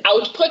in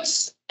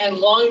outputs and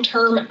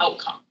long-term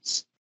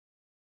outcomes.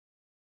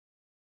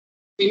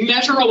 We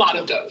measure a lot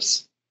of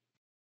those.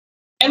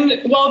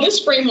 And while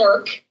this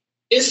framework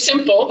is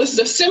simple, this is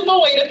a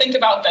simple way to think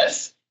about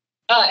this.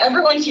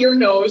 Everyone here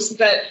knows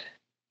that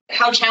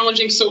how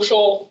challenging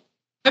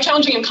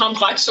and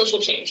complex social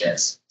change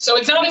is. So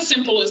it's not as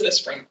simple as this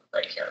framework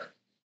right here.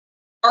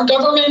 Our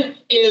government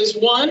is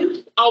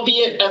one,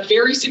 albeit a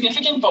very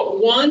significant, but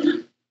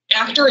one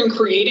actor in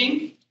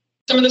creating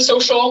some of the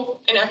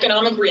social and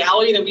economic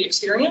reality that we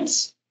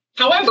experience.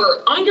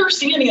 However,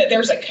 understanding that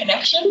there's a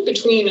connection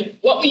between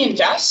what we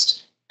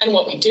invest and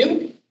what we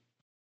do,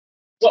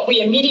 what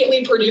we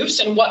immediately produce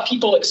and what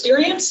people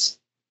experience,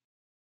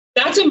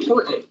 that's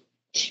important.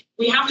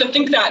 We have to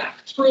think that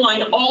through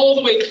line all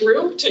the way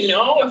through to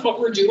know if what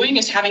we're doing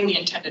is having the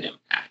intended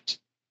impact.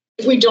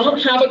 If we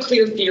don't have a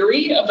clear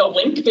theory of the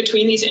link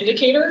between these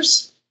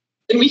indicators,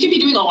 then we can be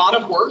doing a lot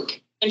of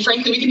work. And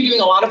frankly, we can be doing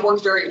a lot of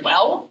work very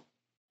well,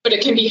 but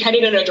it can be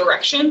headed in a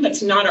direction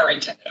that's not our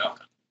intended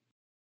outcome.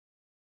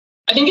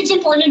 I think it's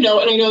important to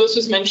note, and I know this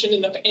was mentioned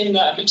in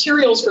the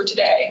materials for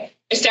today,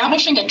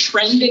 establishing a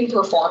trend in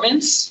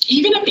performance,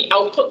 even at the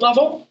output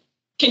level,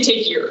 can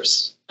take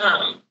years,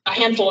 a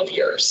handful of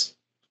years.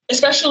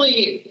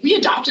 Especially, we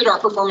adopted our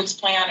performance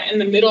plan in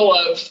the middle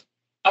of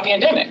a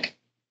pandemic.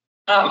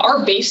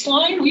 Our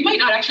baseline, we might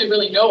not actually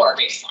really know our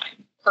baseline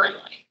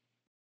currently.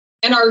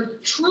 And our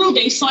true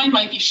baseline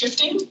might be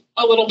shifting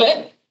a little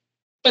bit,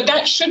 but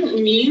that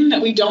shouldn't mean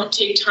that we don't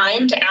take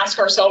time to ask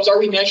ourselves, are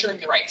we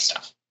measuring the right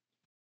stuff?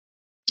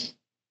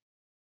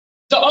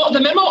 The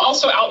memo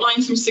also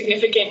outlines some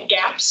significant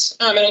gaps.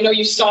 And I know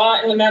you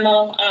saw in the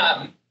memo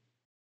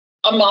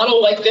a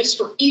model like this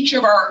for each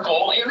of our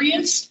goal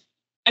areas.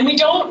 And we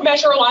don't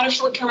measure a lot of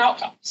short-term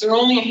outcomes. There are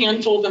only a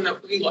handful of them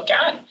that we look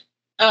at.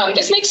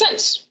 This makes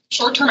sense.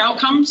 Short-term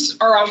outcomes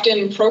are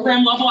often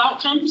program-level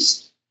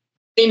outcomes.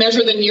 They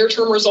measure the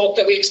near-term result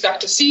that we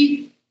expect to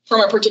see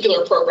from a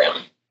particular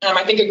program.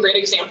 I think a great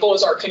example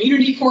is our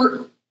community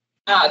court.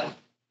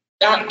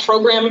 That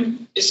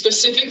program is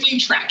specifically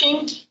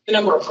tracking the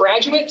number of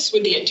graduates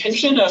with the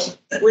intention of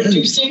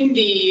reducing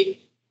the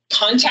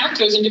contact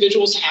those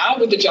individuals have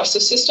with the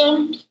justice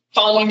system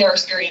following their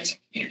experience in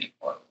community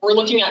court. We're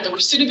looking at the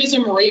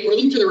recidivism rate. We're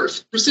looking for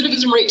the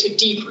recidivism rate to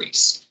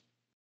decrease.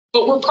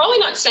 But we're probably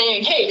not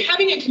saying, hey,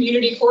 having a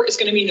community court is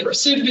going to mean the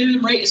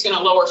recidivism rate is going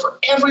to lower for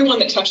everyone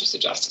that touches the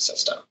justice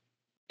system.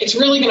 It's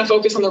really going to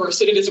focus on the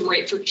recidivism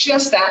rate for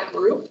just that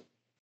group.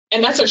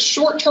 And that's a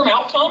short-term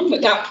outcome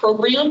that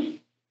program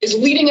is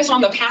leading us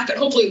on the path that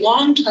hopefully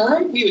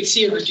long-term we would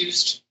see a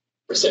reduced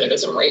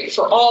recidivism rate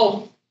for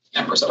all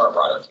members of our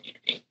broader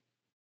community.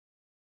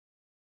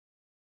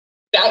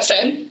 That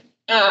said,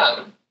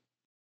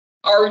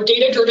 our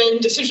data-driven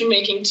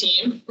decision-making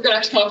team, we're going to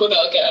have to come up with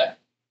a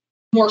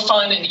more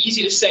fun and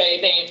easy to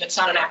say name that's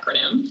not an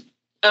acronym.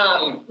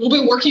 We'll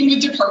be working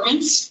with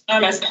departments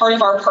as part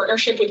of our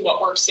partnership with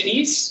What Works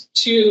Cities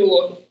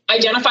to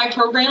identify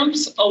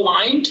programs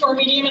aligned to our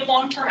medium and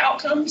long-term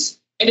outcomes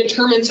and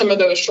determine some of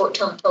those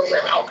short-term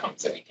program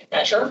outcomes that we can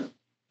measure.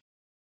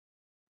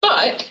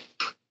 But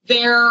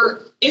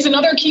there is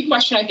another key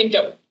question I think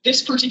that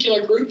this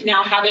particular group,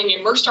 now having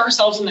immersed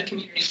ourselves in the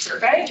community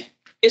survey,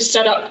 is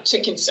set up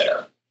to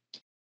consider.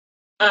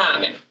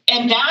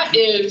 And that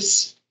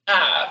is,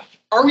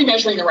 are we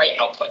measuring the right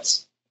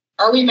outputs?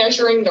 Are we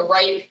measuring the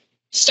right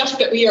stuff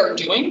that we are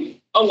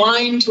doing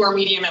aligned to our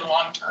medium and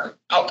long-term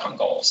outcome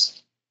goals?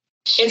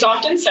 It's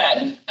often said,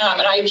 and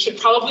I should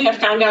probably have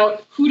found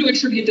out who to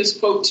attribute this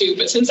quote to,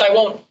 but since I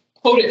won't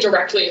quote it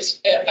directly,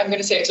 I'm going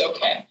to say it's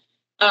okay.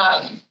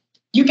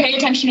 You pay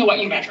attention to what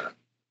you measure.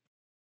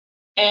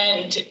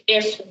 And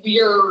if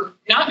we're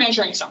not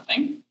measuring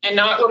something and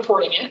not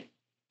reporting it,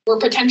 we're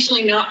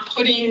potentially not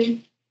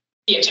putting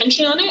the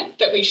attention on it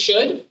that we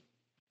should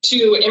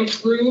to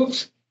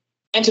improve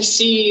and to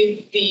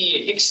see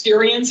the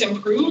experience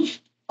improve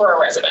for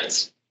our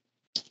residents.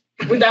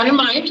 With that in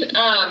mind,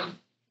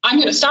 I'm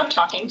going to stop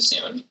talking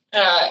soon.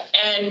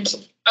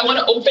 And I want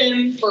to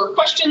open for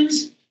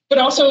questions, but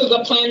also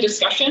the planned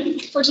discussion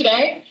for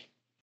today.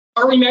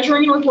 Are we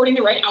measuring and reporting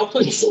the right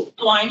outputs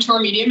aligned to our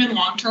medium and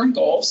long-term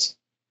goals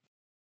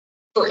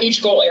for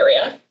each goal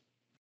area?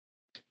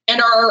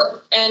 And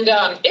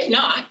if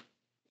not,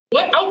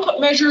 what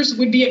output measures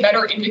would be a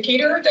better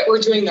indicator that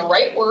we're doing the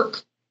right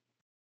work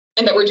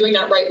and that we're doing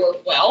that right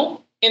work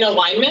well in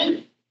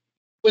alignment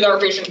with our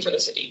vision for the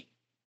city?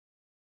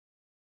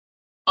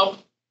 I'll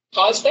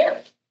pause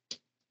there.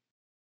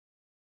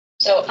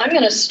 So I'm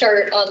going to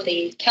start on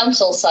the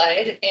council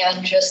side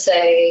and just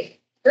say,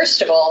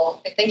 first of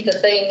all, I think the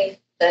thing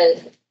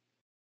that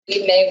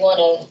we may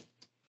want to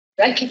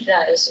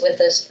recognize with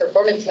this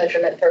performance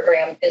measurement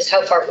program is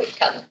how far we've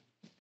come.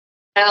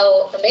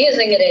 How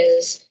amazing it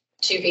is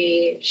to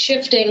be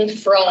shifting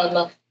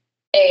from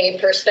a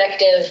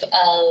perspective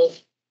of,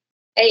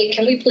 hey,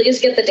 can we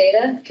please get the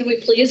data? Can we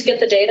please get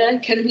the data?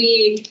 Can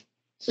we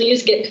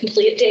please get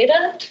complete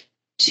data?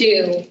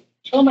 To,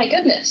 oh my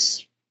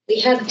goodness,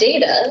 we have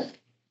data.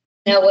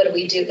 Now what do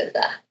we do with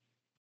that?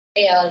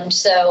 And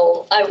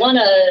so I want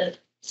to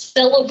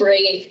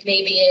celebrate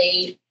maybe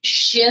a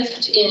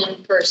shift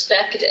in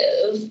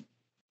perspective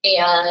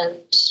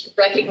and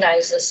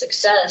recognize the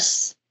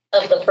success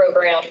of the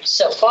program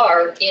so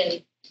far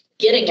in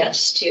getting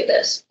us to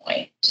this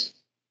point.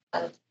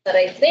 But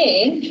I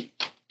think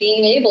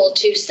being able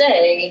to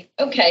say,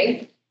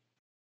 okay,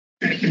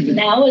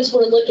 now as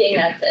we're looking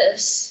at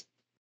this,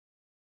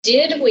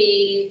 did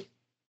we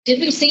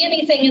see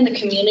anything in the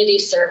community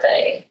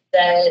survey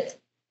that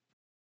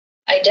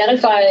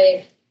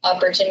identify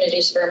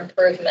opportunities for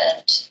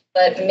improvement,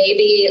 but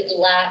maybe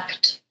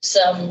lacked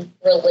some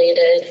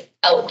related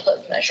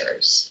output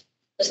measures.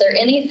 Was there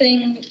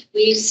anything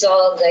we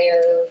saw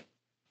there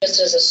just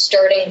as a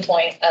starting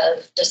point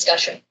of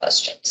discussion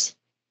questions?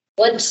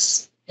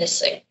 What's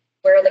missing?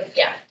 Where are the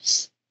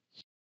gaps?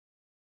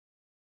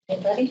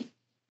 Anybody?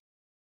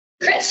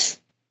 Chris?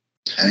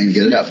 I didn't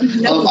get it up.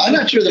 I'm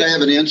not sure that I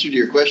have an answer to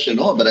your question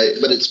at all, but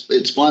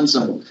it's spawned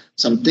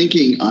some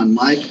thinking on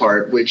my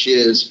part, which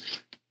is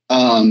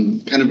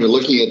kind of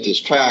looking at this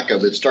track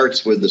of it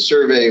starts with the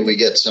survey. We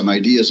get some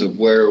ideas of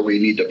where we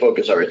need to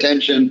focus our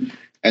attention,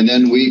 and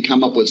then we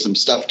come up with some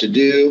stuff to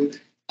do.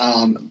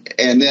 And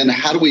then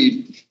how do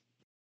we?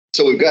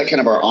 So we've got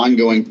kind of our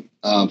ongoing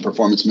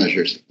performance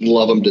measures.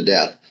 Love them to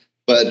death.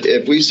 But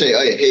if we say,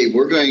 hey,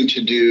 we're going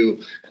to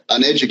do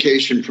an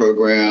education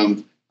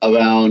program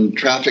around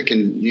traffic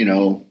and,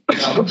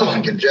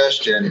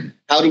 congestion,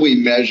 how do we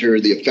measure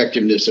the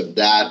effectiveness of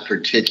that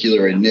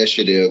particular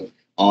initiative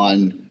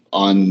on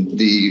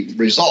the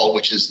result,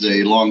 which is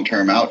the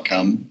long-term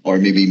outcome or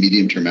maybe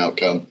medium-term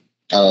outcome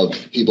of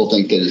people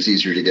think that it's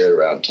easier to get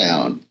around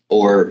town,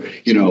 or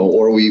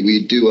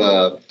we do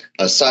a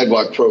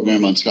sidewalk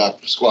program on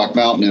Squawk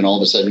Mountain, and all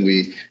of a sudden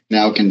we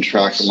now can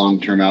track the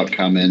long-term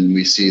outcome, and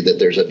we see that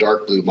there's a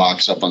dark blue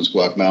box up on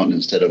Squawk Mountain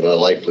instead of a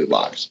light blue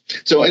box.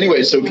 So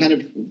anyway, so kind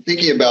of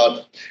thinking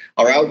about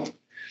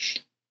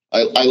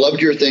I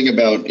loved your thing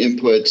about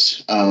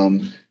inputs,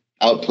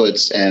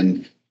 outputs,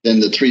 and then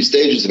the 3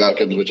 stages of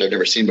outcomes, which I've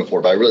never seen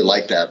before, but I really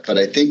like that. But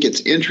I think it's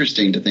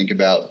interesting to think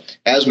about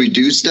as we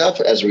do stuff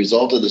as a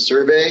result of the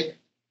survey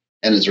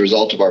and as a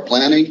result of our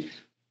planning,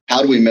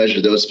 how do we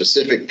measure those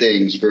specific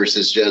things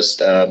versus just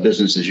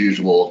business as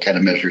usual kind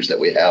of measures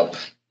that we have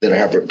that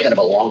have kind of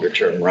a longer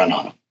term run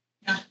on them?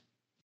 Yeah.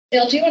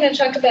 Dale, do you want to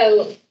talk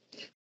about,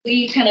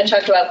 we kind of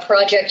talked about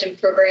project and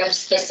program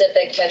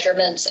specific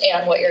measurements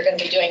and what you're going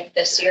to be doing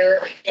this year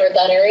for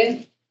that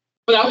area?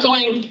 Without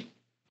going,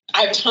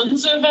 I have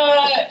tons of,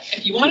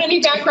 if you want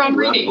any background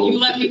reading, you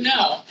let me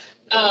know.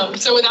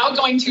 So without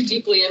going too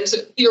deeply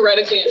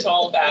theoretically into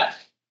all of that,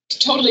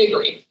 totally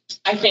agree.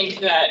 I think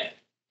that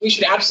we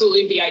should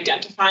absolutely be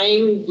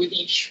identifying with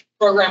each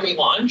program we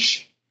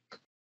launch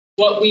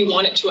what we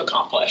want it to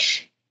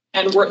accomplish.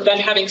 And then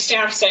having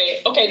staff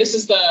say, okay, this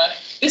is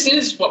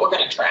what we're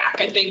going to track.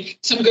 I think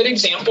some good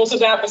examples of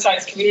that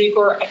besides Community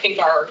Corps, I think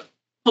our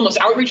homeless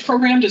outreach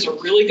program does a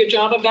really good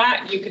job of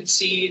that. You can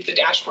see the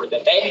dashboard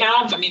that they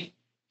have. I mean,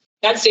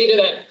 that's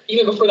data that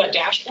even before that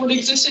dashboard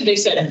existed, they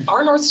said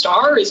our North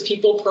Star is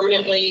people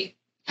permanently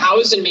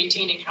housed and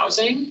maintaining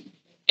housing.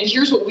 And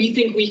here's what we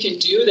think we can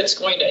do that's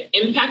going to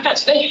impact that.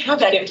 So they have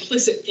that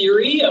implicit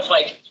theory of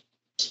like,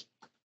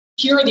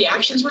 here are the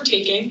actions we're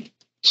taking.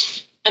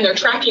 And they're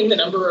tracking the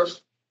number of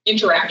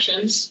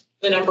interactions,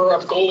 the number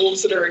of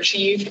goals that are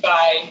achieved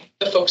by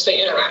the folks they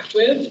interact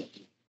with.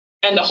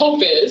 And the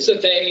hope is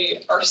that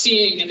they are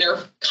seeing and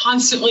they're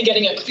constantly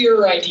getting a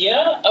clearer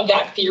idea of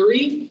that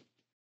theory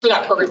for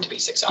that program to be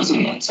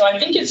successful. So I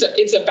think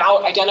it's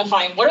about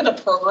identifying what are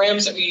the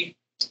programs that we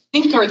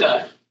think are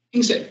the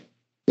things that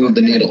move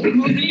the needle.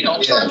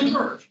 Turn the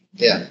curve.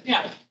 Yeah.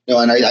 Yeah. No,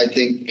 and I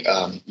think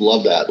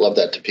love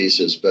that to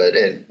pieces, but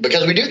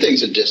because we do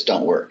things that just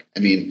don't work. I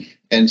mean,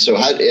 and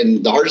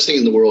the hardest thing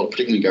in the world,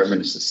 particularly in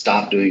government, is to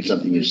stop doing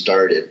something you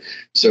started.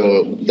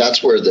 So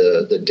that's where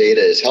the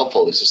data is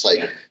helpful. It's just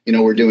like,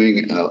 we're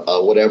doing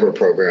a whatever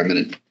program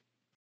and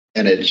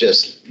it's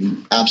just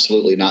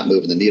absolutely not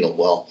moving the needle.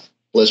 Well,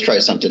 let's try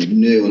something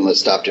new and let's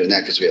stop doing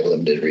that because we have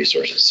limited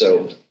resources.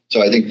 So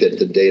I think that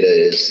the data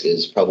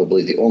is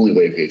probably the only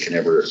way we can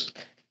ever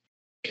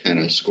kind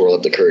of squirrel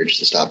up the courage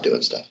to stop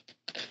doing stuff.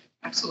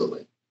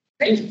 Absolutely.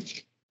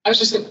 Great. I was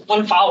just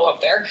one follow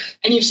up there,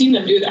 and you've seen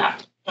them do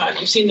that.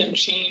 You've seen them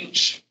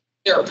change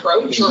their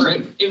approach or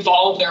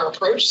evolve their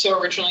approach. So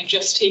originally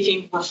just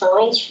taking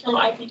referrals from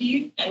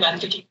IPD and then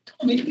thinking,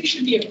 oh, maybe we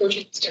should be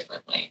approaching this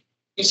differently.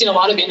 You've seen a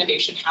lot of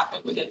innovation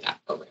happen within that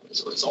program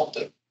as a result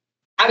of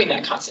having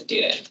that constant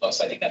data inflow.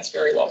 So I think that's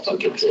very well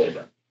focused.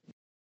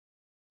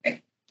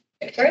 Okay.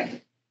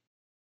 Victoria?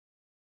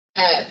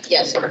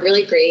 Yes,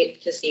 really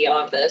great to see all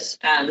of this.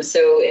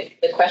 So if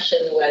the question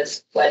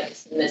was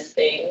what's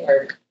missing,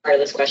 or part of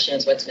this question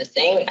is what's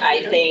missing,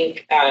 I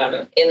think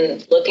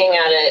in looking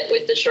at it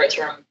with the short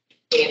term,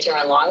 medium term,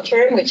 and long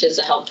term, which is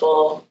a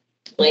helpful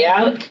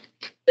layout,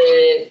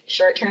 the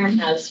short term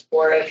has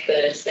 4 of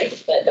the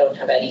 6 that don't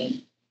have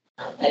any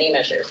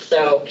measures.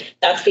 So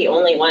that's the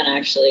only one,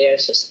 actually. I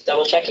was just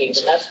double checking,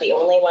 but that's the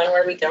only one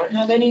where we don't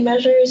have any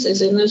measures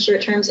is in those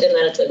short terms, and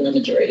then it's in the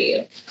majority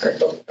of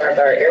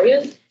our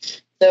areas.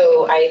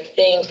 So I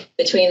think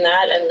between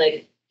that and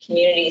the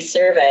community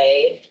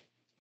survey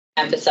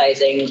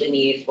emphasizing the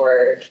need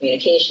for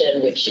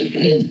communication, which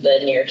is the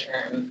near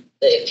term,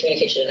 the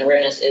communication and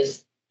awareness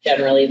is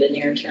generally the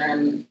near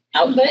term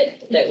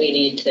output, that we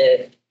need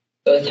to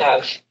both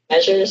have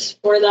measures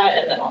for that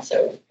and then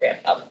also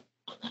ramp up.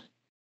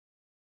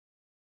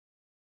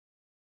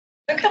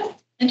 Okay,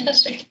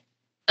 fantastic.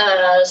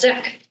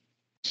 Zach.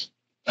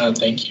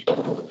 Thank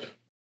you.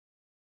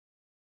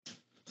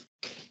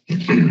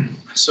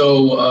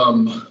 So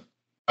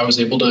I was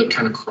able to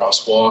kind of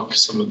crosswalk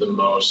some of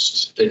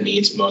the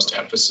needs most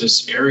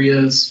emphasis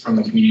areas from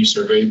the community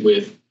survey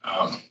with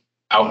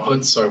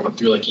outputs. So I went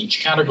through like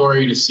each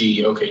category to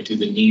see, okay, do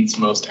the needs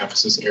most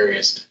emphasis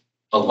areas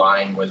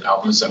align with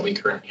outputs that we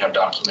currently have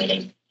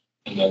documented,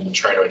 and then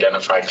try to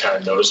identify kind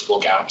of noticeable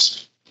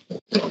gaps.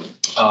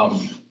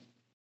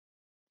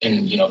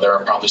 And there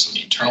are probably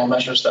some internal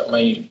measures that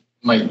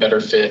might better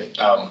fit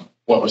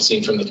what we're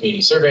seeing from the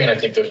community survey. And I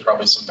think there's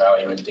probably some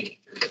value in thinking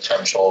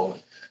through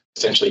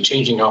potentially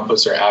changing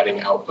outputs or adding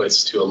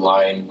outputs to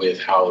align with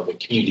how the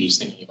community is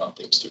thinking about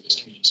things through this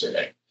community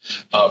survey.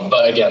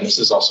 But again, this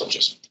is also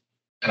just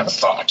kind of a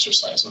thought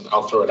exercise, and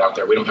I'll throw it out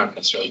there. We don't have to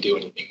necessarily do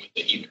anything with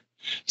it either.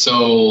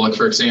 So, like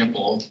for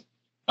example,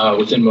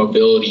 within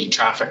mobility,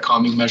 traffic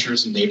calming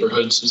measures in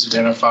neighborhoods is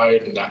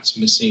identified, and that's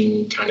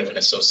missing kind of an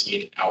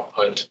associated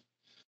output.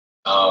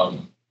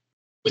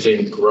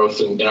 Within growth,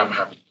 and I'm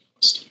happy to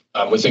post.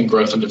 Within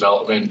growth and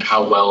development,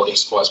 how well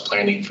Issaquah is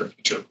planning for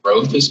future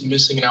growth is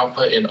missing an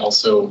output, and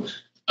also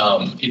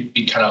it'd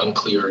be kind of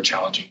unclear or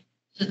challenging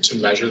to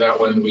measure that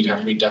one. We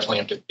definitely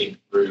have to think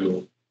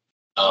through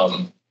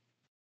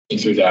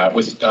that.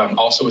 With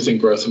also within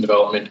growth and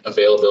development,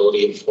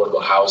 availability of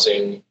affordable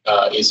housing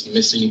is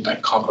missing a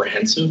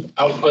comprehensive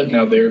output.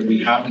 Now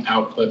we have an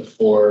output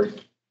for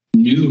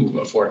new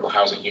affordable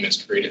housing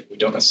units created. We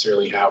don't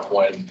necessarily have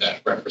one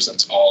that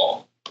represents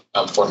all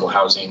affordable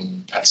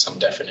housing at some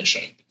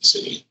definition in the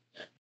city.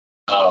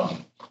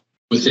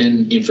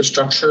 Within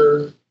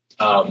infrastructure,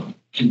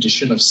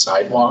 condition of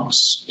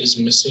sidewalks is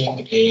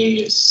missing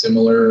a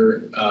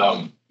similar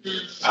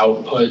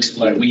output.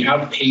 Like we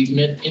have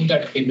pavement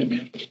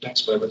management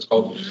index, whatever it's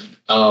called,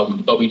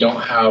 but we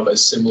don't have a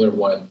similar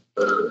one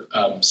for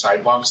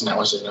sidewalks, and that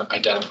was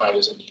identified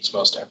as a needs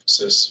most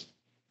emphasis.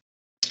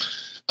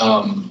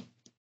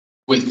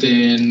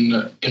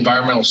 Within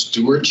environmental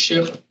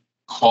stewardship,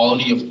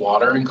 quality of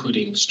water,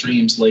 including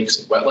streams, lakes,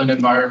 and wetland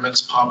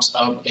environments, pops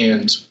up,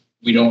 and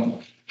we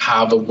don't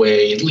have a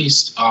way, at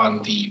least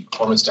on the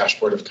performance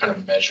dashboard, of kind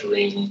of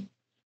measuring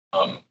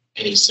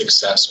any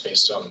success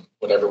based on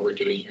whatever we're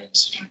doing here in the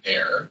city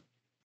there.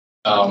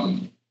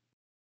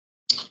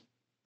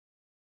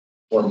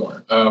 Or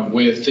more.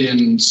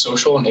 Within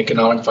social and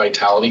economic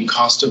vitality,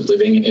 cost of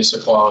living in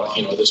Issaquah,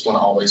 this one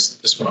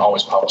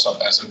always pops up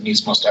as a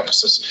needs most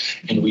emphasis,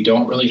 and we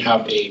don't really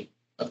have a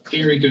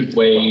very good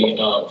way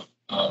of,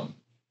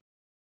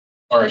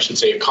 or I should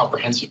say, a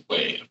comprehensive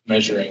way of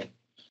measuring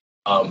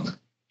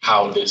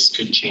how this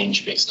could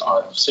change based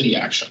on city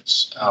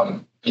actions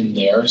in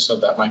there. So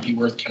that might be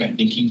worth kind of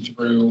thinking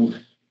through.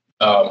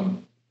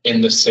 In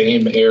the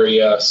same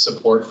area,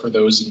 support for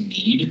those in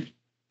need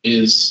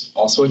is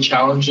also a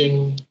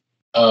challenging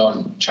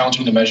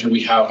to measure.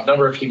 We have a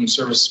number of human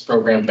service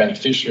program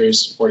beneficiaries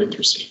supported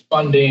through city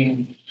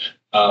funding,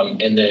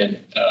 and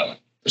then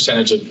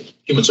percentage of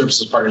human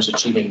services partners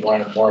achieving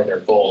one or more of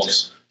their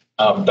goals.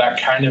 That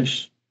kind of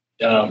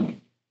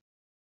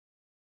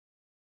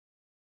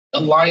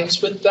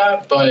aligns with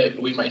that, but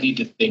we might need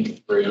to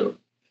think through,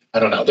 I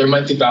don't know, there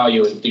might be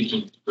value in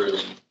thinking through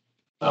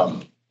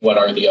what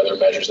are the other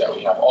measures that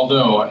we have.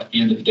 Although at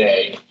the end of the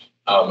day,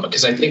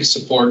 because I think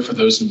support for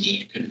those in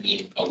need could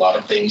mean a lot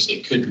of things.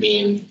 It could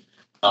mean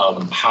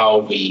how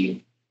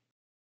we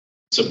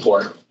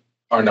support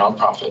our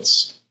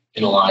nonprofits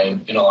in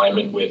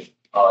alignment with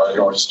our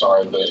North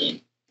Star, the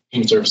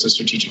Human Services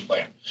Strategic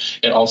Plan.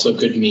 It also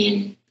could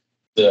mean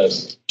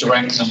the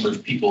direct number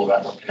of people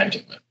that we're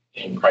connecting with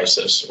in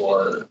crisis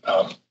or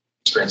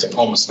experiencing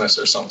homelessness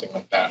or something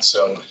like that.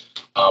 So,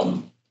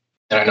 and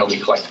I know we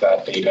collect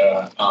that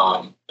data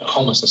on the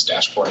homelessness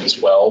dashboard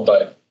as well,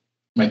 but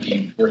might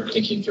be worth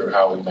thinking through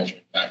how we measure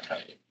that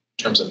kind of in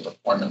terms of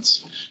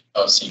performance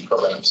of city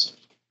programs.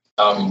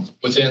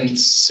 Within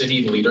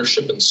city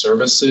leadership and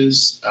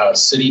services,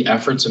 city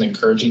efforts in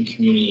encouraging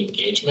community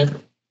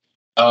engagement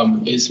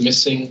is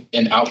missing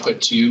an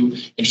output too.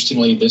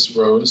 Interestingly, this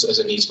rose as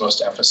a needs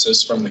most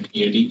emphasis from the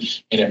community,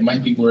 and it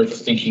might be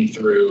worth thinking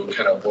through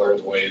kind of what are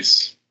the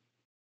ways,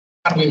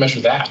 how do we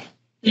measure that?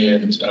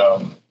 And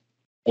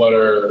what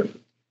are,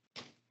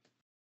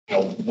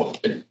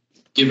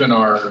 given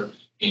our,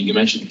 you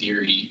mentioned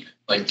theory,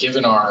 like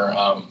given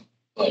our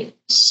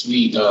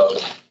suite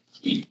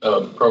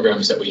of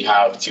programs that we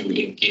have to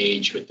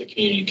engage with the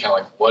community, kind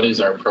of like what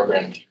is our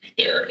program theory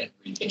there, and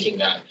rethinking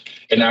that.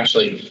 And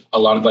actually a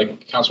lot of,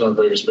 like Councilmember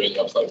Berry was bringing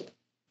up, like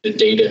the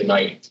data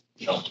might,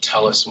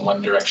 tell us in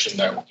one direction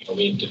that we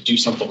need to do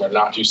something or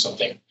not do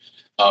something.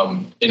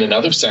 In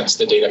another sense,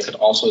 the data could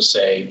also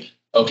say,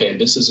 okay,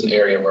 this is an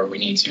area where we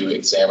need to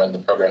examine the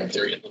program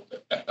theory a little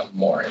bit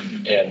more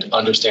and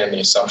understand the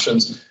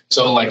assumptions.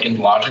 So like in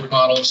logic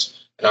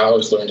models, and I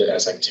always learned it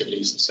as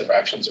activities instead of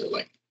actions, or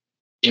like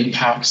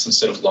impacts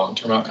instead of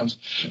long-term outcomes.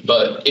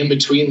 But in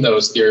between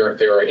those, there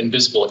are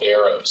invisible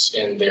arrows,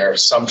 and their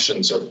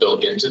assumptions are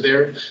built into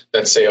there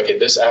that say, okay,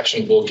 this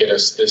action will get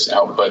us this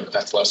output.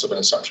 That's less of an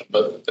assumption,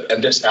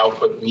 and this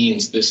output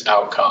means this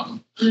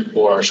outcome,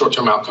 or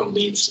short-term outcome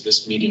leads to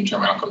this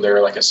medium-term outcome. There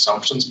are like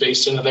assumptions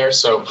based into there.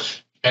 So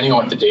depending on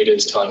what the data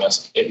is telling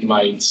us, it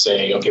might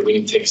say, okay, we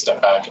need to take a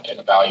step back and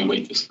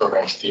evaluate this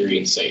program theory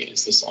and say,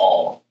 is this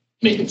all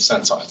making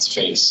sense on its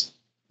face?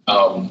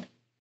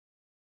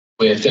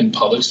 Within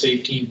public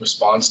safety,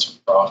 response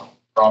to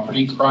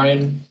property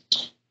crime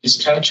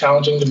is kind of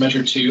challenging to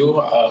measure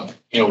too.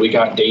 We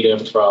got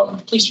data from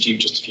police chief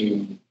just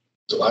was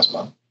it last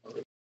month?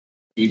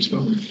 Weeks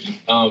ago,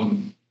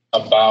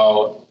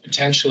 about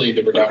potentially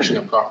the reduction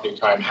of property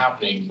crime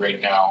happening right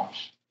now,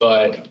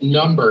 but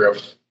number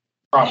of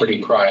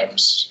property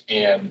crimes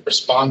and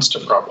response to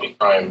property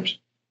crimes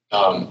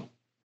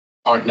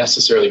aren't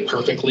necessarily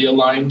perfectly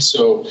aligned.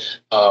 So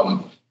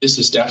this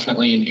is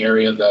definitely an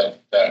area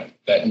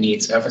that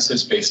needs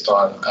emphasis based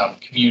on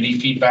community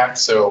feedback.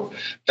 So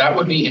that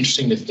would be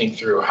interesting to think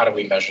through. How do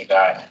we measure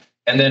that?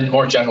 And then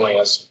more generally,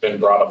 as been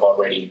brought up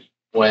already,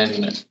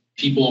 when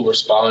people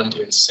respond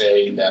and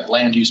say that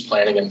land use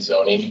planning and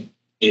zoning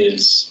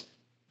needs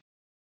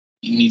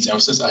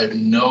emphasis, I have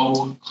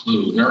no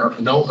clue,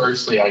 no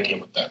earthly idea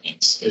what that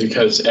means,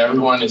 because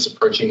everyone is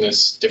approaching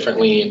this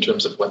differently in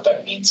terms of what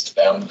that means to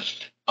them.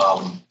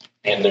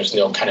 And there's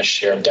no kind of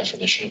shared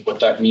definition of what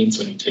that means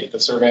when you take the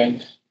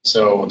survey.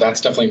 So that's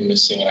definitely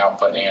missing an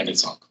output, and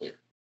it's unclear.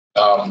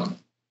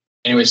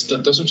 Anyways,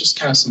 those are just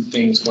kind of some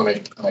things when I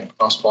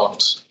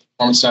crosswalked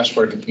performance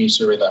dashboard and community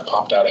survey that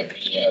popped out at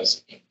me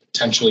as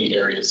potentially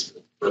areas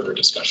for further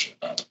discussion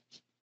about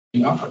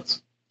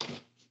outputs.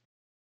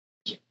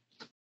 The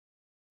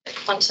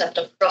concept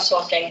of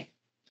crosswalking,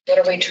 what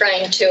are we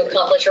trying to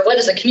accomplish, or what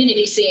is the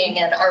community seeing,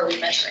 and are we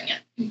measuring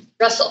it?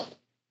 Russell.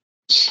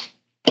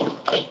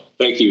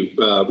 Thank you.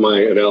 My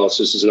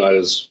analysis is not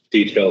as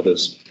detailed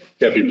as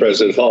Deputy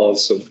President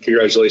Hall's, so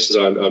congratulations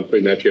on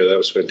putting that together. That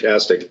was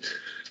fantastic.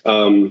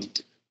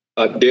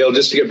 Dale,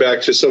 just to get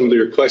back to some of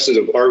your questions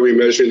of are we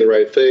measuring the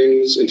right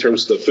things in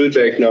terms of the food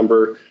bank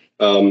number,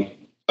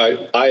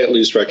 I at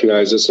least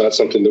recognize it's not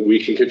something that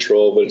we can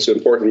control, but it's an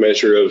important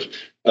measure of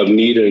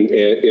need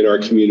in our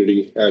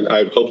community, and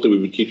I hope that we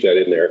would keep that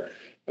in there.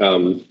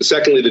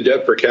 Secondly, the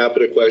debt per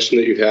capita question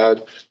that you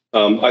had,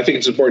 I think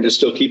it's important to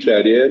still keep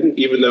that in,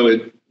 even though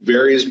it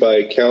varies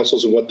by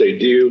councils and what they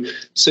do.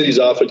 Cities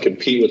often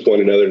compete with one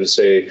another to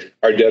say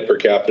our debt per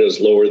capita is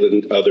lower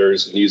than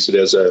others and use it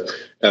as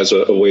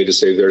a way to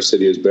say their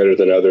city is better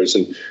than others.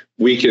 And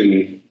we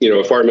can,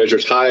 if our measure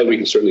is high, we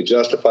can certainly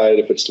justify it.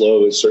 If it's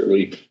low, it's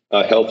certainly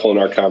helpful in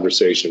our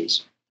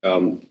conversations.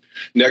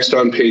 Next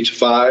on page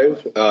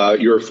 5,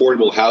 your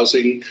affordable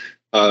housing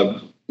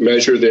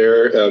measure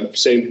there,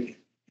 same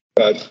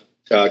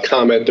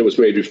comment that was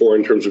made before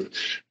in terms of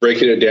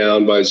breaking it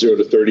down by 0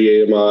 to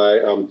 30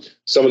 AMI.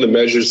 Some of the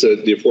measures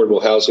that the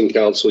Affordable Housing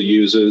Council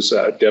uses,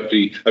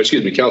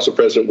 Council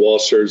President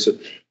Walsh serves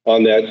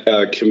on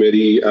that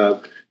committee.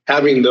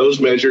 Having those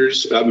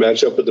measures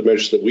match up with the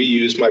measures that we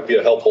use might be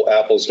a helpful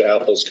apples to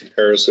apples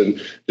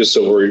comparison, just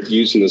so we're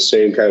using the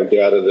same kind of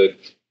data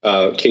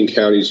that King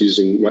County is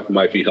using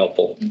might be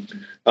helpful.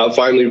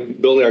 Finally,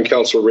 building on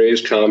Councilor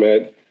Ray's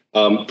comment,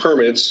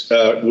 permits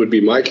would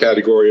be my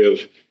category of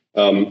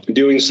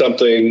doing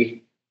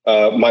something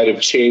might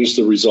have changed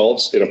the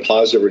results in a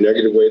positive or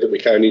negative way that we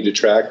kind of need to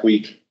track.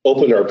 We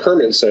opened our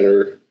permit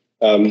center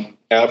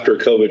after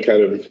COVID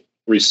kind of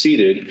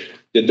receded.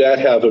 Did that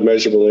have a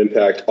measurable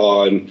impact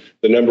on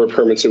the number of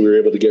permits that we were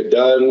able to get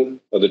done,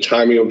 or the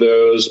timing of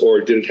those,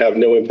 or did it have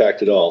no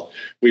impact at all?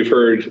 We've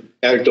heard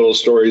anecdotal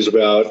stories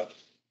about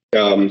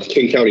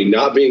King County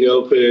not being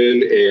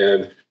open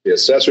and the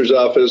assessor's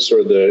office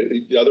or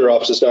the other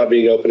offices not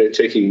being open, it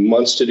taking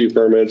months to do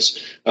permits.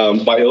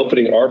 By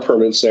opening our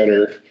permit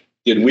center,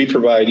 did we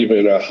provide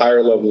even a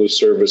higher level of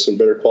service and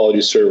better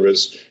quality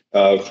service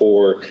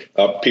for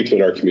people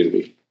in our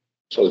community?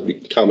 So those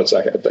would be comments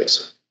I had.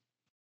 Thanks.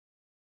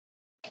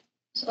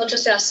 So I'll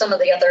just ask some of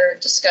the other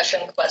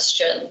discussion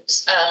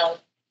questions.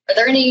 Are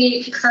there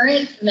any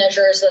current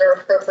measures that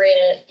are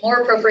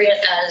more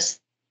appropriate as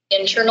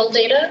internal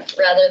data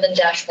rather than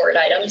dashboard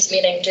items?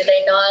 Meaning, do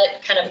they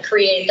not kind of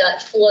create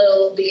that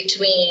flow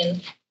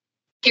between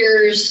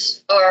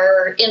here's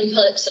our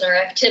inputs and our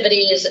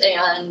activities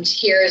and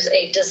here's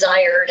a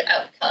desired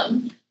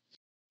outcome?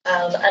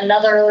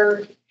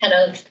 Another kind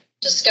of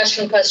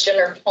discussion question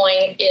or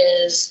point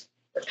is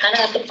we're kind of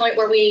at the point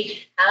where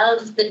we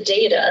have the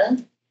data.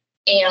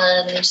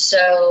 And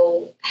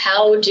so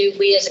how do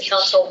we as a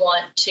council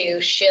want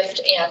to shift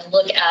and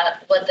look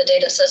at what the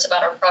data says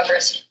about our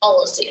progress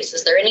policies?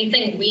 Is there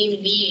anything we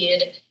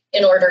need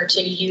in order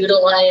to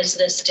utilize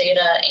this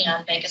data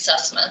and make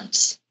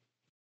assessments?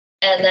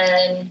 And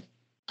then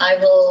I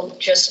will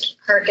just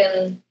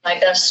hearken my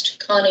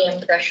best Connie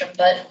impression,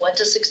 but what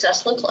does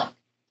success look like?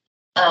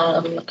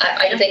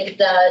 I think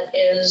that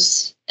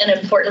is an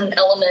important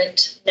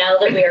element now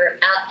that we're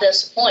at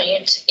this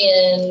point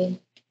in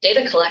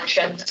data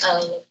collection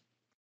of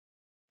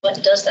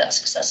what does that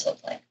success look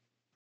like.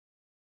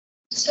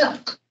 So,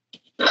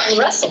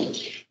 Russell.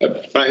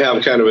 I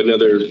have kind of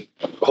another,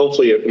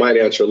 hopefully it might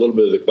answer a little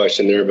bit of the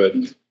question there, but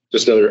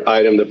just another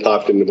item that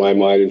popped into my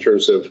mind in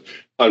terms of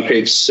on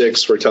page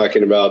 6, we're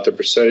talking about the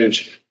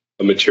percentage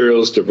of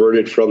materials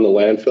diverted from the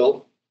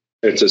landfill.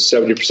 It's a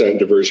 70%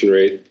 diversion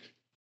rate.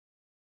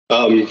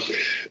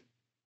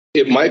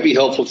 It might be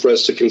helpful for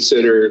us to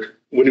consider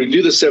when we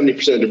do the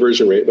 70%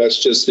 diversion rate,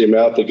 that's just the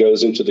amount that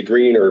goes into the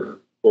green or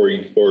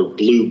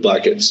blue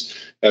buckets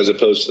as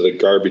opposed to the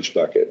garbage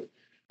bucket.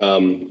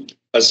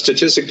 A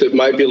statistic that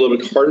might be a little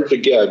bit harder to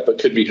get but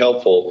could be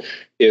helpful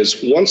is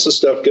once the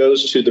stuff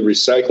goes to the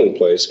recycling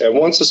place and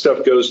once the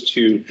stuff goes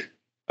to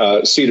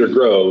Cedar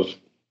Grove,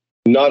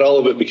 not all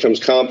of it becomes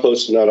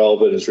compost and not all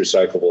of it is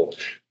recyclable.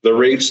 The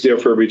rates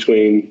differ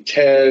between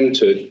 10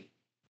 to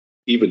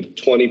even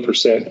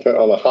 20%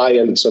 on the high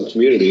end in some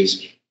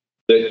communities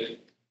that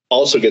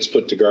also gets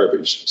put to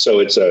garbage. So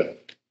it's a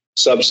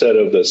subset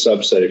of the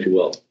subset, if you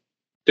will.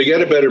 To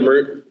get a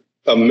better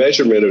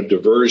measurement of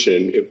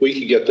diversion, if we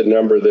could get the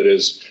number that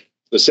is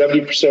the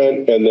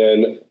 70% and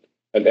then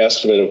an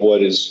estimate of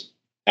what is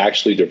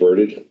actually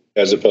diverted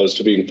as opposed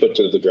to being put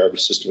to the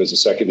garbage system as a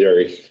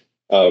secondary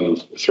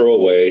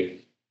throwaway,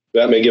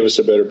 that may give us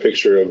a better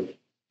picture of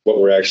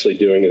what we're actually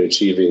doing and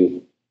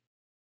achieving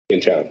in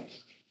town.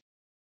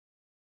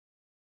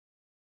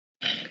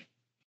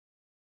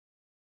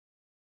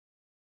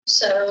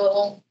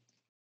 So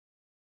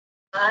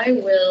I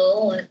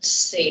will, let's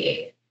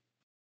see.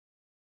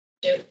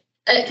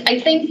 I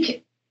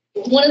think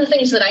one of the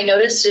things that I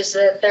noticed is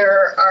that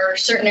there are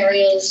certain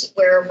areas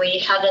where we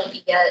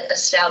haven't yet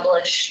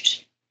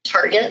established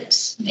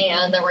targets,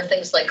 and there were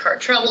things like car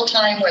travel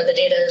time where the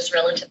data is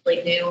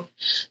relatively new.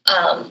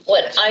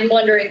 What I'm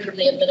wondering from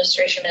the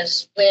administration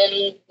is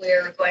when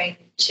we're going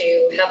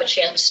to have a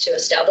chance to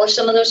establish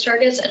some of those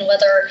targets and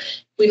whether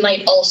we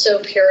might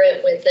also pair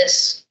it with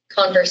this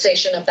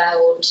conversation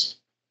about,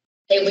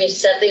 hey, we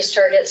set these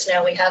targets,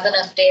 now we have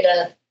enough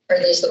data, are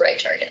these the right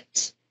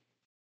targets?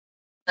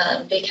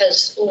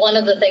 Because one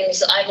of the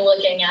things I'm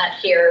looking at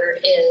here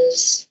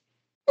is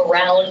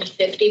around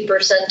 50%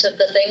 of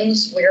the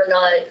things we're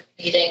not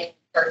meeting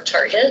our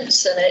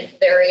targets, and it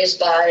varies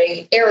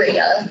by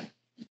area.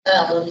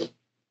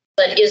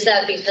 But is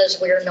that because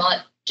we're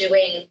not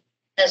doing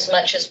as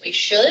much as we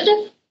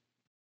should?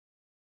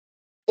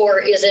 Or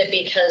is it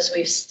because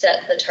we've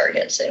set the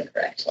targets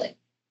incorrectly?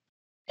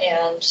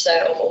 And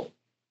so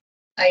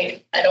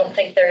I don't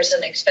think there's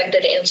an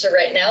expected answer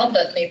right now,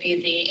 but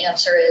maybe the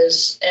answer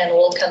is, and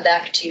we'll come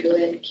back to you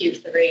in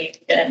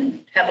Q3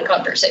 and have a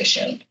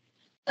conversation.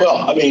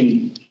 Well, I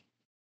mean,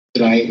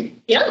 can I?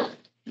 Yeah.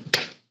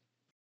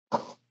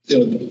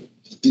 You know,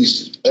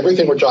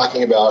 everything we're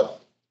talking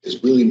about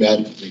is really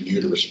meant for you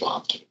to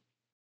respond to.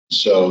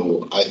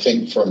 So I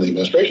think from the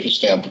administration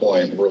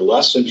standpoint, we're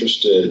less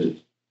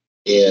interested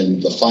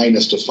in the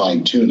finest of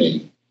fine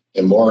tuning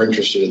and more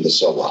interested in the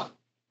so what.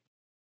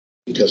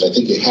 Because I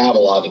think you have a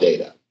lot of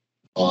data.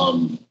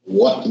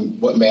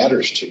 What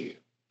matters to you?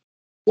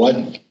 What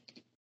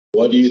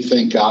do you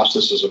think, gosh,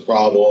 this is a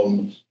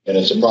problem, and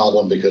it's a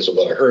problem because of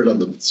what I heard on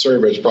the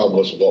survey, it's a problem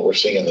because of what we're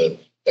seeing in the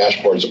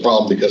dashboard, it's a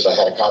problem because I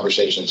had a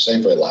conversation in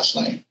Safeway last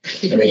night.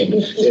 I mean,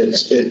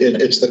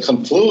 it's the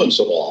confluence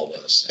of all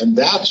this, and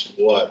that's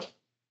what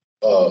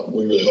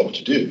we really hope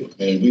to do.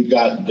 I mean, we've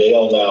got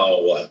Dale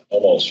now,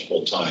 almost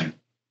full time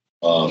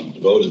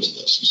devoted to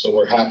this, and so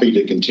we're happy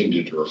to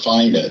continue to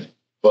refine it.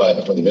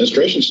 But from the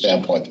administration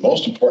standpoint, the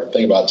most important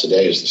thing about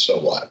today is the so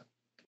what.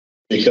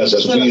 Because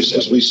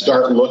as we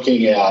start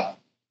looking at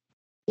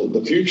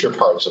the future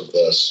parts of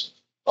this,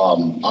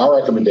 our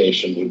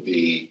recommendation would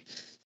be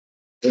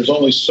there's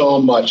only so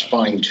much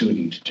fine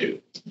tuning to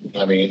do.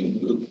 I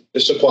mean,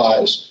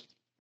 Issaquah is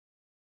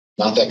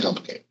not that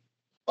complicated.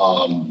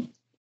 The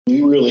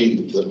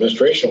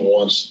administration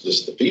wants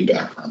the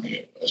feedback from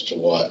you as to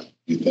what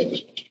you think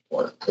is most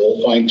important.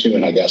 We'll fine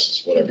tune, I guess,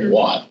 it's whatever you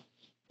want.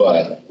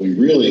 But we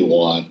really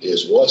want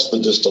is what's the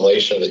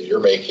distillation that you're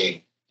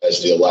making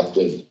as the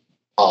elected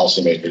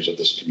policymakers of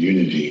this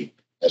community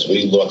as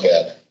we look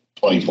at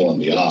 24 and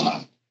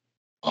beyond.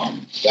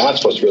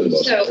 That's what's really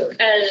most important.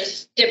 So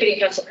as Deputy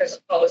Council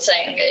President Paul was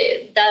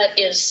saying, that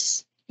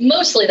is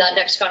mostly that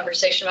next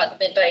conversation about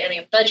the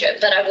mid-biennium budget.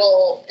 But I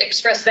will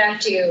express back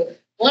to you,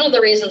 one of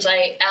the reasons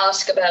I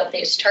ask about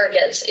these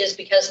targets is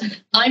because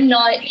I'm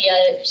not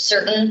yet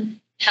certain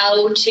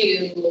how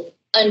to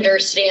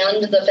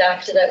understand the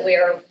fact that we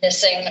are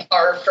missing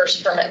our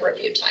first permit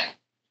review time.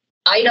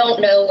 I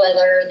don't know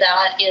whether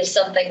that is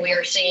something we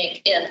are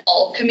seeing in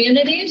all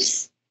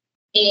communities,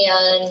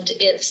 and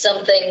it's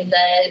something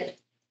that,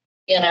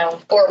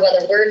 or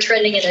whether we're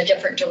trending in a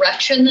different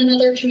direction than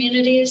other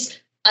communities.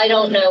 I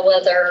don't know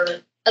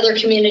whether other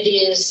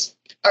communities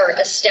are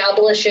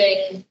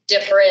establishing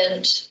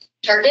different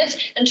targets.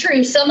 And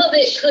true, some of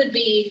it could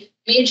be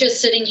me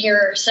just sitting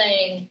here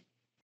saying,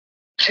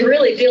 I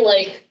really feel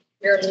like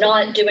we're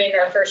not doing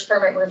our first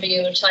permit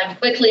review time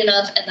quickly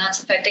enough, and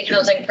that's affecting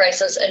housing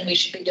prices, and we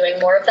should be doing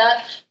more of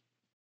that.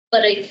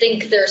 But I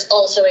think there's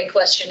also a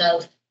question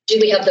of, do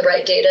we have the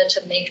right data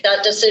to make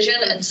that decision?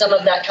 And some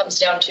of that comes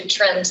down to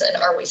trends, and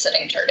are we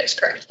setting targets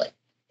correctly?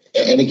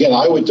 And again,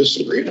 I would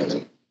disagree with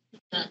you.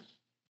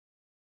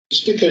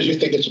 Just because you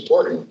think it's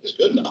important is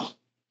good enough.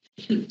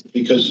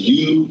 Because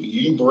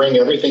you bring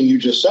everything you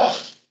just said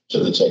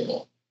to the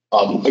table.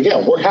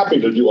 Again, we're happy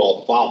to do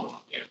all the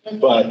following,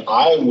 but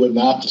I would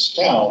not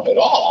discount at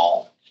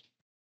all.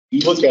 You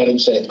look at it and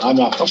say, I'm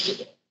not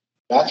comfortable.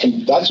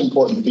 That's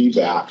important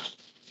feedback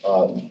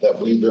that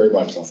we very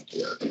much want to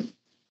hear.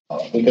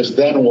 Because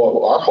then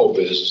what our hope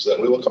is that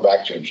we will come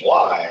back to you in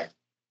July,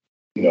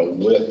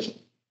 with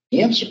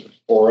answers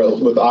or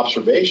with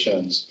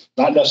observations,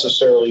 not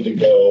necessarily to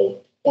go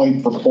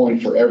point for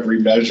point for every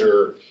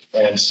measure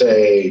and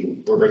say,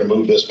 we're going to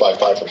move this by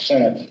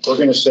 5%. We're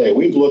going to say,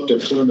 we've looked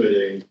at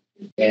permitting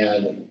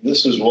and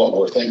this is what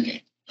we're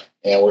thinking.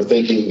 And we're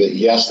thinking that,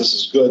 yes, this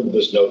is good.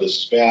 This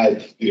is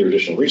bad. These are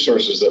additional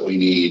resources that we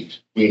need.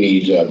 We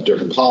need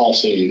different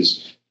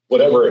policies,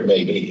 whatever it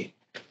may be.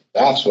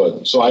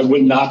 So I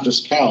would not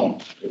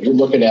discount if you're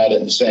looking at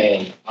it and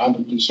saying, I'm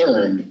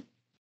concerned,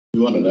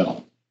 we want to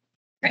know.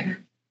 Right.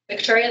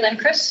 Victoria, then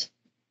Chris.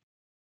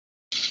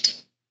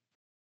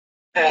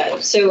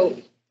 So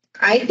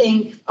I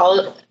think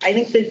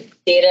the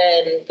data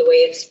and the way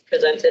it's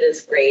presented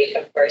is great,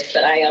 of course,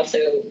 but I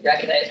also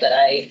recognize that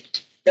I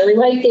really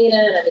like data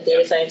and I'm a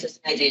data scientist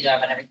in my day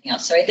job and everything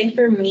else. So I think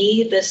for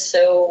me, the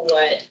so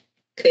what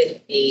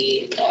could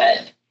be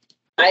that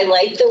I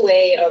like the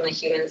way on the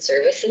human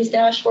services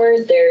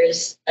dashboard,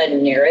 there's a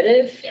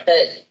narrative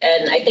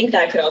and I think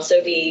that could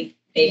also be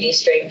maybe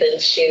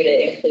strengthened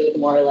to include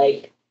more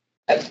like,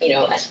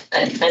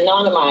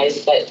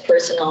 anonymized but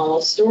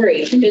personal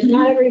stories, because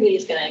not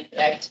everybody's going to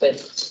connect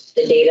with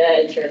the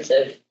data in terms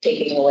of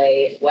taking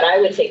away what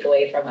I would take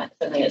away from it.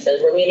 Something that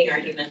says we're meeting our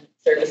human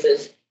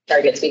services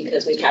targets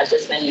because we've had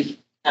this many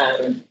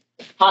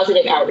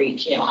positive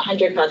outreach,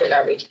 100 positive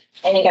outreach.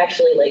 I think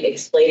actually like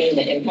explaining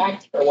the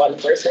impact for one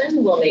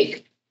person will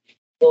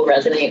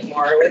resonate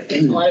more with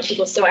a lot of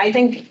people. So I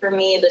think for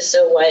me, the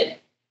so what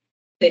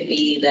could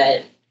be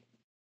that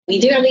we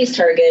do have these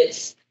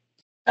targets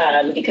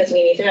because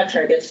we need to have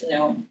targets to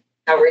know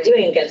how we're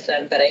doing against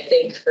them. But I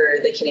think for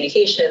the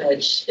communication,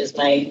 which is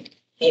my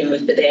theme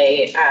of the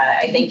day,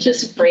 I think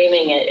just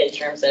framing it in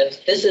terms of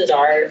this is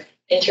our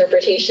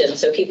interpretation,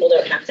 so people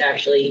don't have to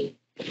actually,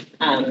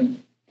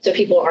 so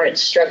people aren't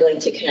struggling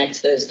to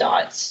connect those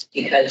dots,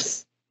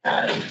 because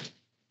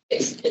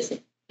it's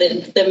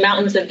the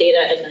mountains of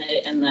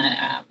data and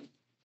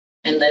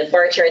the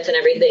bar charts and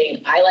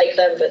everything. I like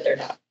them, but they're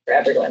not for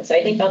everyone. So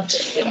I think that's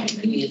just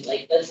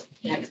like let's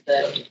connect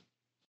the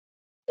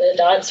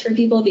dots for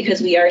people,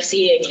 because we are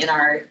seeing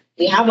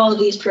we have all of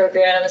these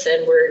programs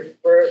and we're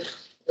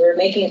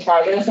making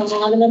progress on a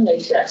lot of them.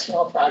 There's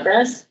directional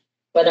progress.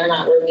 Whether or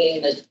not we're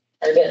meeting the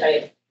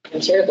target,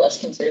 I'm sort of less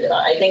concerned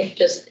about. I think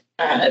just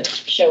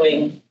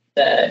showing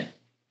the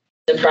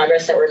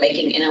progress that we're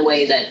making in a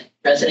way that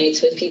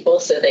resonates with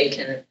people, so they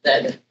can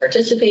then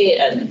participate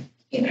and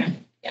yeah.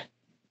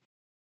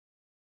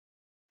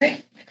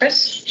 Okay,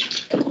 Chris.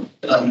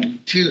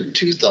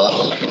 Two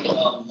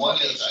thoughts. One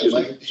is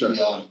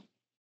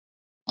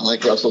I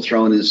like Russell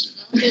throwing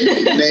his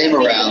name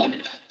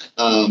around.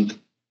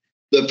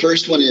 The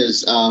first one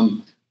is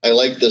I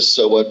like this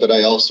so what, but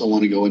I also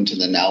want to go into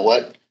the now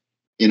what.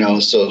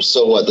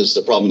 So what? This is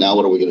the problem. Now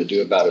what are we going to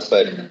do about it?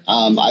 But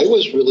I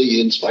was really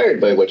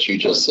inspired by what you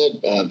just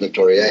said,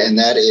 Victoria, and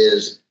that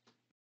is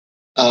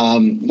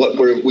what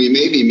we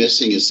may be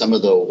missing is some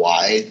of the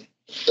why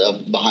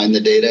behind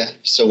the data.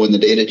 So when the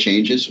data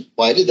changes,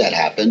 why did that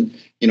happen?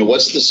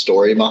 What's the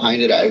story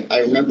behind it? I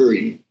remember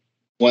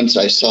once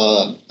I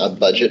saw a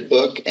budget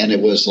book, and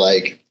it was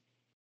like,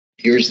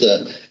 here's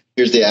the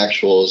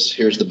actuals,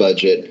 here's the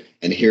budget,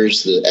 and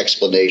here's the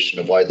explanation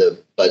of why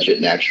the budget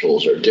and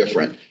actuals are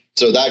different.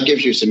 So that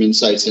gives you some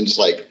insights into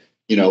like,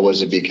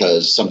 was it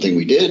because something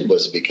we did?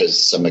 Was it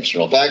because some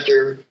external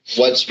factor?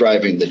 What's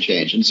driving the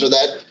change? And so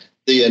that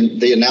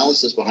the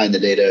analysis behind the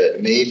data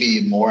may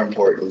be more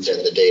important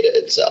than the data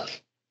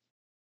itself.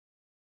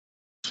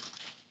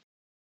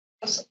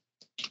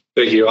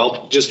 Thank you.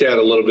 I'll just add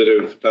a little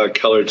bit of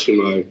color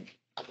to my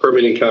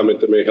permitting comment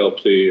that may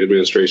help the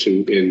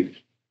administration in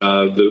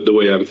the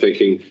way I'm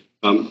thinking.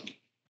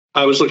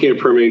 I was looking at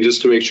permitting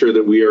just to make sure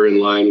that we are in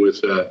line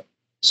with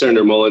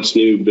Senator Mullet's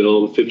new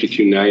bill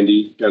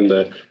 5290 and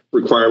the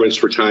requirements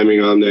for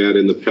timing on that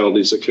and the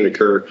penalties that can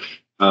occur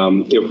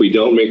if we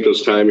don't make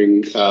those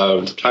timing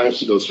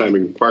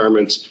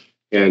requirements.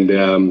 And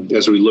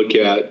as we look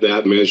at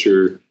that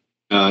measure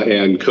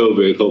and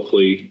COVID,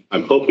 hopefully,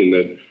 I'm hoping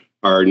that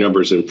our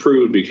numbers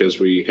improved because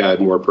we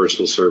had more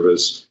personal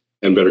service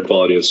and better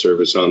quality of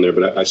service on there.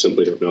 But I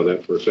simply don't know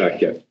that for a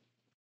fact yet.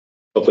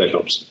 Hope that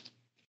helps.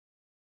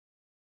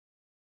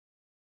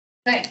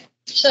 Okay,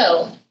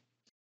 so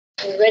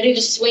we're ready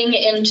to swing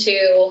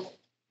into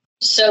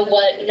so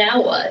what,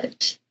 now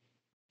what?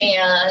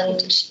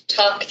 And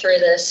talk through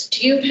this.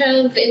 Do you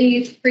have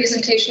any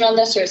presentation on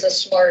this, or is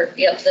this more,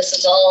 this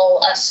is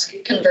all us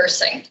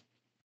conversing?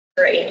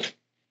 Great.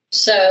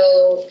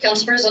 So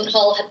Council President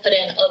Hall had put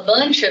in a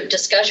bunch of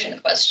discussion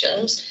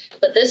questions,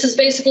 but this is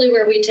basically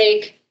where we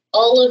take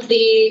all of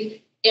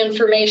the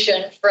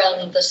information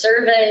from the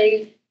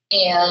survey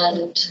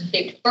and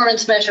the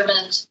performance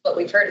measurements, what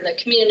we've heard in the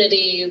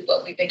community,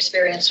 what we've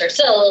experienced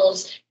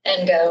ourselves,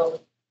 and go,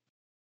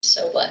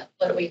 So what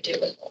do we do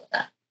with all of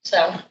that?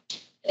 So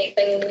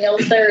anything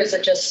else there? Is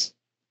it just?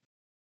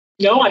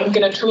 No, I'm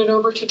going to turn it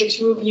over to the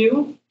two of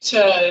you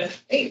to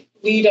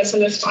lead us in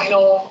this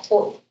final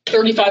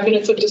 35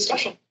 minutes of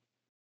discussion.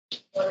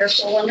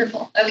 Wonderful,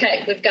 wonderful.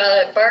 Okay, we've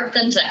got Barb,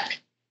 then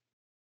Zach.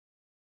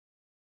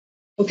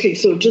 Okay,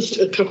 so just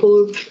a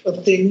couple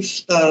of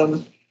things.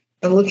 I'm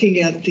looking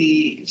at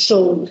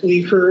so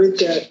we heard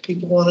that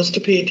people want us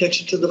to pay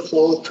attention to the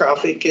flow of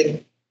traffic,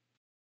 and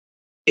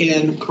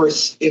of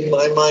course, in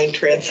my mind,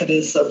 transit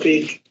is a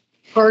big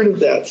part of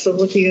that. So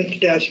looking at the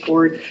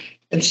dashboard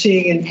and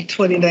seeing in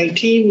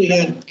 2019, we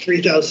had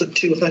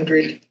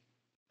 3,200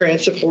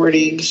 transit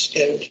boardings,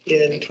 and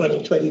in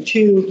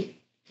 2022,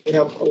 we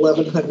have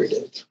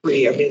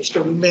 1,103. I mean, it's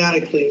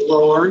dramatically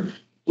lower.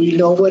 We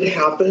know what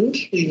happened.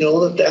 We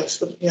know that that's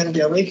the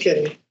pandemic,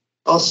 and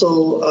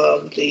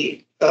also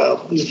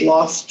we've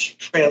lost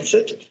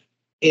transit,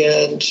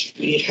 and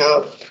we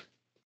have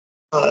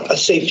a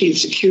safety and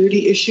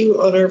security issue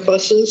on our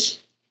buses.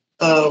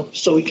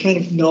 So we kind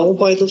of know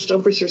why those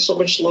numbers are so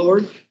much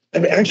lower.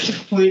 I'm actually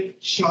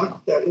quite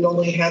shocked that we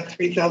only had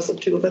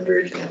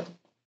 3,200 in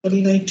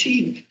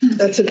 2019.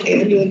 That's an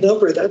annual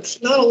number.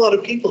 That's not a lot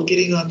of people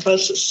getting on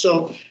buses.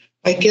 So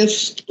I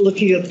guess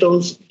looking at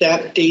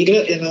that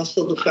data, and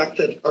also the fact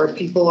that our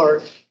people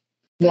are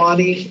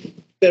wanting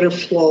better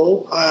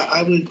flow,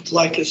 I would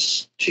like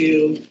us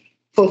to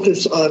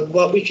focus on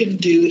what we can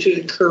do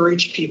to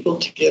encourage people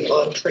to get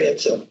on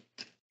transit.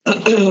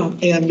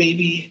 And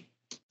maybe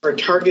our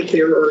target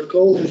there, or our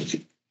goal is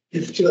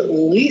to at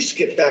least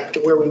get back to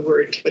where we were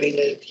in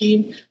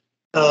 2019.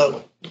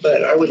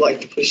 But I would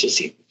like to push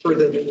us even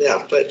further than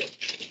that. But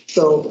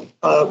so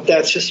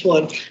that's just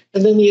one.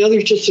 And then the other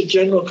is just a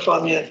general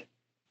comment.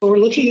 When we're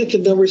looking at the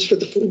numbers for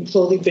the food and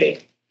clothing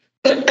bank,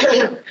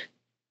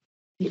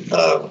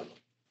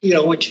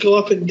 which go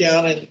up and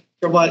down, and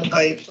from what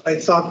I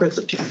saw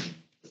presentation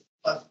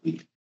last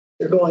week,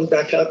 they're going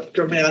back up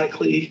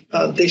dramatically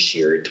this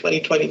year in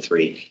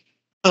 2023.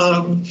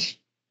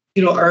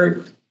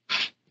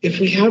 If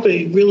we have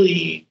a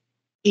really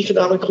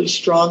economically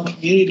strong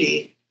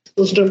community,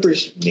 those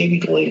numbers may be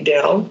going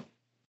down,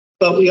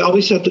 but we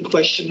always have the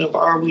question of,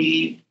 are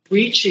we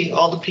reaching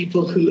all the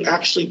people who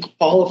actually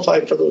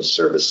qualify for those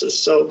services?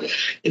 So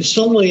in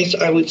some ways,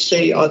 I would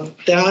say in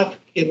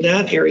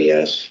that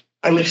area,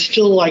 I would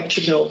still like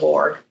to know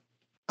more.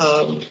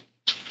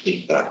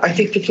 I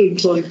think the Food and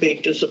Clothing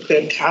Bank does a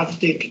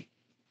fantastic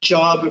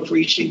job of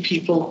reaching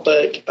people,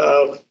 but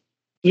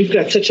we've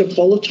got such a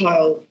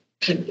volatile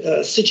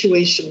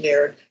situation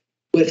there,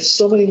 with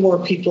so many more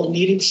people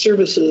needing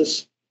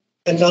services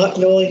and not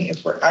knowing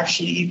if we're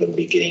actually even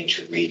beginning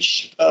to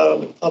reach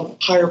a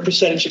higher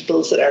percentage of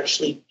those that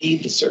actually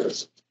need the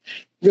services.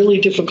 Really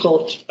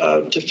difficult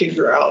to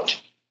figure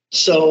out.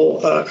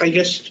 So I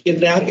guess in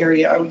that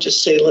area, I would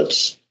just say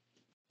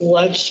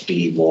let's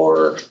be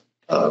more,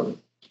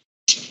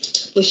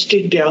 let's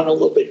dig down a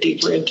little bit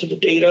deeper into the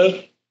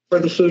data for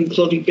the Food and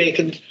Clothing Bank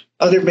and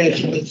other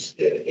measurements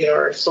in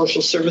our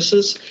social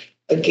services.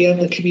 Again,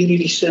 the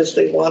community says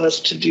they want us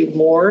to do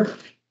more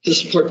to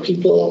support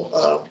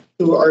people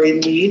who are in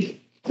need.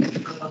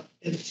 And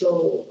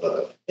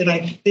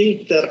I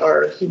think that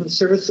our human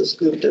services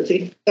group does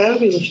a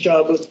fabulous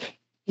job of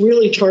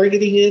really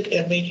targeting it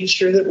and making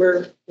sure that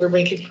we're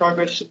making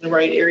progress in the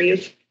right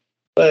areas.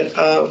 But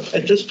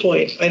at this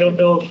point, I don't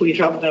know if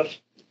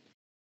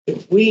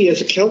we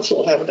as a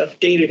council have enough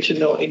data to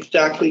know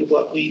exactly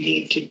what we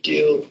need to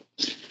do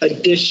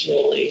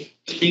additionally.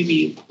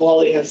 Maybe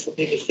Wally has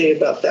something to say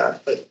about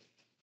that, but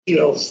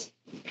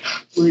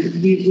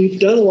we've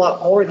done a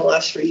lot more in the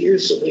last 3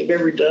 years than we've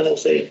ever done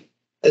as a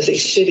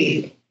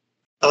city.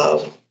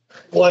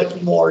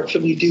 What more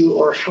can we do,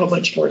 or how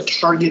much more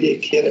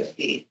targeted can it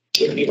be?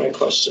 Would be my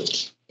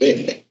questions.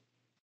 If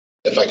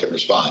I can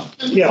respond.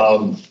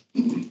 Yeah.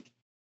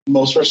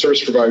 Most of our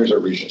service providers are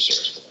regional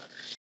service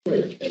providers.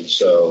 Right. And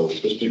so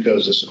just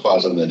because Issaquah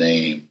is in the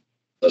name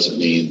doesn't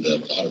mean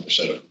that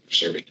 100% of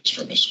serving is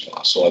from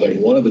Issaquah. So I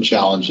think one of the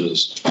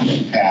challenges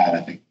we've had,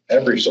 I think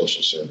every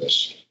social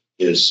service,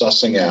 is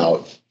sussing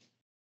out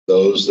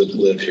those that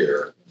live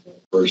here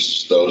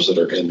versus those that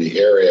are in the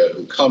area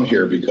who come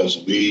here because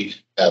we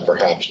have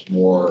perhaps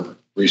more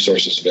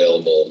resources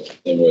available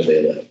than where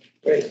they live.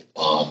 Right.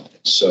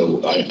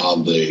 So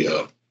on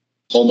the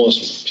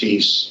homeless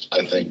piece,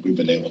 I think we've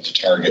been able to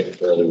target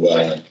fairly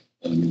well.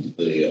 And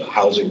the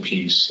housing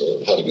piece,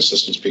 the housing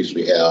assistance piece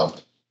we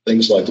have,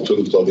 things like the Food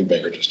and Clothing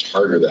Bank are just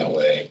harder that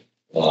way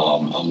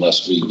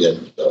unless we get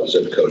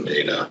zip code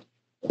data.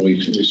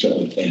 We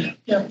certainly can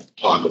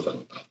talk with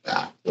them about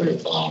that. Right.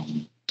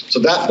 So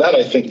that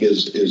I think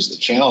is the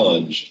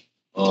challenge.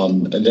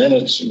 And then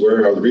it's,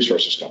 where are the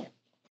resources coming?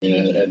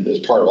 And as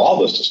part of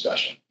all this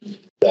discussion,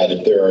 that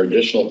if there are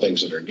additional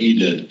things that are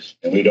needed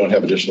and we don't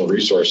have additional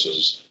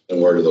resources,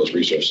 then where do those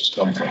resources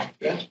come from?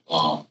 Yeah.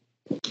 On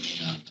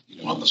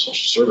the social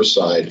service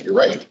side, you're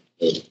right.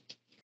 3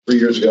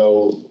 years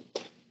ago,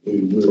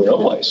 we were no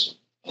place.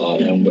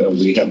 And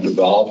we have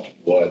developed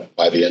what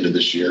by the end of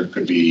this year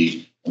could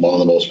be one of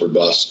the most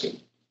robust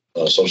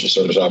social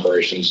service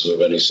operations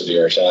of any city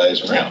our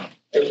size around.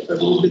 I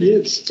believe it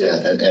is. Yeah.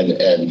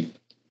 And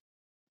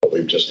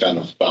we've just kind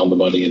of found the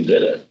money and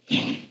did it.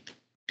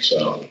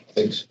 So I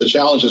think the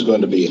challenge is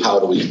going to be how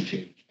do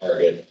we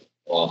target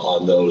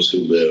on those who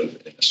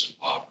live in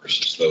Issaquah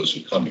versus those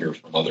who come here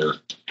from other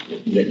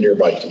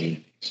nearby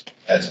communities.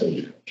 That's going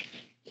to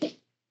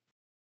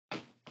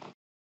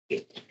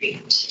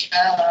be.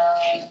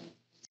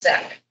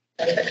 Zach,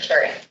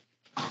 Victoria.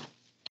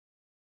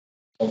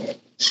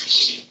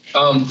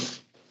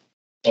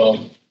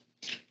 Well,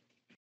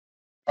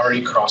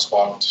 already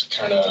crosswalked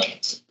kind of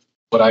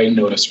what I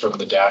noticed from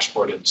the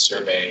dashboard and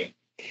survey.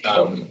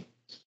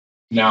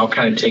 Now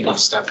kind of taking a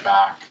step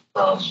back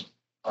from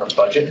our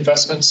budget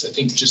investments, I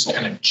think just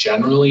kind of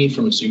generally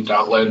from a zoomed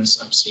out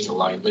lens, I'm seeing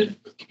alignment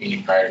with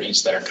community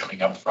priorities that are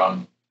coming up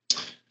from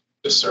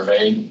the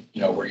survey.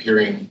 We're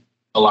hearing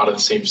a lot of the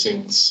same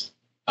things,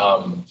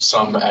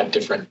 some at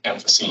different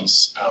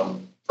emphases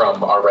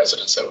from our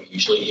residents that we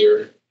usually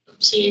hear. I'm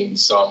seeing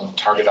some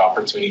target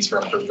opportunities for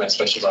improvement,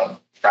 especially around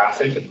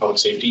traffic and public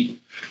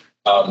safety.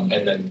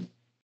 And then,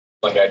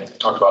 like I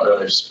talked about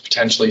earlier,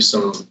 potentially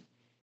some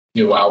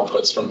new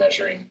outputs from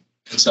measuring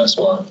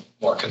Issaquah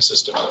more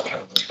consistent with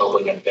kind of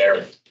building it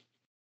there.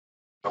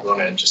 I want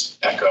to just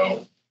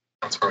echo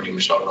Councilmember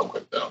Michelle real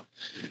quick though.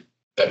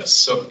 That is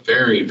so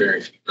very,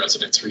 very few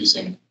residents are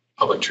using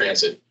public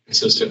transit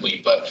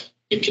consistently, but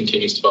it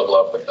continues to bubble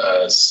up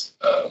as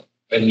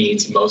it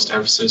needs most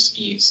emphasis,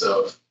 ease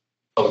of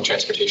public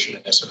transportation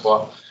in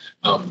Issaquah.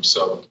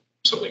 So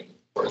something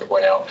important to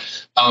point out.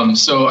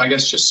 So I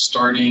guess just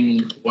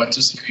starting, what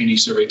does the community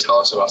survey tell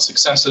us about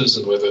successes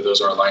and whether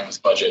those are aligned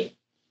with budget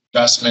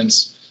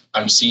investments?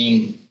 I'm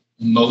seeing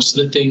most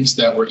of the things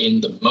that were in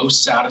the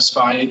most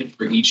satisfied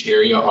for each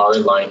area are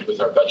aligned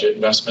with our budget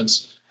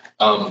investments.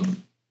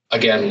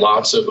 Again,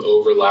 lots of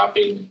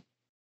overlapping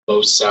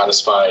most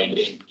satisfied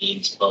and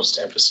needs most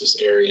emphasis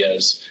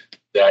areas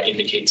that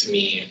indicate to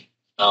me,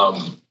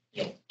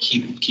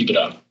 keep it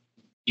up.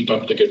 Keep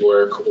up the good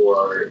work,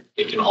 or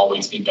it can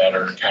always be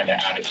better kind of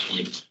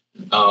attitude.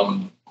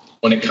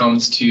 When it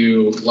comes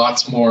to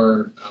lots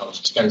more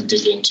to kind of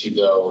dig into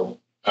though,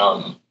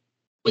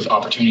 with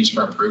opportunities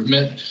for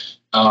improvement,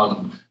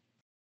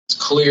 it's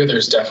clear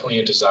there's definitely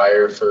a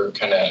desire for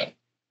kind of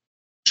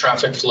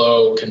traffic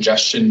flow,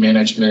 congestion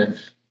management.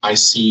 I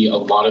see a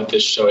lot of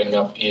this showing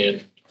up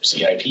in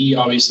CIP,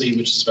 obviously,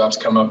 which is about to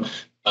come up.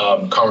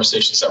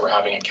 Conversations that we're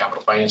having in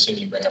capital financing,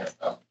 you bring up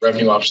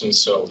revenue options.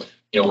 So,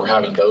 we're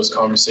having those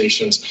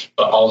conversations,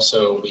 but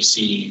also we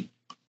see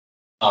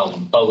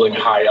bubbling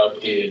high up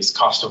is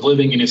cost of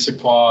living in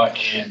Issaquah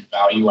and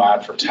value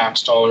add for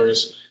tax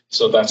dollars.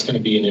 So that's going to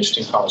be an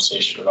interesting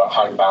conversation about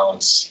how to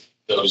balance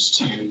those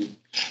two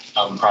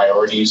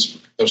priorities,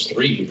 those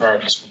three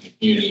priorities for the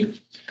community.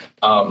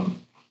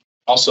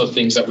 Also,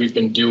 things that we've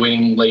been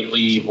doing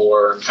lately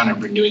or kind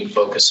of renewing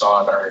focus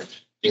on are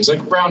things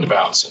like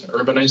roundabouts and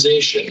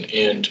urbanization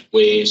and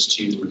ways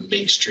to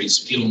make streets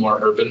feel more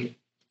urban,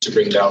 to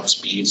bring down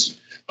speeds,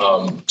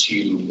 or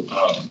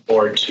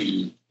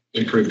to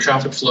improve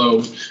traffic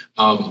flow.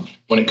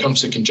 When it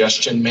comes to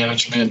congestion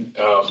management,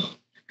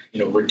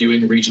 we're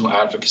doing regional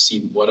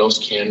advocacy. What else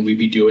can we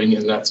be doing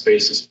in that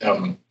space?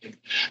 And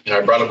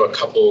I brought up a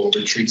couple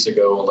retreats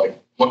ago, like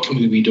what can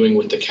we be doing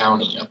with the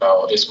county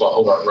about Issaquah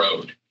Hobart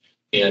Road?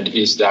 And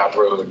is that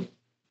road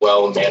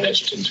well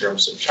managed in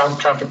terms of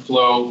traffic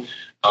flow?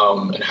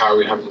 And how are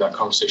we having that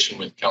conversation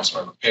with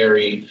Councilmember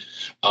Perry?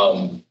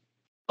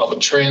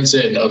 Public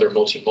transit and other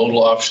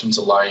multimodal options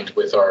aligned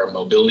with our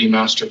mobility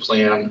master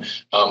plan.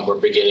 We're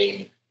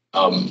beginning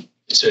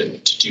to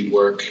do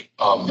work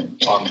on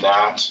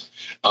that.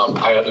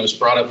 It was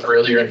brought up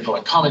earlier in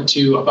public comment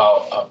too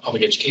about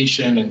public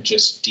education and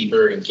just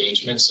deeper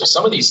engagement. So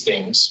some of these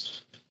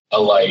things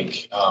are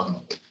like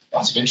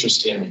lots of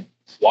interest in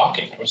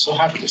walking. I was so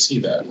happy to see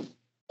that.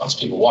 Lots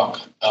of people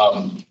walk.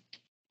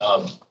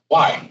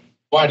 Why?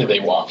 Why do they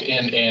walk?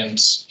 And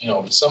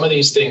some of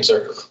these things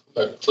are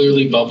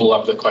clearly bubble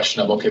up the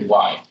question of, okay,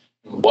 why?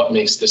 What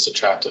makes this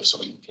attractive so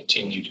we can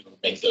continue to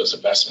make those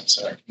investments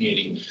in our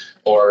community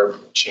or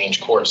change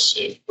course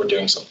if we're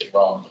doing something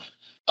wrong?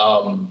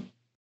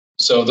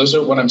 So those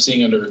are what I'm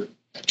seeing under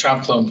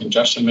traffic flow and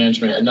congestion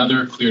management.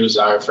 Another clear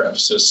desire for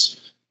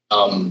emphasis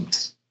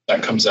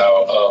that comes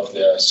out of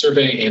the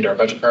survey and our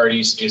budget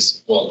priorities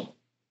is,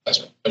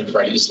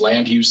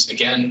 land use.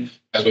 Again,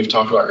 as we've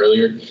talked about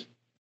earlier,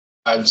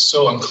 it's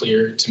so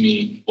unclear to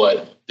me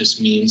what this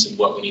means and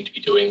what we need to be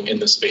doing in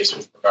this space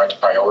with regard to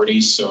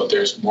priorities. So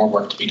there's more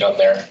work to be done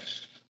there.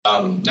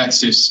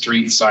 Next is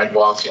street,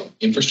 sidewalk, and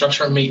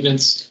infrastructure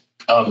maintenance.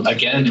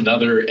 Again,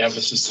 another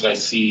emphasis that I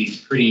see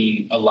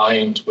pretty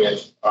aligned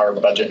with our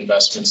budget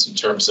investments in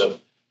terms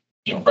of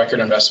record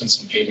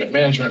investments in pavement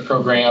management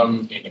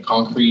program, in a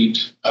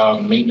concrete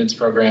maintenance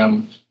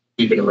program.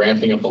 We've been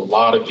ramping up a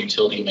lot of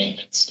utility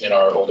maintenance in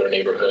our older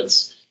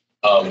neighborhoods.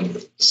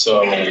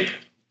 So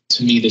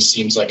to me, this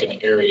seems like an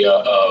area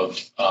of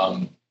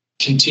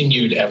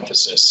continued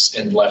emphasis,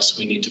 unless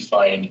we need to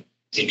find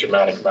a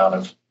dramatic amount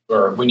of,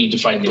 or we need to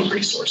find new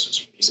resources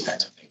for these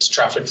kinds of things.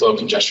 traffic flow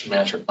congestion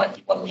management might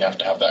be one we have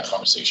to have that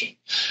conversation.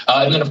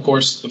 And then, of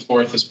course, the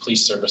fourth is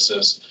police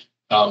services.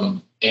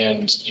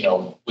 And, you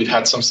know, we've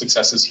had some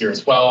successes here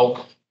as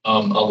well,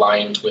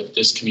 aligned with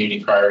this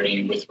community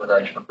priority with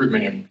regard to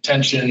recruitment and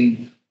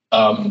retention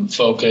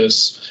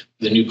focus,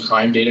 the new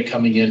crime data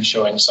coming in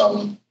showing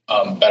some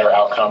better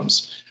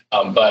outcomes.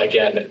 But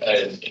again,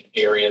 an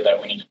area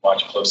that we need to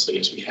watch closely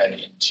as we head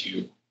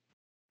into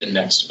the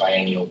next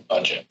biennial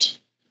budget.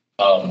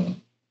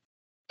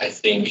 I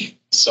think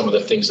some of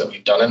the things that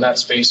we've done in that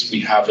space,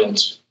 we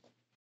haven't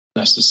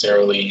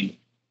necessarily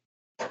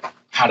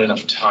had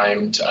enough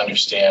time to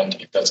understand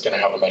if that's going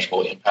to have a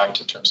measurable impact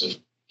in terms of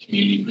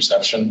community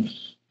perception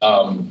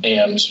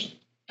and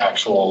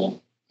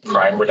actual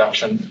crime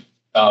reduction.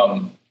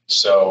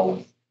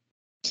 So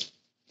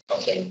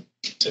something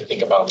to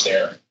think about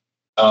there.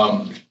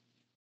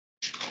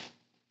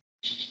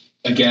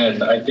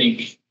 Again, I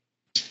think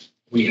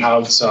we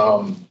have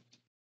some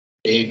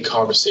big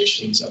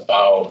conversations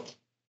about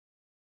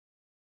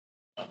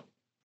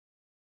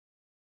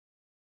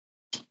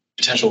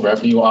potential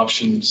revenue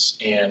options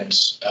and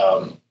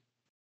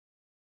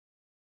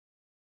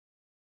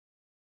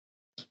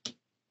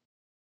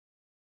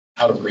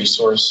how to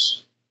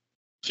resource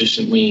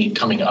efficiently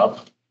coming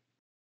up,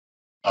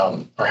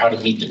 or how to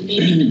meet the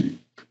need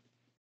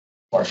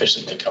more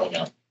efficiently coming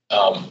up.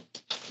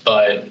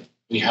 But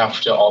we have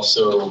to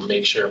also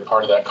make sure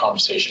part of that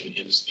conversation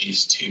is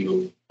these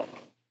two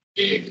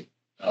big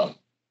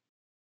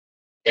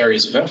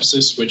areas of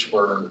emphasis, which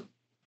were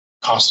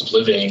cost of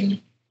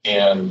living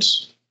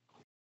and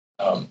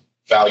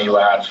value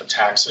add for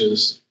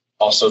taxes.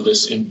 Also,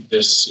 this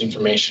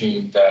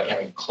information that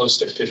having close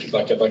to 50,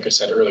 like I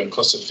said earlier,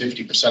 close to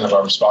 50% of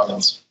our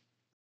respondents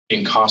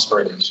being cost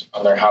burdened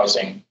on their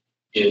housing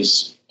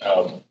is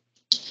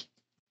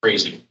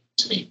crazy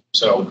to me.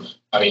 So,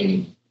 I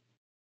mean,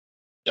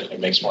 definitely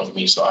makes more than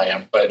me, so I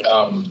am. But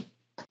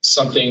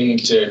something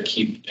to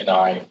keep an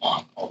eye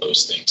on, all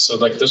those things. So,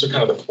 like, those are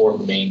kind of the four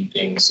main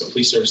things. So,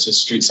 police services,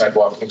 street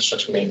sidewalk,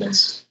 infrastructure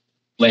maintenance,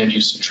 land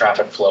use, and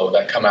traffic flow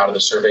that come out of the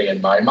survey,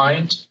 in my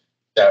mind,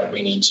 that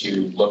we need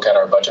to look at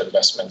our budget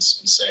investments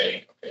and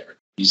say, okay,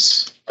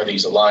 are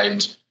these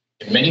aligned?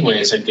 In many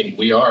ways, I think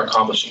we are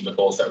accomplishing the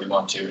goals that we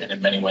want to, and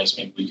in many ways,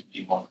 maybe we could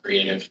be more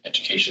creative,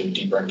 education,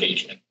 deeper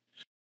engagement,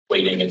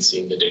 waiting and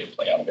seeing the data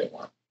play out a bit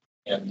more.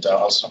 And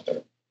I'll stop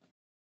there.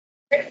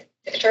 Great.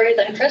 Victoria,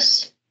 then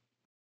Chris.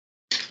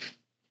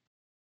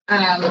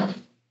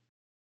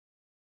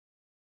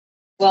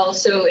 Well,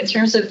 so in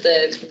terms of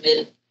the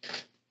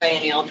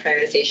mid-biennial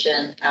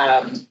prioritization,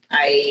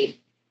 I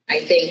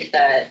think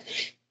that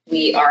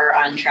we are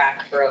on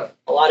track for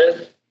a lot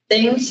of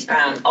things.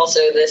 Also,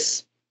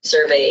 this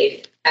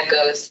survey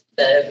echoes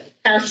the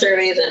past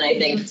surveys, and I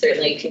think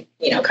certainly,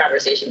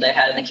 conversations I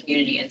had in the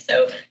community. And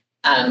so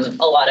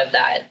a lot of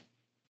the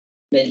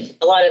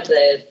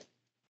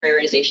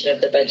prioritization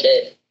of the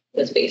budget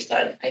was based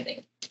on, I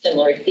think,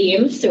 similar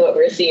themes to what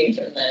we're seeing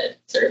from the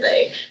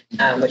survey,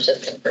 which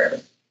has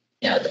confirmed,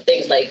 the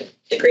things like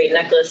the Great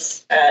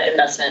Necklace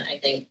investment, I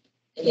think,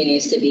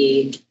 continues to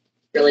be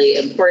really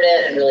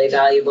important and really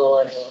valuable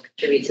and will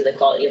contribute to the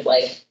quality of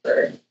life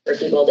for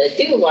people that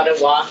do want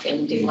to walk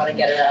and do want to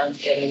get around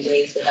in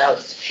ways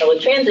without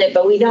public transit,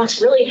 but we don't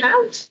really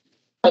have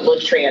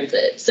public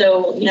transit.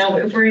 So,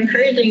 if we're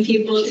encouraging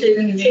people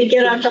to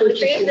get on public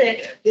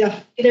transit,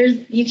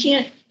 you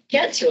can't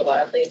get to a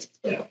lot of places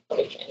with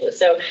public transit.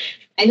 So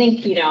I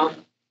think,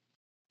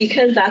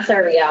 because that's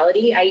our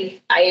reality, I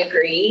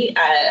agree.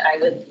 I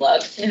would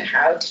love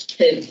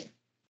to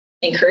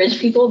encourage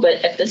people,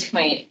 but at this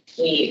point,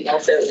 we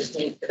also just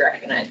need to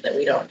recognize that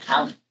we don't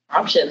have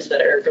options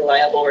that are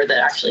reliable or that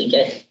actually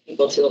get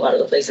people to a lot of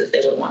the places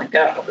they would want to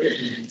go.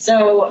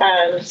 So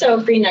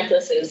Green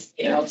Necklace is,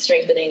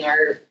 strengthening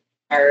our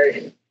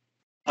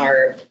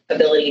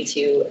ability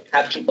to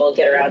have people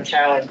get around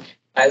town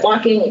by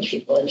walking, which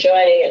people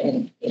enjoy,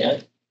 and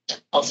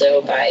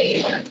also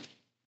by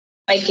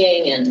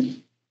biking.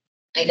 And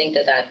I think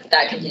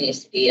that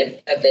continues to be a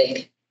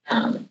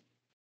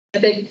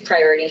big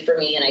priority for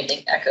me, and I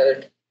think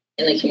echoed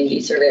in the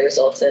community survey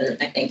results. And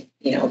I think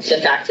the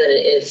fact that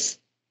it is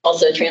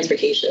also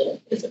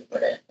transportation is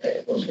important.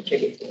 It will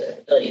contribute to the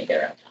ability to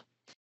get around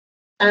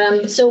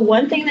town. So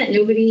one thing that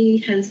nobody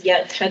has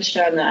yet touched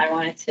on that I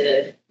wanted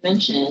to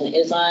mention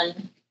is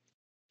on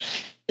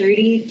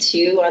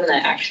 32 on the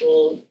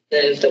actual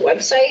the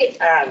website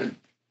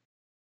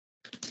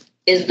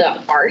is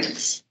the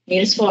arts,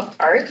 municipal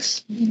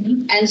arts.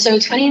 Mm-hmm. And so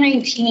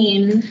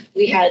 2019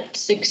 we had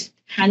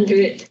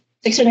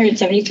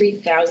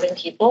 673,000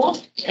 people.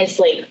 It's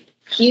like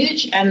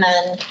huge, and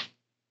then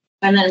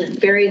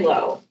very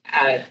low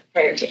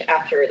prior to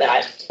after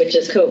that, which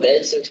is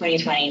COVID. So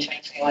 2020,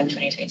 2021,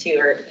 2022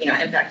 are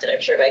impacted,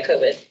 I'm sure, by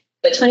COVID.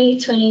 But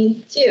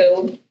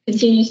 2022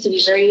 continues to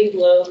be very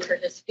low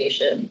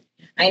participation.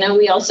 I know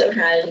we also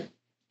had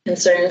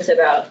concerns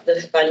about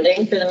the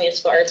funding for the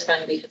Municipal Arts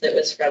Fund because it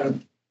was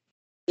from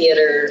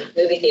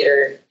movie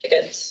theater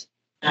tickets,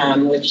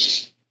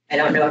 which I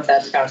don't know if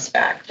that's bounced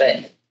back,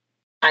 but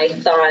I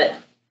thought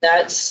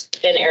that's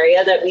an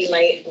area that we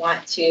might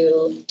want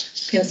to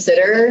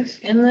consider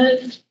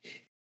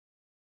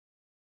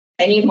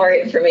I need more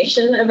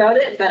information about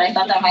it, but I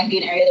thought that might be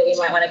an area that we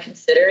might want to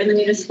consider in the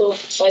municipal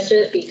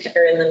budget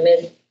or in the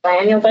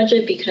mid-biennial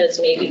budget,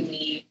 because maybe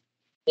we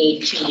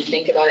need to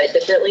think about it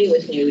differently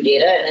with new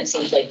data. And it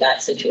seems like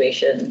that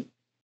situation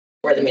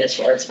for the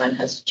Municipal Arts Fund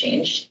has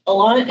changed a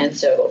lot. And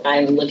so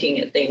I'm looking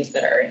at things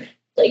that are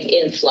like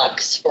in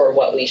flux for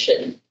what we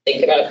should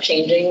think about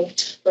changing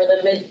for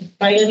the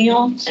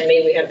mid-biennial. And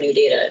maybe we have new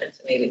data, and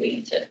so maybe we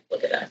need to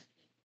look at that.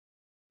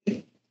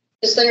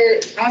 Is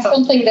there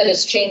something that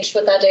has changed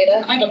with that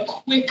data? I have a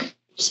quick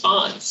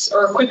response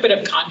or a quick bit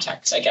of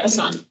context, I guess,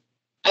 on.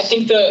 I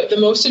think the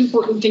most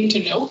important thing to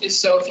note is,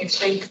 so if you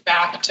think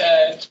back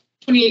to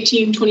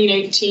 2018,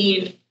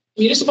 2019,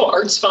 Municipal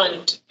Arts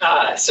Fund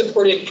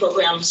supported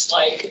programs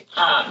like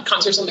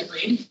Concerts on the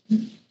Green.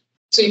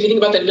 So if you think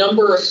about the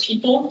number of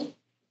people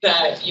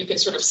that you could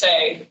sort of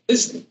say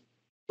this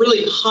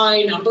really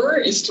high number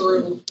is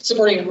through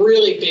supporting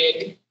really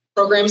big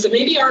programs that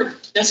maybe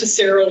aren't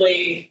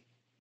necessarily,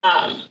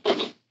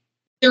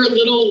 they're a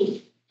little,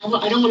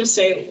 I don't want to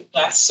say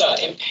less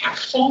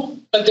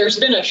impactful, but there's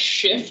been a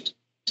shift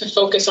to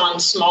focus on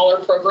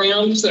smaller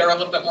programs that are a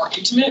little bit more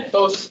intimate,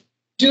 both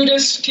due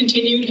to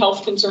continued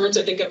health concerns,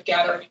 I think, of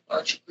gathering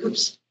large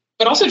groups,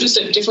 but also just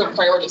a different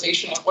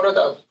prioritization of what are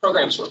the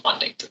programs we're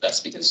funding for this,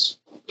 because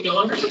we no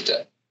longer have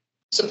to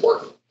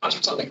support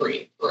Concerts on the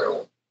Green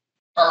through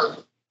our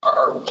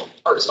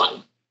artist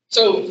fund.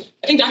 So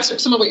I think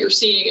that's some of what you're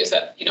seeing is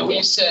that, we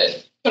used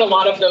to put a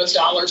lot of those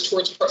dollars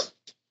towards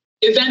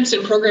events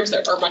and programs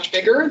that are much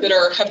bigger, that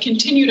have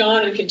continued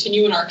on and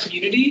continue in our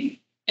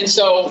community. And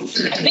so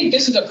I think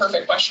this is a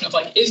perfect question of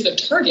like, is the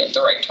target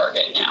the right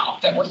target now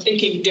that we're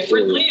thinking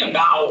differently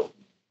about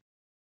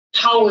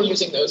how we're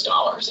using those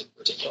dollars in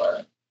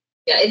particular?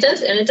 Yeah, it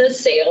does. And it does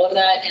say all of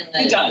that in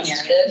the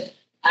narrative.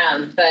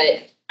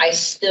 But I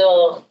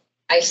still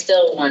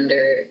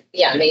wonder,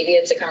 maybe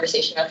it's a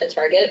conversation about the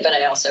target, but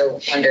I also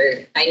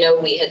wonder, I know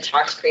we had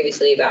talked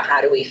previously about how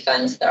do we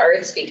fund the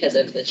arts because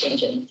of the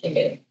change in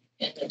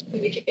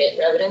movie ticket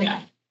revenue.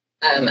 Yeah.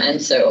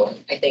 And so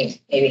I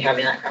think maybe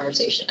having that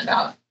conversation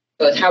about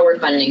both how we're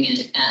funding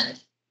it and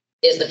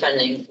is the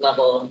funding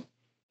level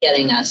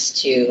getting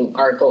us to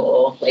our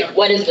goal? Like,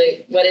 what is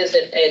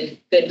a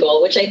good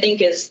goal? Which I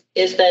think is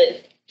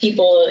that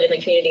people in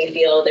the community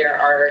feel there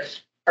are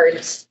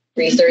arts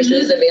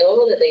resources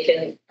available that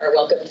they are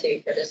welcome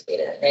to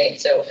participate in,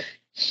 right? So,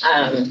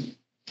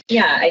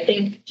 I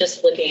think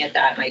just looking at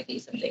that might be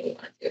something we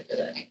want to do for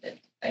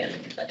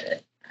the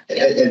budget.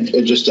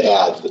 And just to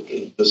add,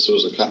 this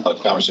was a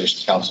conversation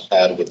the council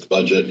had with the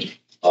budget.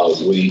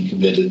 We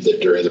committed that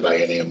during the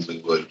biennium we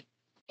would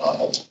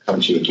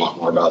come to you and talk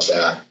more about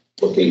that.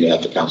 Looking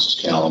at the council's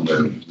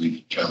calendar,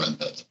 we determined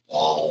that the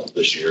fall of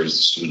this year is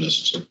the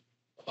soonest.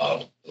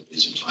 There'll be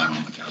some time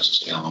on the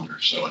council's calendar.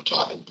 So in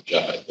talking with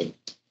Jeff, I think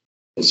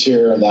it's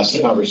here, and that's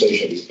the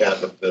conversation we've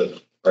had with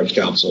the Arts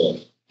Council,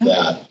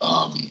 that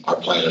our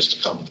plan is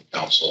to come to the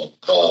council.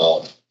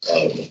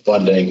 The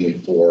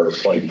funding for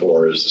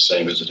 24 is the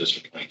same as it is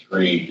for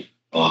 23.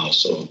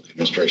 So the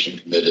administration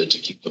committed to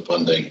keep the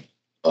funding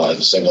at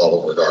the same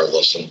level,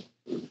 regardless of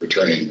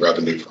returning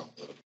revenue from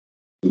the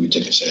movie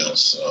ticket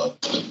sales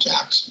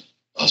tax.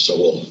 So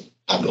we'll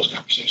have those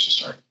conversations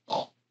starting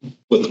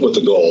with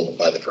the goal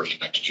by the first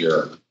of next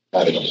year,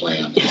 having a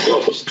plan.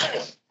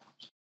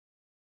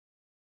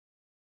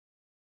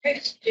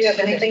 Great. Do you have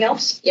anything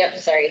else? Yep,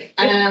 sorry.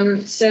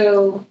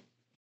 So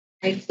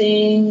I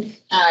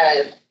think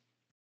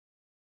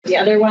the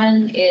other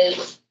one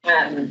is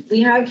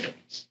we have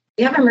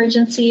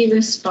emergency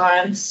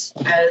response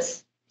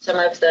as some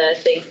of the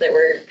things that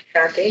we're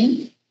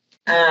tracking.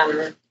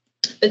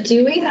 But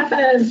do we have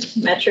a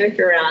metric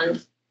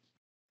around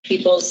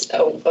people's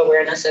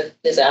awareness of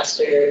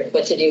disaster,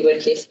 what to do in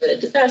case of a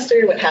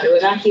disaster, how to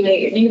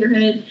evacuate your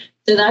neighborhood?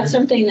 So that's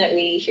something that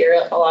we hear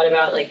a lot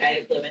about. Like,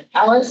 I live in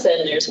Tallis,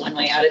 and there's one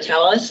way out of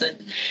Tallis, and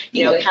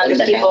how do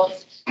people?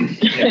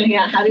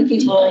 How do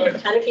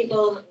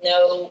people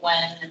know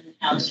when and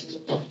how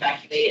to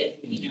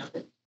evacuate,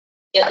 and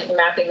get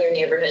mapping your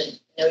neighborhood,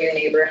 know your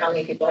neighbor, how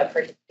many people have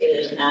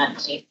participated in that,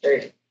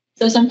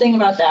 so something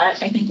about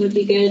that I think would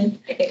be good.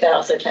 I think that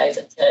also ties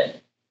into a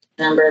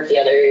number of the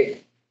other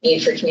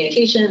need for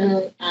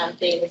communication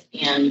things,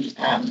 and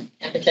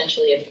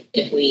potentially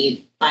if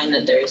we find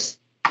that there's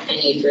a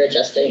need for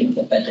adjusting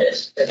the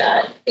budget for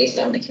that based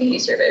on the community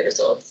survey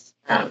results,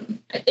 I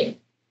think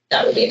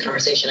that would be a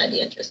conversation I'd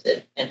be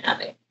interested in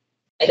having.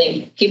 I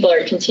think people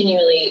are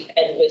continually,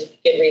 and with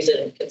good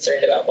reason,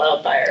 concerned about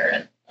wildfire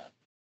and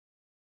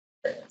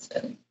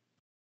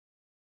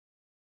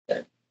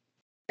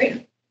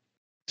Great.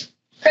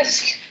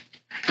 Chris.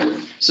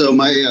 So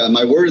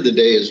my word of the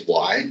day is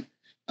why.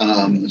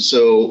 I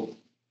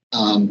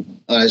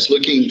was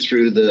looking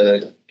through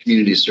the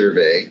community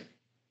survey,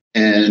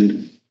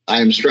 and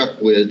I'm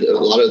struck with a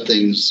lot of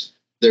things.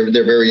 They're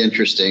very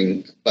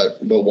interesting,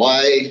 but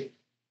why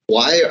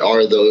why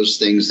are those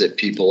things that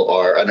people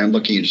are, and I'm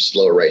looking at just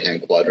lower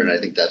right-hand quadrant, I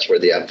think that's where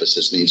the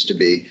emphasis needs to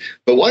be.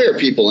 But why are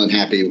people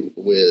unhappy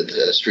with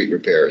street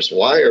repairs?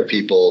 Why are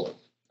people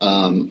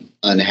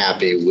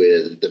unhappy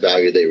with the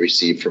value they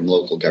receive from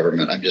local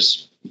government? I'm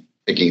just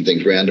picking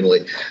things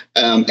randomly.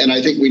 And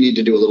I think we need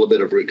to do a little bit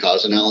of root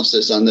cause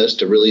analysis on this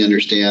to really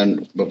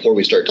understand before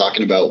we start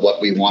talking about what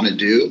we want to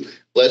do.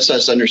 Let's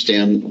us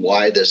understand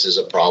why this is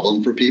a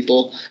problem for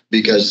people,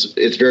 because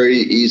it's very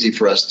easy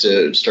for us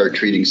to start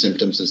treating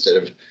symptoms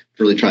instead of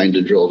really trying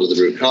to drill to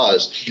the root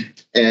cause.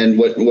 And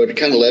what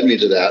kind of led me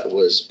to that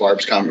was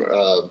Barb's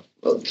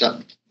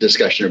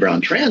discussion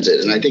around transit.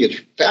 And I think it's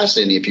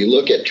fascinating. If you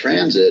look at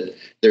transit,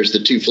 there's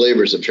the two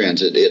flavors of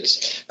transit.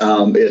 It's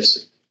out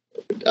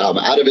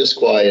of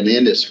Issaquah and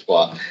in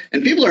Issaquah.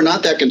 And people are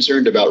not that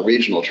concerned about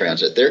regional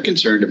transit. They're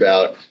concerned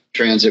about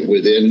transit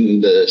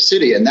within the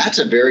city. And that's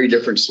a very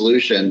different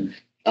solution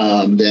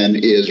than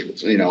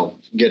is,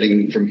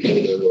 getting from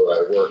here to where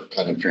I work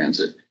kind of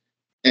transit.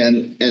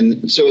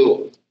 And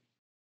so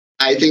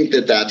I think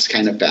that that's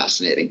kind of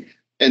fascinating.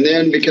 And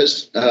then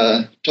because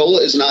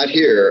Tola is not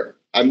here,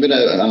 I'm going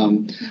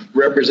to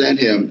represent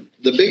him.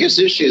 The biggest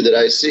issue that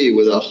I see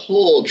with a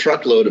whole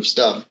truckload of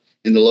stuff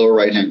in the lower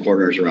right-hand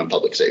corner is around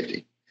public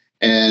safety.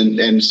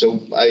 And so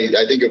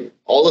I think of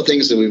all the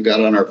things that we've got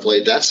on our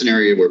plate, that's an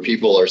area where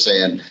people are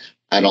saying,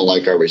 I don't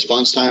like our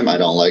response time. I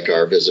don't like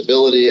our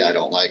visibility. I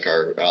don't like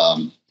our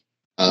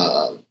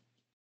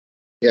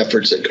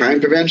efforts at crime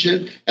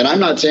prevention. And I'm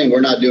not saying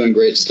we're not doing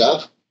great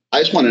stuff.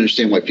 I just want to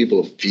understand why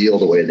people feel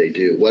the way they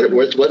do.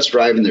 What's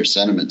driving their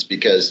sentiments?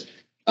 Because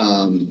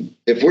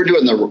if we're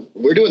doing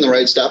the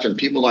right stuff and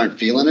people aren't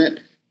feeling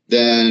it,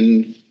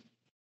 then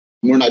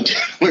we're not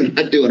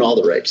doing all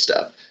the right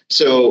stuff.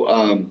 So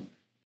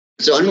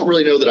I don't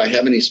really know that I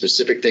have any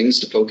specific things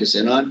to focus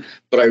in on,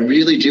 but I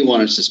really do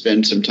want us to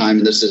spend some time,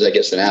 and this is, I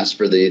guess, an ask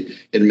for the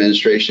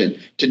administration,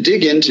 to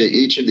dig into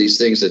each of these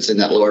things that's in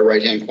that lower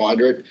right-hand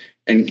quadrant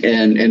and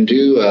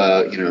do,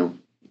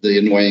 the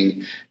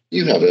annoying,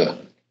 you have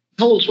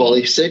how old's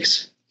Wally,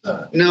 6?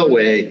 No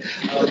way.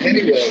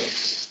 Anyway,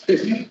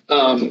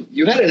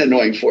 you had an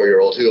annoying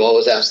 4-year-old who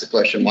always asked the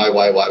question, why?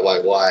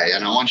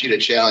 And I want you to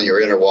channel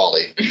your inner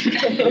Wally,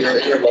 your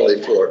inner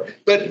Wally 4.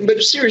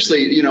 But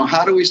seriously,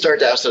 how do we start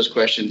to ask those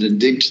questions and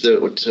dig to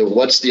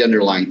what's the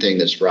underlying thing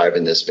that's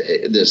driving this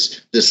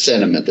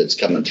sentiment that's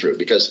coming through?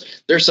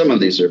 Because there's some of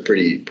these that are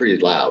pretty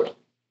loud,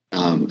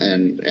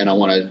 and I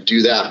want to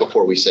do that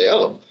before we say,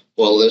 oh,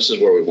 well, this is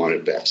where we want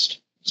it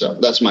best. So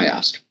that's my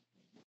ask.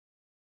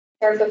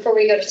 Or before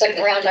we go to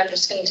second round, I'm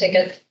just going to take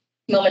a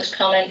moment to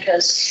comment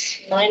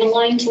because mine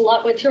aligns a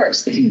lot with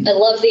yours. I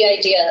love the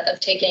idea of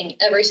taking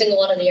every single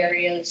one of the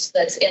areas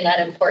that's in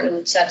that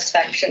important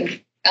satisfaction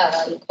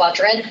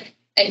quadrant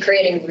and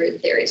creating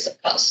root theories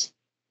of cause.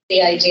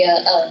 The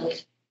idea of,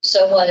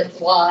 so what,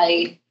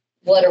 why,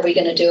 what are we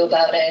going to do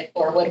about it,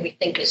 or what do we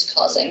think is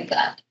causing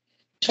that?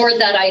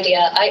 Toward that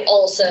idea, I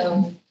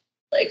also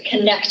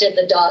connected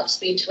the dots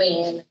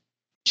between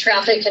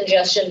traffic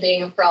congestion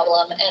being a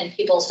problem and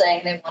people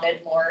saying they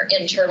wanted more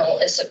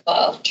internal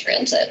Issaquah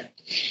transit.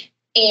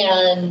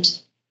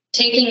 And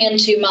taking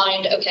into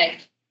mind, okay,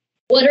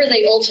 what are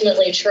they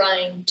ultimately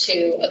trying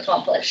to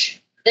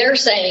accomplish? They're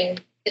saying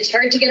it's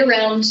hard to get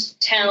around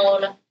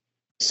town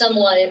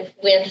somewhat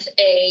with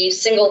a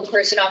single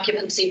person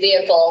occupancy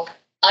vehicle.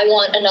 I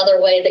want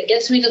another way that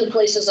gets me to the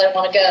places I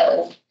want to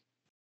go.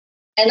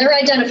 And they're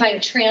identifying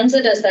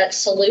transit as that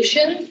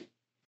solution.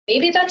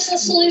 Maybe that's the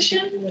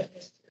solution.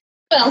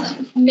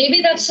 Well,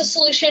 maybe that's the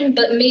solution,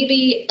 but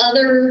maybe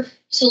other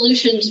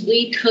solutions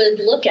we could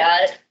look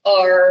at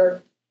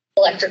are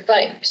electric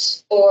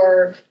bikes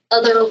or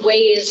other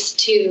ways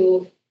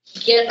to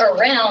get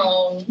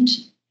around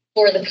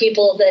for the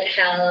people that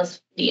have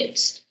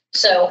needs.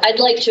 So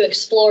I'd like to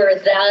explore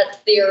that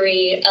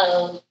theory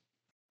of,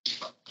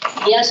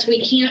 yes,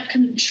 we can't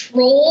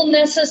control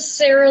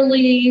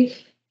necessarily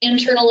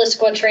internal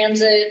Issaquah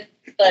transit,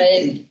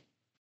 but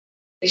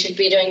we should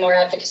be doing more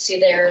advocacy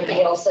there.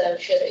 We also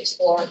should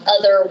explore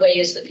other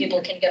ways that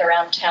people can get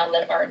around town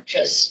that aren't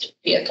just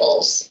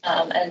vehicles.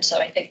 And so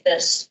I think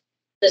this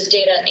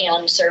data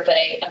and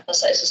survey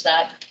emphasizes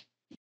that.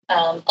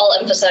 I'll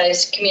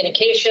emphasize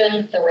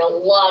communication. There were a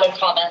lot of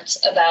comments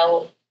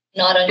about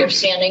not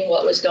understanding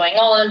what was going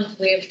on.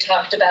 We've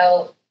talked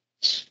about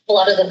a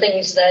lot of the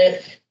things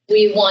that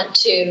we want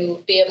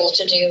to be able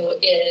to do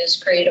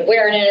is create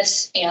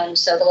awareness. And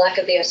so the lack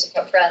of the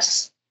Issaquah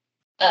press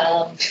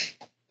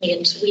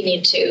means we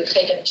need to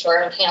take it into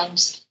our own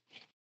hands.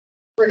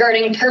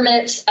 Regarding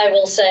permits, I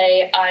will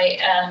say I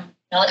am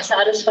not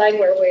satisfied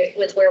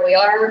with where we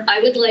are.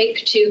 I would like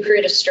to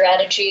create a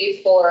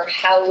strategy for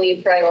how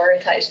we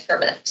prioritize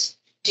permits.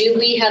 Do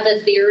we have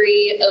a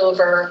theory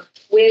over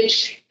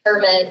which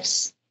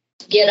permits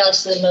get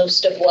us the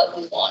most of what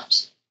we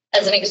want?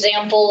 As an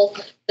example,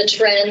 the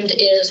trend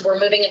is we're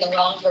moving in the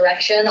wrong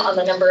direction on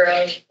the number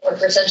of or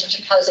percentage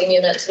of housing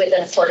units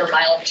within a quarter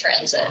mile of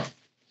transit.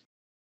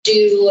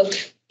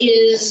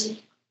 Is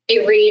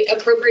a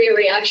appropriate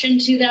reaction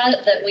to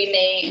that we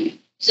may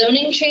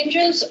zoning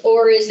changes,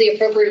 or is the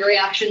appropriate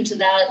reaction to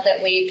that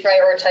we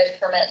prioritize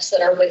permits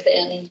that are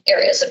within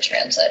areas of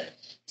transit?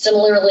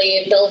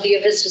 Similarly,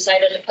 Bellevue has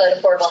decided to put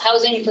affordable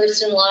housing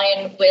first in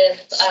line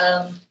with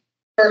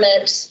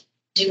permits.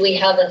 Do we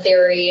have a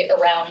theory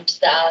around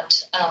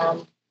that?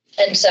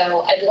 And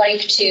so I'd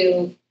like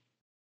to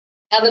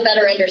have a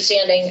better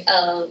understanding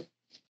of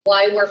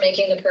why we're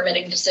making the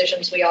permitting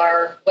decisions we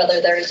are,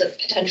 whether there is a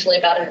potentially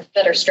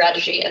better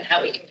strategy, and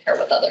how we compare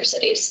with other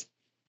cities.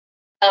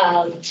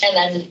 And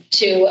then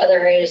 2 other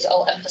areas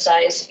I'll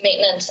emphasize: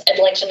 maintenance. I'd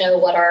like to know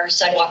what our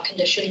sidewalk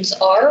conditions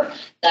are.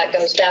 That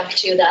goes back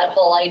to that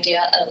whole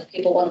idea of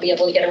people want to be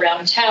able to get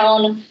around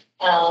town.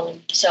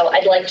 So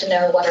I'd like to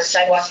know what our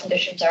sidewalk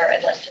conditions are.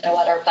 I'd like to know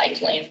what our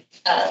bike lane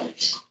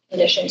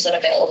conditions and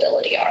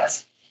availability are.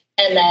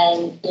 And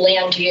then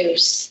land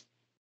use.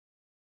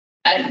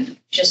 I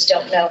just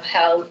don't know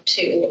how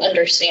to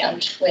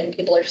understand when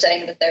people are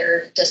saying that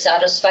they're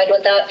dissatisfied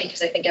with that,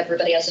 because I think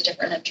everybody has a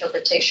different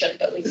interpretation,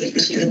 but we need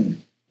to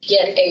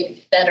get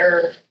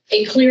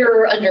a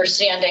clearer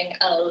understanding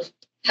of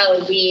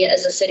how we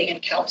as a city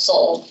and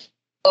council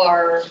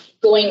are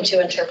going to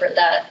interpret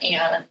that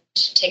and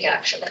take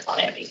action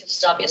upon it, because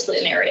it's obviously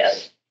an area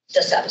of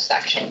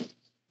dissatisfaction.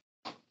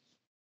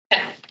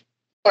 Okay,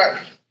 Barb,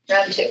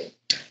 round 2.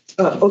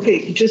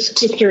 Okay, just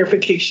quick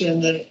clarification,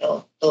 and then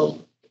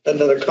I'll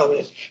another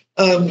comment.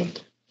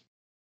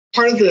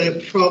 Part of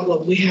the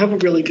problem, we have a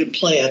really good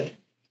plan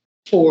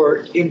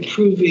for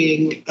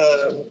improving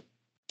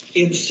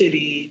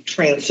in-city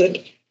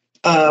transit.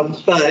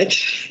 But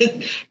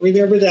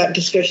remember that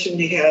discussion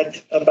we had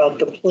about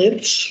the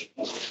plinths?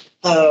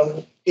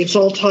 It's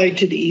all tied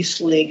to the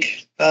East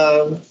Link.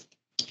 And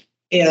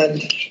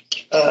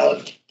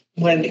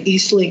when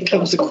East Link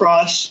comes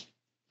across,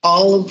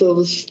 all of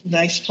those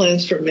nice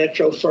plans for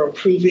Metro for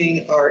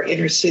improving our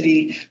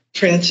intercity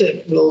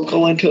transit will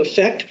go into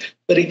effect,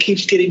 but it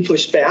keeps getting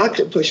pushed back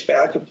and pushed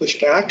back and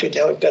pushed back. And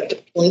now we've got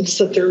the plinths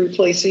that they're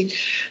replacing.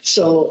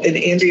 So, and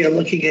Andrea, I'm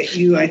looking at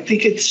you, I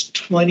think it's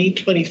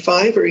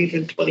 2025 or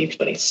even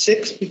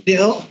 2026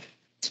 now.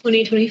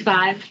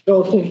 2025.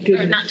 Oh, thank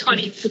goodness. Or not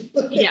 20.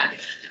 Yeah.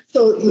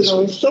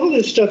 So, some of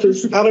this stuff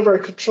is out of our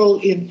control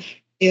in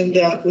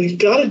that we've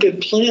got a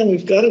good plan,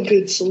 we've got a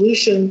good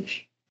solution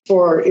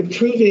for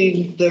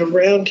improving the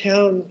round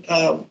town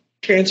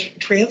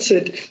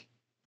transit,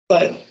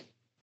 but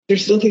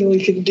there's nothing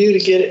we can do to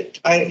get it.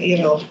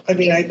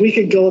 We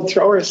could go and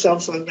throw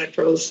ourselves on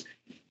Metro's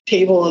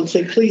table and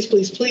say, please,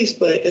 please, please.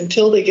 But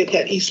until they get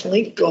that East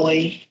Link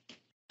going,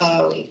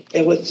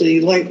 and with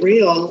the light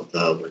rail,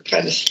 we're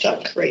kind of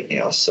stuck right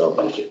now. So,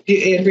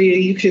 Andrea,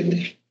 you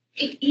can.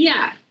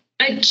 Yeah,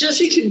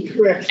 she can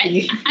correct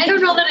me. I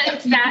don't know that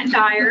it's that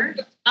dire,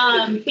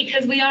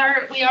 because we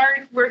are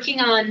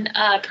working on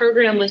a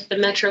program with the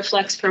Metro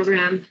Flex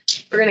program.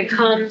 We're going to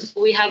come.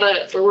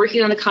 We're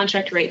working on the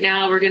contract right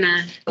now. We're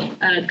going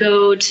to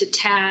go to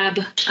TAB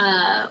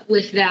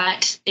with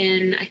that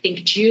in, I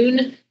think,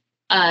 June.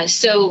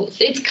 So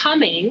it's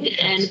coming,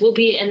 and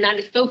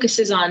that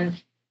focuses on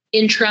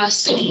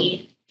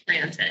intra-city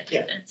transit.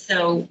 Yeah. And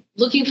so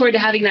looking forward to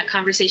having that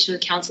conversation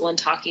with council and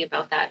talking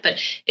about that. But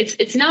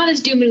it's not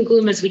as doom and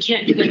gloom as we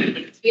can't do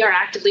anything. We are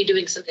actively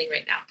doing something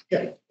right now.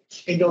 Yeah,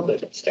 I know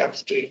that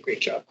staff's doing a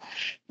great job.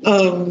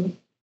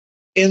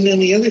 And then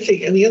the other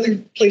thing, and the other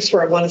place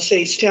where I want to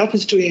say staff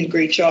is doing a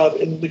great job,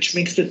 and which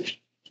makes it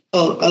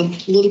a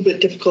little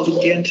bit difficult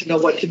again to know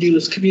what to do,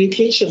 is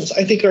communications.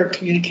 I think our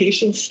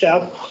communications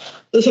staff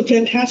does a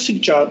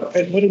fantastic job.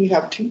 And what do we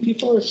have, 2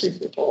 people or 3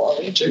 people?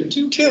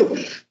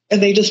 Two.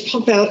 And they just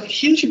pump out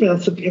huge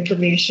amounts of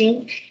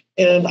information.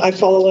 And I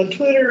follow on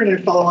Twitter, and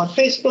I follow on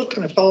Facebook,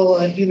 and I follow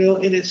on,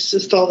 and it's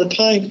just all the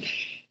time.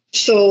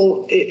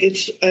 So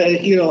it's,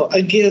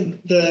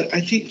 again,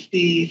 I think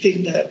the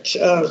thing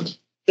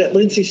that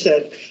Lindsay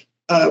said,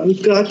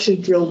 we've got to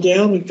drill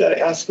down. We've got to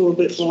ask a little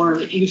bit more.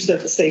 You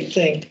said the same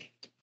thing.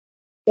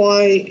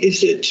 Why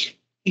is it?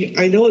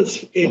 I know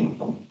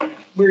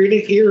we're in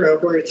an era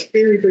where it's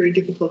very, very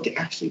difficult to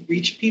actually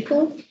reach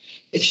people.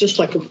 It's just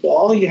like a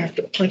wall. You have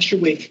to punch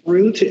your way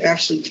through to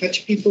actually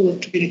touch people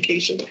with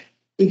communication.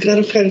 We've got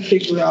to kind of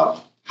figure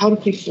out how do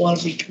people want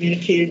to be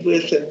communicated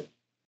with,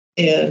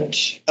 and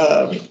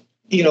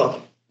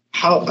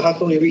how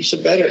can we reach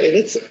them better? And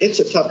it's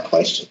a tough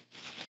question,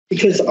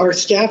 because our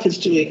staff is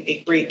doing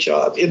a great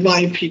job. In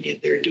my opinion,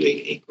 they're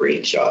doing a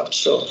great job.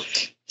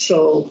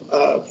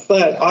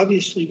 But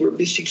obviously we're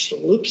missing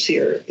some loops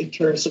here in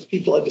terms of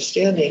people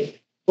understanding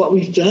what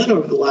we've done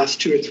over the last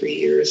 2 or 3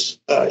 years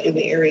in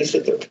the areas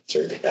that they're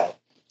concerned about.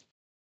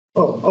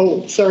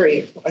 Oh,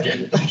 sorry.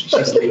 Who's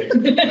first,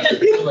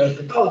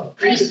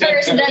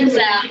 then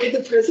Zach? Would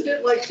the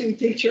president like to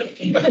take your?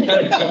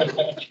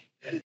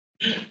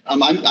 I'm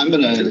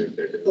going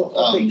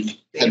to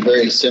have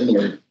very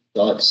similar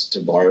thoughts to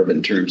Barb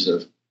in terms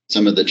of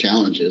some of the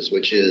challenges,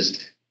 which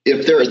is,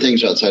 if there are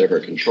things outside of our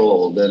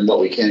control, then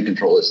what we can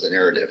control is the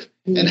narrative.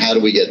 And how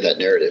do we get that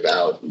narrative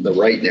out, the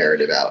right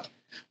narrative out?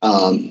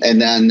 And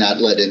then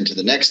that led into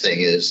the next thing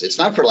is, it's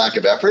not for lack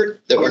of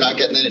effort that we're not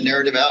getting the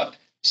narrative out.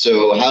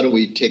 So how do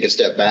we take a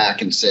step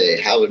back and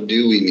say, how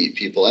do we meet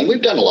people? And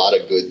we've done a lot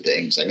of good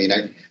things. I mean,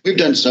 we've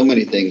done so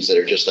many things that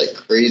are just like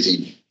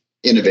crazy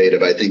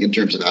innovative, I think, in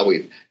terms of how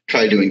we've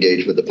tried to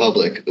engage with the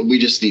public. We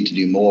just need to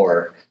do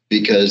more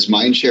because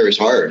mind share is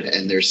hard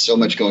and there's so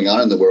much going on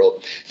in the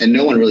world and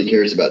no one really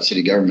cares about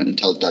city government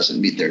until it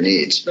doesn't meet their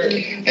needs.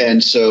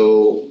 And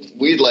so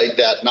we'd like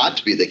that not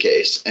to be the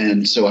case.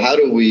 And so how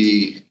do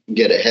we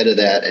get ahead of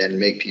that and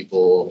make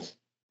people,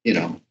 you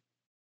know,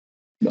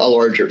 a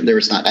larger,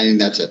 there's not, I mean,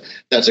 that's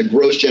a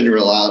gross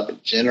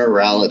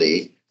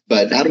generality,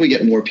 but how do we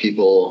get more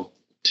people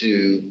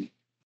to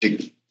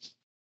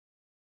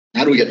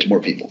how do we get to more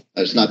people?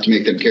 It's not to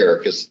make them care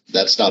because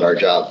that's not our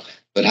job,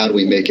 but how do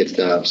we make it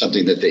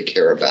something that they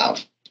care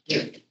about?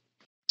 Yeah.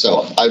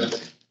 So I'm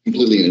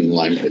completely in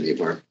line with you,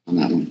 Barb, on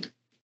that one.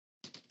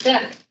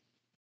 Yeah.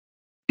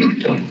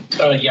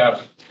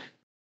 Yeah.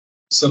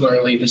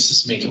 Similarly, this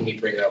is making me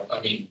bring up,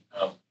 at the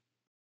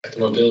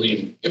Mobility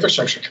and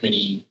Infrastructure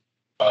Committee,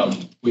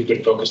 we've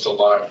been focused a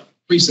lot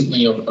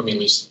recently, at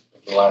least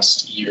the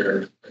last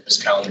year, or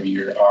this calendar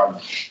year, on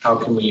how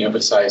can we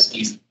emphasize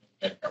ease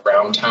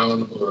around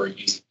town or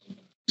ease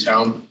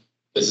town.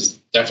 This is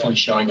definitely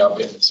showing up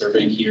in the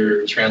survey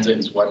here. Transit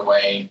is one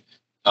way.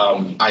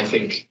 I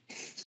think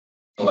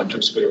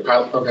electric scooter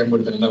pilot program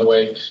would have been another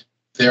way.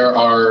 There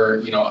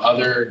are,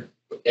 other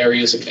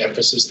areas of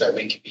emphasis that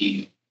we could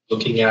be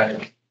looking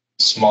at,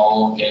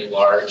 small and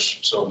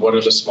large. So what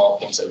are the small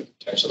things that we could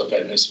potentially look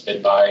at in this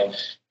mid-buy?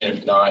 And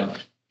if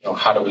not,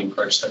 how do we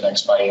approach the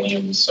next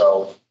biennium?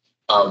 So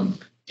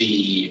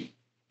the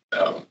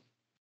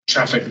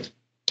traffic,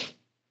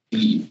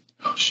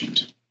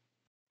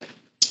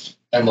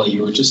 Emily,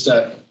 you were just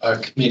at a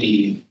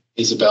committee.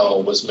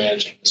 Isabel was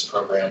managing this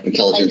program.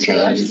 Intelligent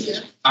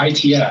Traffic.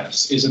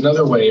 ITS is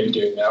another way of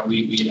doing that.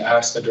 We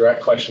asked the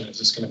direct question, is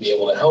this going to be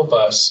able to help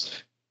us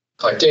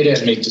collect data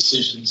and make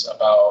decisions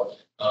about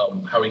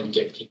how we can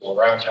get people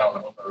around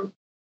town or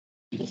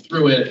people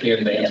through it?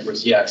 And the answer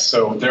was yes.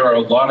 So there are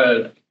a lot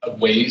of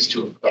ways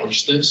to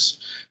approach this.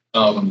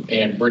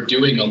 And we're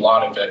doing a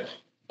lot of it,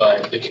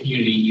 but the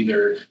community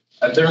either,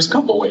 there's a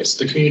couple ways.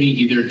 The community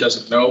either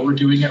doesn't know we're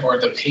doing it or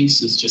the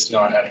pace is just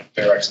not at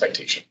their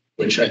expectation,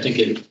 which I think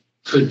it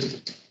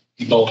could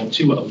be both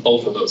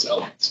of those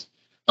elements.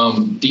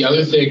 The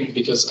other thing,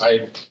 because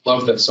I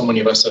love that so many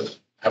of us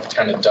have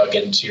kind of dug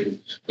into,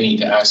 we need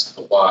to ask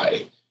the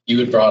why. You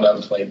had brought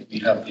up, like, we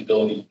have the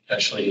ability to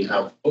potentially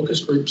have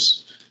focus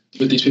groups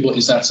with these people.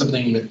 Is that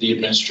something that the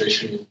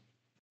administration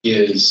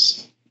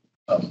is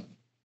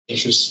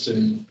interested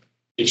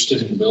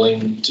and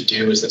willing to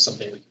do? Is that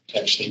something we could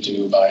potentially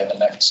do by the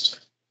next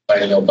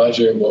biennial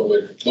budget? What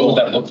would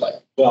that look like?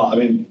 Well,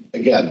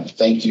 again,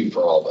 thank you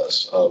for all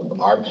this.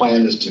 Our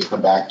plan is to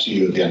come back to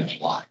you again in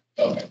July.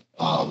 Okay.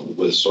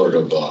 With sort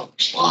of a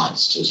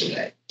response to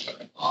today.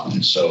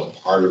 Okay. So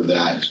part of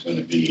that is going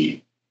to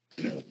be,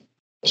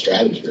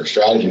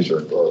 strategies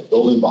or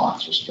building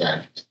blocks or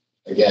strategies.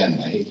 Again,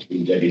 I hate to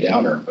be Debbie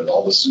Downer, but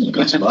all this is going to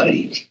cost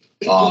money.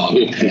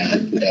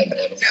 And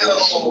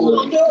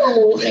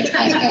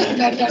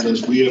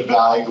as we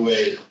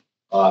evaluate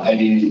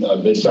any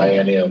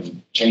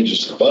mid-biennium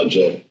changes to the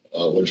budget,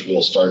 which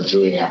we'll start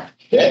doing after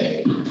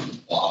today,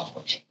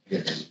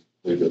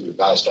 we've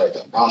got to start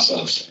that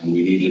process, and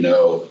we need to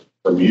know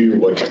from you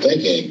what you're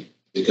thinking,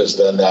 because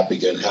then that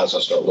has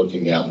us start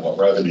looking at what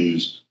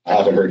revenues. I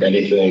haven't heard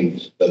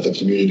anything that the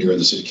community or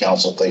the city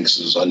council thinks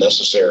is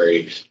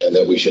unnecessary and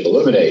that we should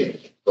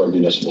eliminate from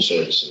municipal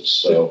services.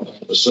 So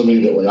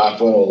assuming that we're not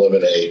going to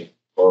eliminate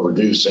or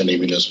reduce any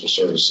municipal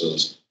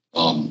services,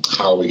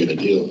 how are we going to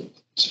deal with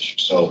this issue?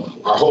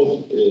 So our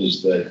hope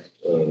is that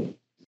you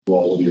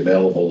all will be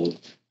available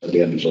at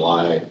the end of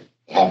July,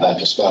 have that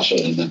discussion,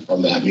 and then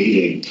from that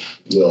meeting,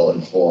 we'll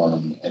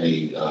inform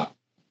any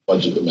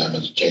budget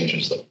amendments,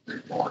 changes that we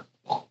report.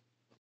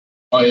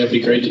 Oh, it'd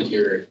be great to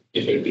hear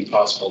if it would be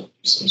possible to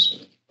do some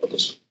sort of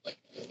focus like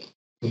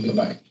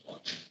that.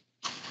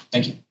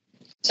 Thank you.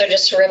 So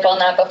just to rip on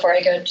that before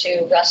I go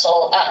to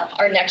Russell,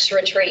 our next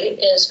retreat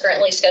is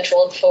currently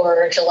scheduled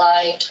for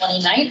July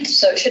 29th.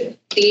 So it should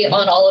be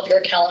on all of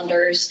your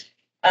calendars.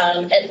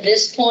 At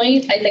this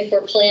point, I think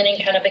we're planning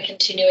kind of a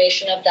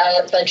continuation of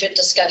that budget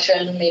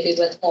discussion, maybe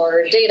with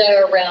more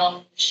data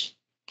around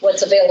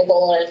what's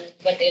available and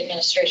what the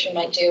administration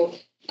might do.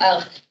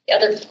 The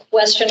other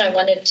question I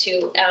wanted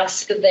to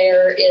ask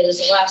there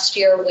is, last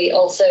year we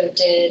also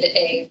did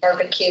a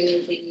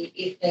barbecue the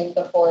evening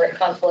before at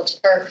Confluence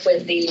Park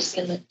with the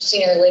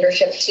senior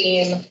leadership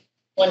team.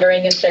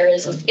 Wondering if there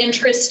is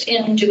interest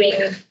in doing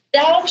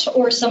that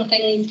or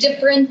something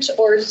different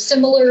or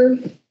similar.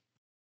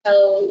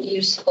 How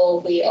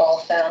useful we all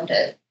found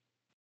it.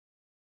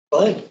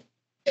 Fun.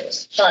 It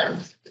was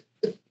fun.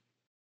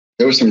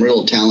 There were some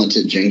real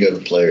talented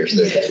Jenga players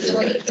there.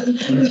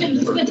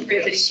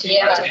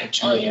 Yeah.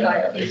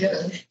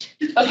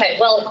 Okay,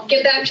 well,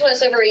 get back to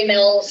us over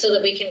email so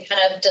that we can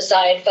kind of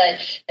decide. But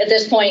at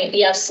this point,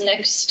 yes,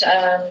 next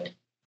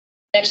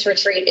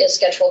retreat is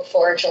scheduled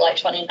for July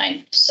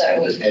 29th.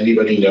 So does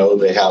anybody know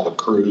they have a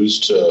cruise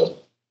to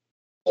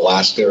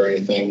Alaska or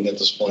anything at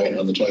this point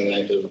on the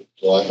 29th of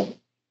July?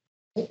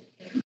 Do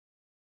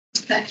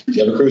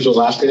you have a cruise to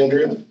Alaska,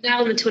 Andrew?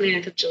 Now on the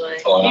 29th of July.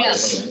 Oh,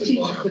 Yes. 29th of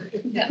July.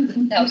 Yeah,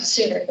 that was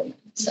sooner than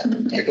so.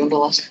 You're going to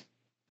Alaska?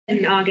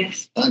 In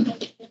August.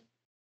 Okay,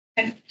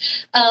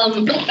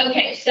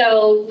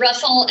 so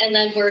Russell, and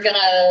then we're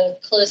gonna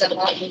close out.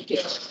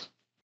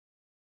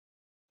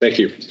 Thank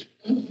you.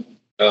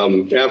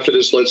 After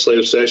this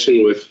legislative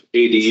session with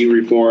ADE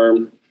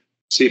reform,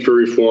 CEPA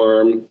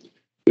reform,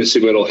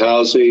 missing middle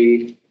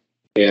housing,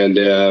 and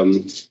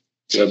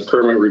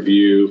permit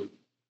review,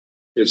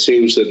 it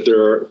seems that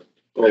there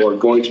are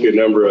going to be a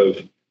number of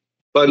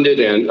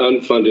funded and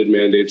unfunded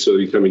mandates that will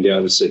be coming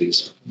down to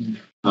cities.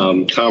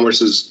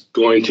 Commerce is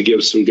going to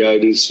give some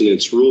guidance in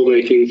its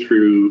rulemaking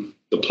through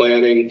the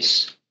planning.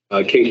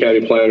 King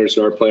County planners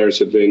and our planners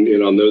have been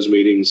in on those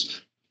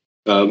meetings.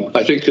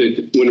 I think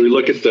that when we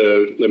look at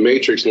the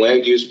matrix,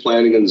 land use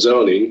planning and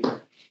zoning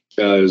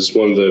is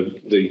one of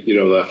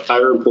the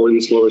higher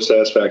importance, lower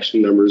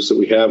satisfaction numbers that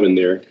we have in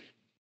there.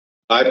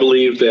 I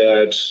believe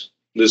that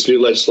this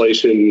new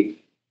legislation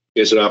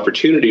is an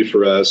opportunity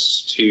for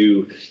us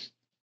to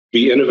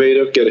be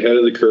innovative, get ahead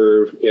of the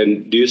curve,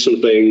 and do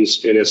some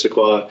things in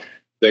Issaquah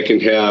that can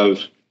have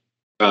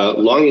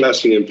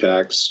long-lasting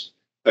impacts.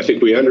 I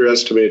think we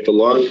underestimate the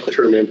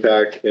long-term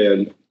impact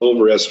and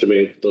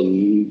overestimate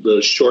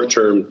the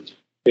short-term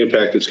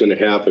impact that's going to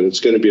happen. It's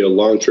going to be a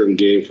long-term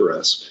game for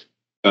us.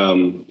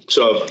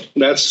 So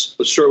that's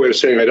a short way of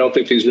saying I don't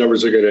think these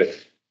numbers are going to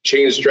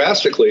change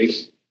drastically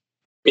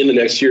in the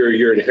next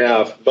year and a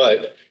half.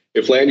 But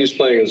if land use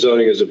planning and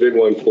zoning is a big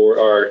one for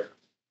our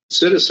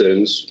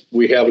citizens,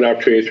 we have an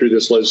opportunity through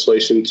this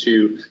legislation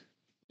to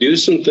do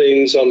some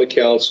things on the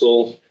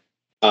council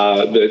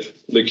that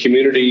the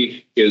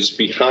community is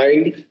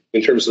behind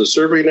in terms of the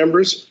survey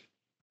numbers,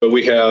 but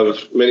we have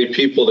many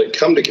people that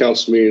come to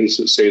council meetings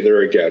that say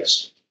they're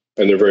against,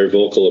 and they're very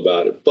vocal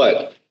about it.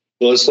 But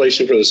the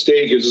legislation from the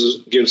state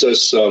gives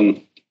us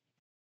some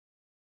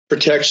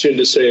protection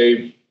to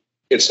say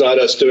it's not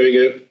us doing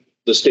it.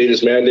 The state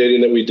is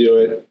mandating that we do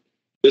it.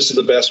 This is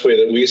the best way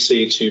that we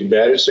see to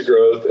manage the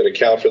growth and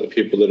account for the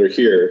people that are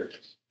here.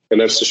 And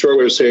that's the short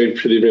way of saying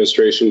for the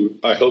administration,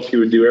 I hope you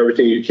would do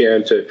everything you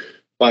can to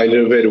find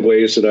innovative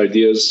ways and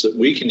ideas that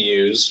we can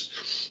use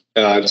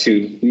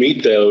to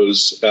meet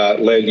those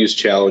land use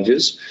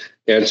challenges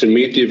and to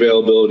meet the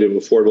availability of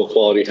affordable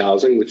quality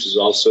housing, which is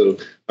also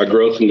a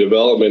growth and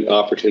development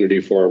opportunity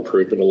for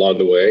improvement along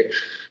the way.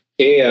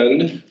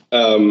 And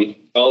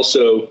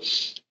also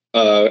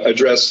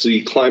address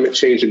the climate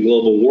change and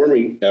global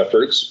warming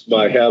efforts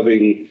by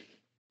having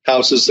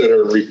houses that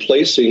are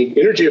replacing,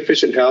 energy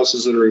efficient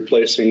houses that are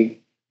replacing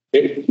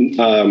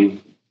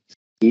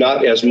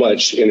not as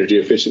much energy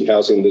efficient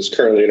housing that's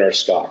currently in our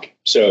stock.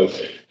 So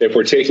if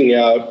we're taking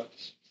out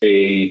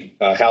a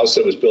house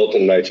that was built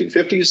in the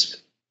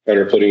 1950s and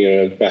are putting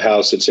in a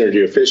house that's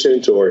energy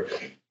efficient or,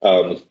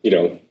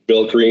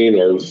 built green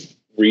or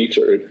REIT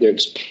or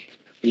it's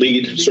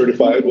LEED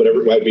certified,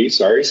 whatever it might be.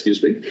 Sorry,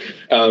 excuse me.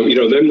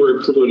 Then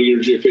we're promoting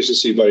energy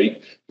efficiency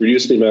by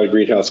reducing the amount of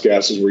greenhouse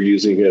gases we're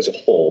using as a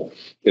whole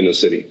in the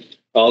city.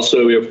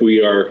 Also, if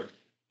we are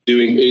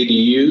doing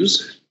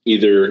ADUs,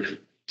 either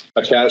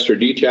attached or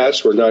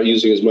detached, we're not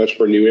using as much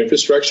for new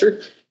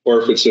infrastructure.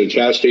 Or if it's an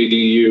attached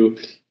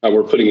ADU,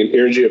 we're putting an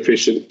energy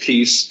efficient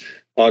piece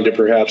onto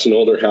perhaps an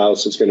older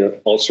house that's going to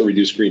also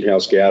reduce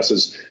greenhouse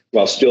gases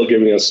while still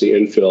giving us the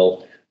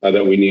infill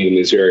that we need in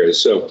these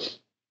areas. So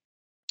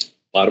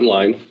bottom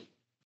line,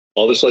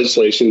 all this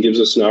legislation gives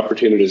us an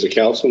opportunity as a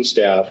council and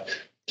staff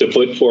to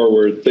put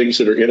forward things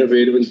that are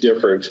innovative and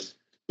different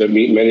that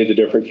meet many of the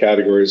different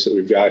categories that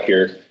we've got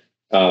here.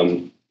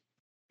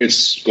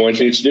 It's going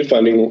to need some new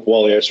funding.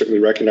 Wally, I certainly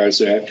recognize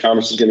that.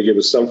 Commerce is going to give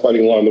us some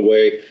funding along the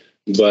way,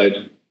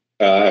 but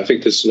I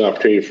think this is an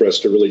opportunity for us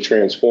to really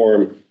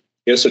transform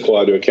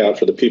Issaquah to account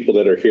for the people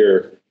that are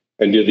here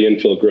and do the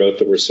infill growth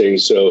that we're seeing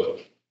so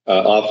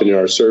often in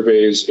our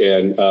surveys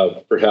and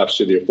perhaps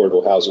do the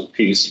affordable housing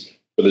piece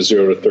for the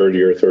 0 to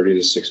 30 or 30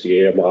 to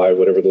 60 AMI,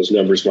 whatever those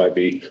numbers might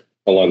be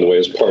along the way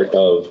as part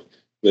of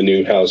the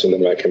new housing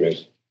that might come in.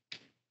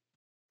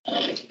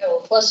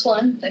 Go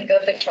 +1, then go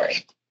Victoria.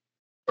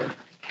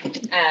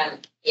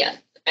 Yeah,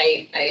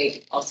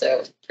 I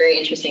also very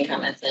interesting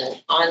comments. And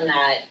on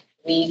that,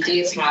 we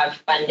do have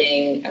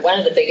funding. One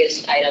of the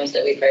biggest items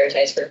that we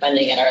prioritized for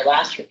funding at our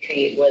last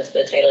retreat was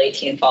the Title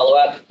 18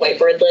 follow-up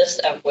whiteboard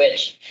list, of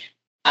which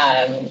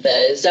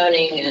the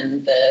zoning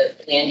and the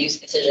land use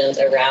decisions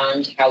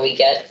around how we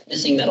get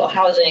missing middle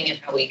housing and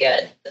how we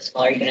get the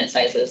smaller unit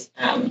sizes,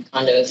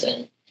 condos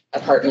and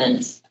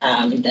apartments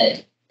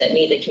that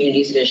meet the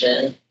community's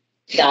vision.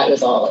 That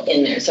was all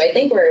in there. So I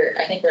think we're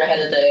ahead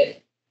of the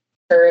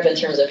curve in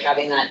terms of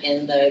having that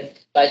in the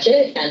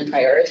budget and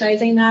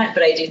prioritizing that.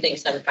 But I do think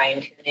some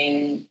fine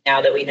tuning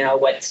now that we know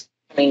what's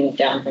coming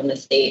down from the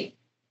state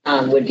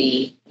would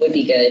be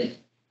good.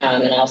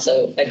 And I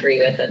also agree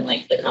with and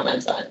like the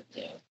comments on,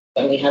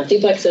 when we have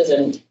duplexes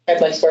and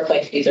triplex,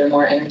 fourplex, these are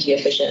more energy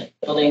efficient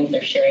buildings.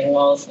 They're sharing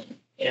walls, and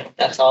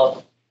that's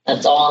all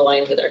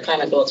aligned with our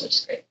climate goals, which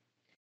is great.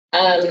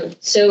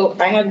 So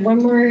I had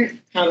one more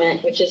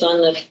comment, which is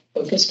on the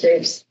focus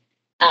groups.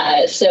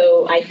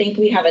 So I think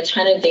we have a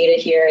ton of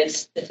data here. It's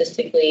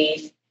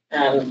statistically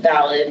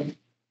valid.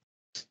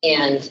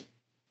 And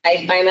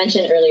I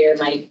mentioned earlier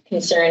my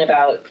concern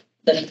about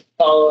the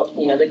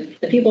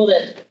people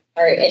that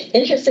are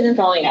interested in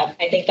following up.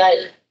 I think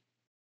that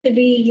could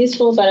be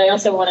useful, but I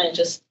also want to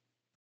just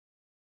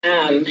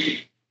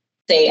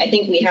say I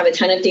think we have a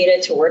ton of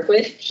data to work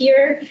with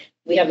here.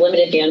 We have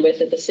limited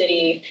bandwidth at the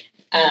city.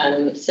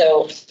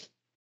 So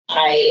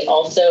I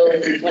also,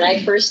 when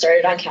I first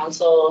started on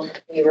council,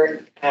 we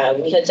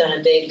had done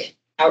a big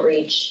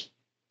outreach.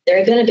 There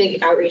had been a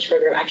big outreach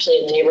program actually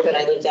in the neighborhood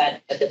I lived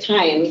at the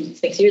time,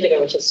 6 years ago,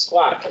 which is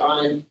Squawk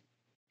on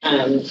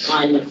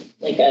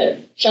like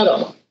a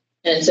shuttle.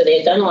 And so they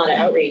had done a lot of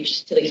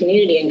outreach to the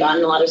community and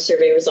gotten a lot of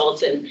survey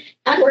results and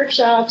had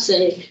workshops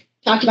and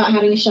talked about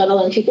having a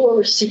shuttle, and people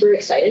were super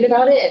excited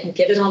about it and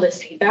given all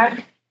this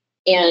feedback.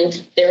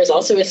 And there was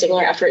also a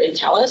similar effort in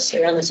Taos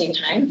around the same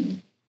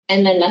time.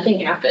 And then nothing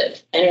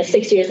happened. And it's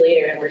 6 years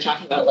later, and we're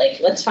talking about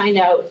let's find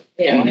out,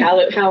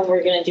 how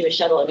we're going to do a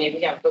shuttle, and maybe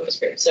we have a focus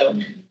group. So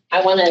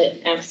I want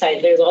to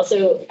emphasize there's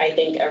also, I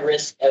think, a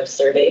risk of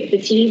survey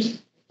fatigue.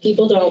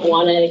 People don't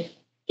want to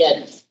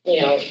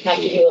have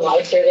to do a lot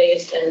of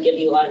surveys and give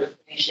you a lot of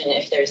information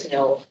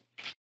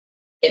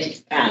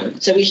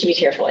so we should be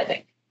careful, I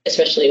think,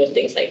 especially with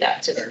things like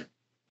that. So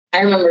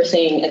I remember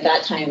saying at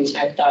that time,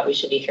 I thought we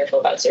should be careful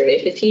about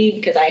survey fatigue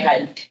because I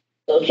had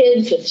little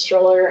kids with a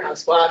stroller on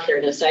Squawk. There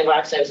were no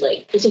sidewalks. I was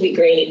like, this will be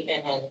great.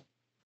 And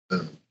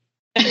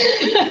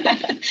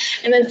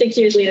then 6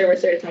 years later, we're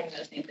sort of talking about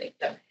the same thing.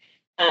 So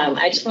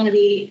I want to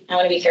be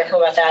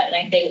careful about that. And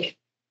I think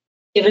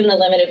given the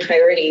limited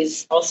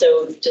priorities,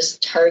 also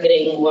just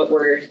targeting what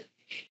we're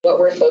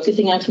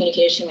focusing on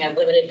communication, we have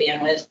limited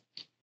bandwidth,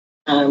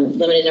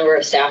 limited number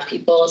of staff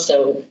people.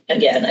 So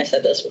again, I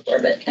said this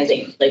before, but I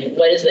think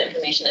what is the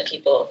information that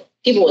people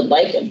would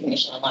like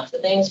information on lots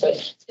of things, but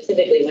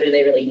specifically, what do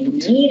they really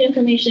need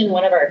information?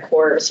 One of our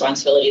core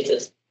responsibilities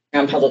is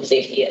around public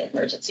safety and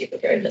emergency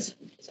preparedness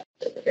and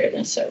disaster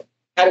preparedness. So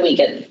how do we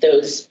get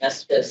those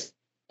messages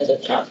as a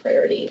top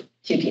priority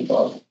to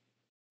people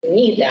who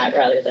need that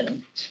rather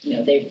than,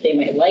 they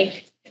might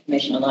like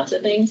information on lots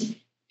of things,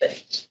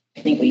 but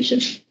I think we should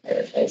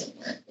prioritize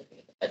more with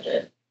the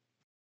budget.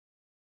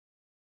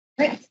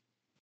 Right.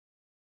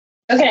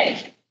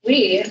 Okay,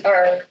 we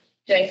are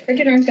doing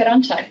pretty darn good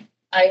on time.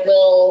 I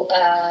will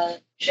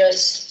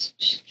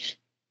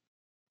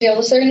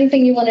was there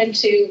anything you wanted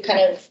to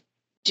kind of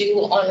do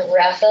on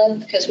RAFA?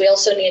 Because we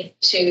also need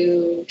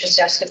to just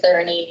ask if there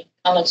are any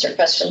comments or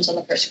questions on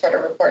the first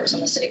quarter reports on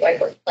the citywide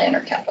work plan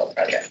or capital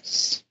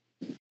projects.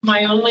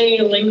 My only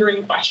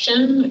lingering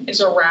question is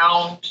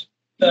around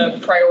the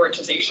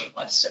prioritization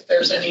list. If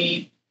there's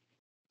anything,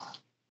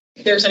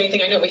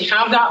 I know we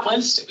have that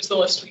list. It was the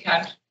list we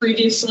had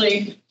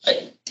previously.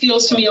 It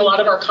feels to me a lot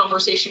of our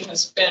conversation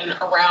has been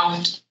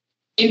around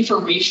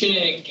information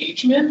and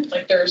engagement.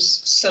 Like there's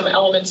some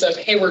elements of,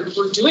 hey, we're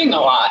doing a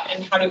lot,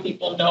 and how do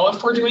people know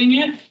if we're doing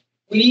it?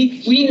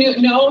 We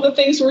know the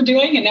things we're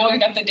doing, and now we've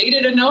got the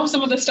data to know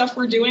some of the stuff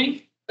we're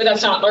doing, but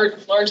that's not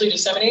largely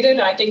disseminated.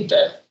 I think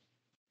that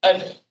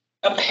a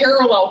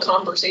parallel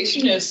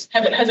conversation is,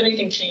 has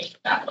anything changed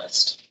with that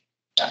list?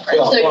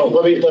 Well,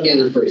 let me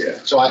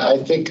rephrase. So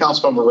I think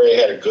Councilmember Ray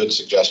had a good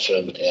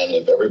suggestion, and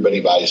if everybody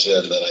buys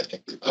in, then I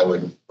think I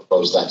would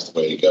propose that's the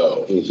way to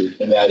go.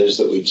 Mm-hmm. And that is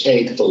that we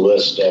take the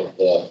list of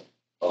the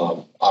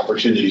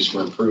opportunities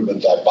for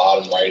improvement, that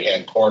bottom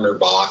right-hand corner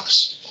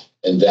box,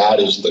 and that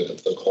is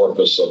the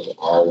corpus of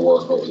our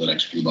work over the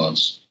next few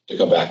months to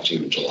come back to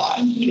in July.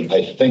 Mm-hmm.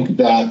 I think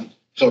that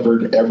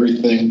covered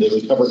everything. That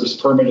we covered this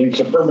permitting.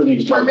 So permitting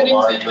is part of a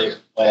larger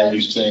land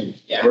use thing.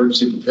 Yeah.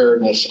 Emergency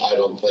preparedness, I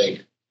don't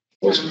think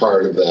was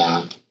part of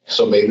that.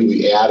 So maybe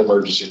we add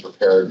emergency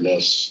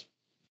preparedness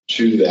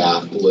to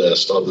that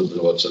list other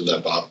than what's in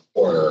that bottom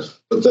corner.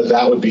 But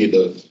that would be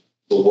the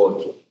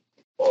work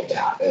of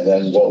that. And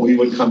then what we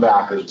would come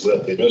back is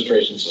with the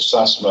administration's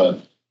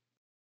assessment,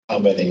 how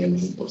many, and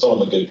some of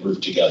them get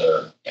grouped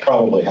together,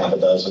 probably half a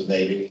dozen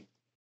maybe.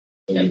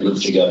 And we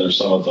group together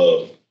some of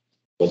the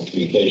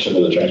communication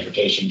and the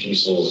transportation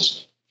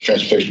pieces,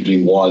 transportation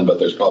being one, but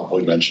there's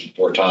probably mentioned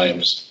 4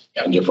 times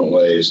in different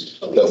ways,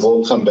 that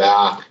we'll come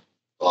back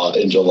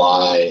in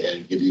July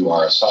and give you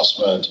our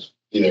assessment.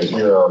 Either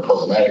here are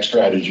programmatic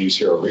strategies,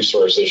 here are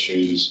resource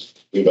issues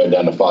we've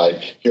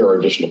identified, here are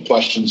additional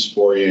questions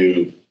for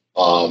you,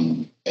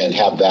 and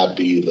have that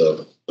be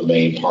the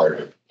main part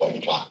of what we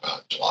talk about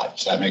in July.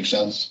 Does that make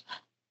sense?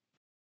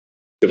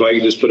 If I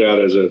could just put out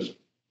as a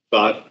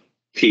thought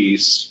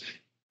piece,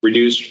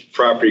 reduced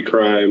property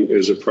crime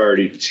is a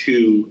priority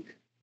 2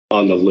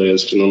 on the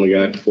list and only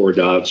got 4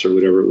 dots or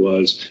whatever it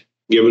was.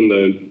 Given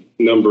the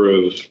number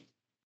of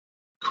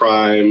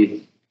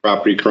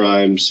property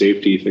crime,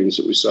 safety things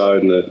that we saw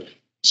in the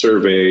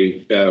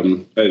survey, I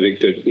think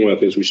that one of the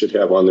things we should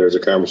have on there is a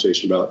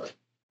conversation about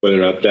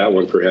whether or not that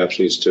one perhaps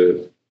needs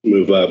to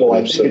move up. Well,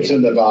 I think it's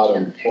in the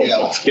bottom.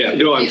 Yeah,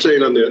 no, I'm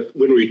saying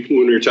when we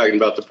were talking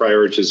about the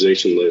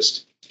prioritization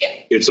list,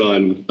 it's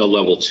on a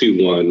level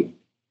 2-1.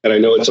 And I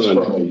know it's That's on,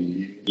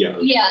 probably- yeah.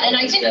 Yeah, and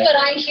I think what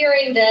I'm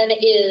hearing then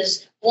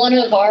is one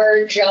of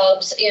our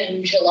jobs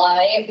in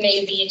July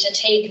may be to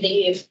take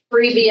the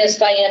previous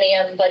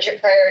biennium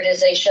budget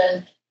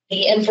prioritization,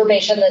 the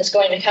information that's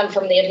going to come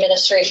from the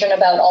administration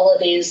about all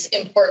of these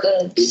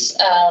important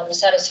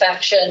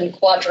satisfaction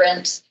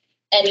quadrants,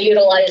 and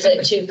utilize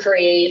it to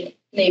create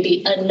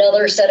maybe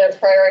another set of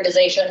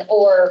prioritization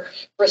or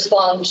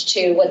respond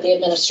to what the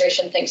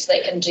administration thinks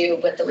they can do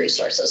with the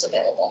resources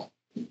available.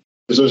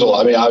 Because there's a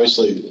lot, I mean,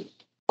 obviously,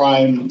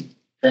 crime,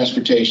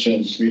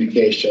 transportation,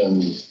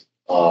 communication,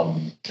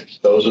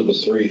 those are the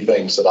three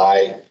things that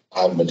I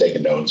haven't been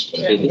taking notes, but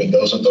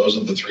those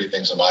are the three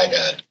things in my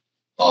head.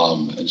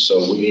 And so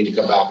we need to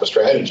come back with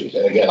strategies.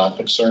 And again, I'm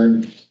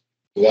concerned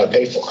we got to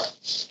pay for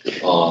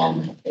it.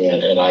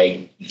 And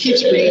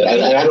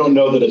I don't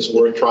know that it's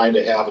worth trying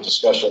to have a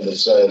discussion that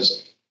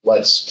says,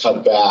 let's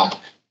cut back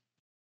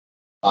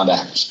on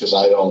X, because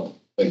I don't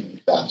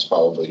think that's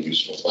probably a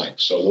useful thing.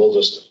 So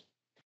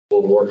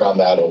we'll work on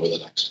that over the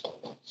next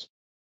couple months.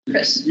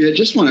 Chris? Yeah,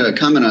 just want to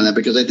comment on that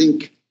because I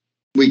think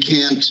we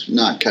can't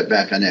not cut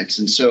back on X.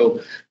 And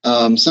so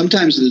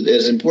sometimes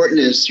as important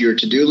as your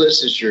to-do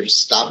list is your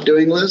stop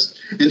doing list.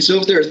 And so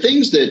if there are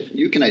things that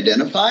you can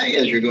identify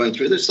as you're going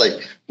through this, like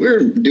we're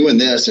doing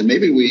this and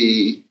maybe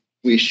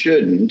we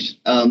shouldn't,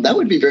 that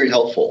would be very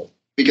helpful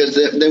because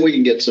then we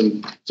can get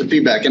some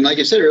feedback. And like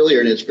I said earlier,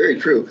 and it's very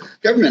true,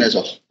 government has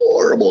a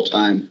horrible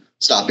time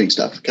stopping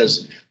stuff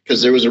because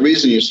there was a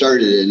reason you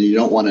started it and you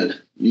don't want to,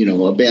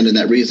 abandon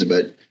that reason.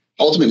 But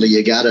ultimately,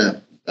 you got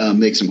to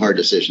make some hard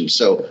decisions.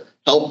 So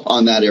help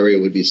on that area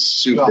would be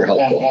super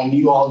helpful. And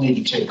you all need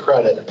to take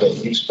credit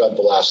that you spent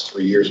the last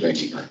 3 years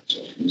making hard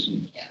decisions.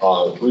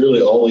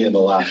 Really only in the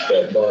last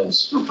 12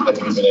 months have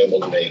you been able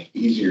to make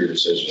easier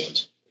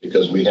decisions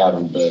because we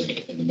haven't been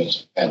in the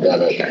midst of the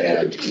pandemic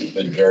and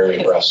been very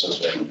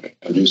aggressive in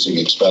reducing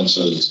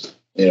expenses.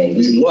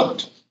 We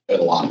looked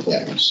at a lot of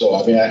things. So,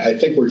 I mean, I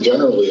think we're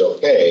generally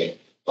okay.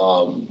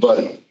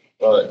 But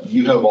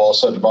you have all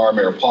said the bar,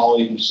 Mayor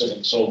Pauly, who's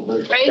sitting so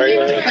very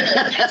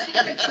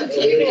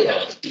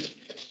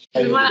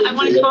I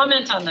want to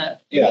comment on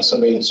that. Yes, I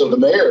mean, so the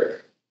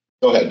mayor,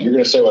 go ahead. You're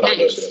going to say what I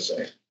was going to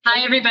say.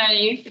 Hi,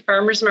 everybody. The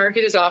farmer's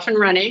market is off and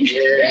running.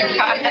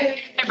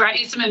 I brought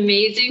you some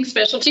amazing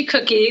specialty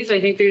cookies.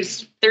 I think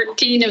there's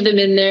 13 of them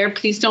in there.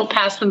 Please don't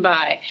pass them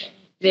by.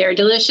 They're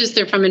delicious.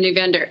 They're from a new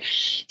vendor.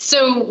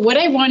 So what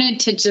I wanted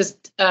to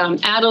just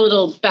add a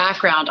little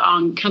background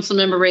on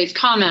Councilmember Ray's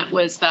comment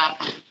was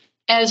that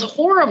as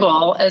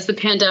horrible as the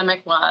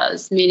pandemic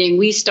was, meaning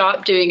we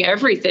stopped doing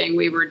everything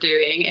we were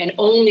doing and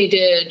only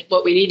did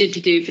what we needed to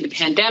do for the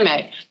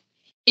pandemic,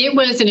 it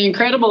was an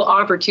incredible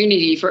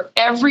opportunity for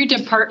every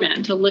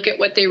department to look at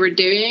what they were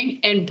doing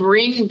and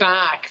bring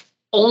back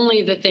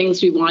only the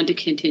things we wanted to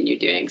continue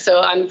doing.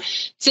 So I'm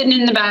sitting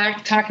in the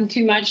back talking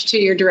too much to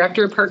your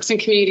Director of Parks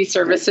and Community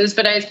Services,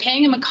 but I was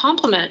paying him a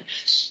compliment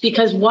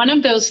because one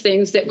of those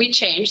things that we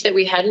changed that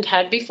we hadn't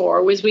had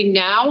before was we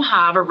now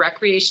have a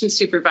recreation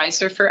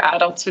supervisor for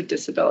adults with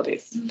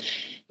disabilities.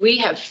 We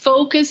have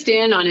focused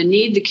in on a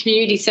need the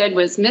community said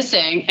was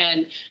missing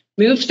and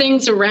moved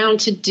things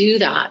around to do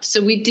that.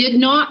 So we did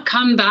not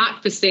come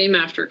back the same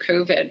after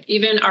COVID.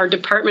 Even our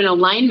department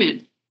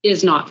alignment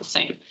is not the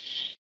same.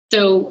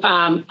 So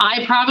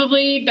I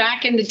probably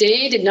back in the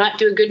day did not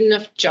do a good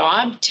enough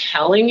job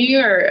telling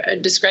you or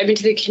describing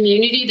to the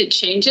community the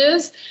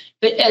changes.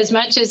 But as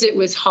much as it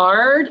was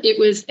hard, it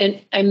was an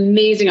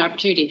amazing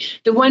opportunity.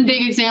 The one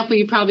big example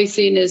you've probably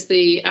seen is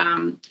the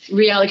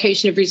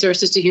reallocation of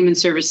resources to human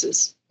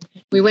services.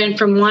 We went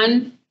from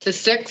 1 to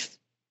 6.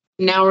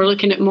 Now we're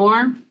looking at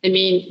more. I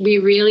mean, we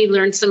really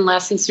learned some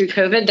lessons through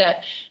COVID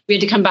that we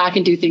had to come back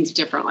and do things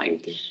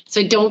differently. So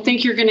I don't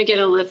think you're going to get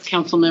a list,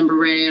 Councilmember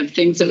Ray, of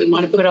things that we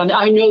want to put on.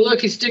 I know, look,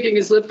 he's sticking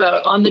his lip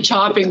out on the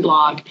chopping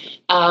block.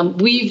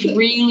 We've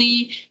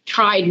really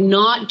tried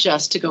not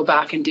just to go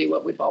back and do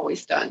what we've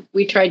always done.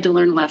 We tried to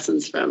learn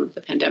lessons from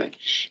the pandemic.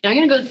 Now I'm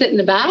going to go sit in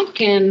the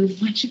back and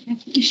watch you.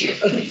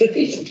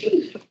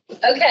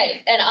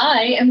 Okay, and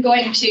I am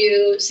going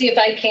to see if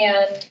I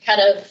can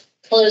kind of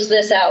close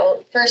this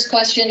out. First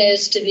question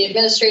is to the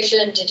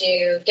administration, did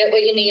you get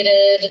what you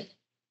needed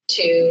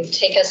to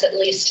take us at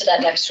least to that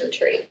next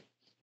retreat?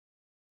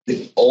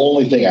 The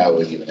only thing I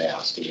would even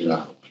ask is you're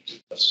not going to do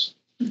this.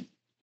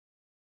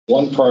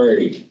 One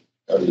priority,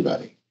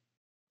 everybody.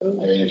 I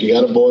mean, if you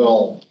got to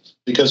boil,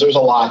 because there's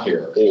a lot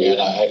here, and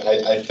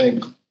I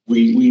think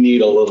we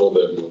need a little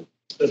bit,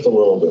 just a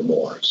little bit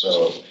more.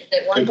 So is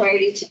it one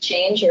priority to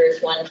change, or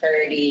is one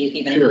priority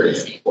even?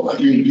 Period. Well,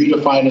 you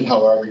define it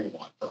however you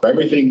want. From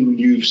everything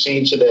you've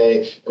seen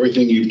today,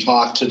 everything you've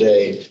talked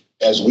today,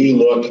 as we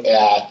look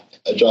at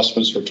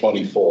adjustments for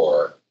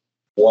 24,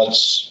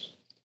 what's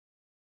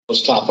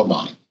top of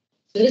mind?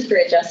 It is for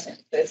adjustment.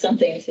 So it's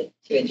something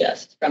to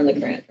adjust from the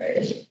current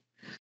priority.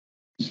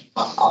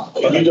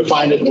 You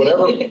define it,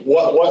 whatever.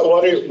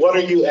 What are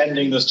you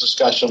ending this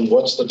discussion?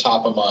 What's the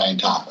top of mind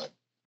topic?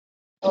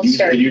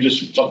 You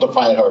just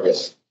define it however you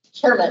like.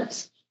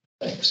 Permits.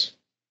 Thanks.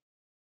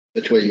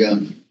 Which way you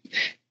going?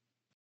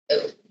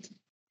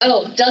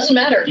 Oh, doesn't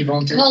matter. You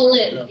volunteer? Call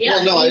it. Yeah.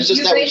 Well, no, I was just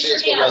You thought we raise should your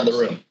just go around the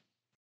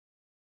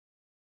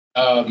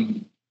hand.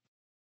 room.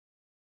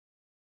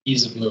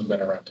 Ease of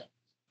movement around town.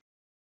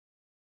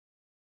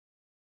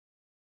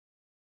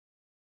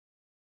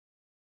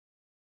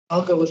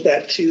 I'll go with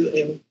that too.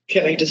 And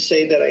can I just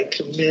say that I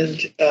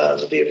commend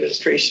the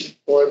administration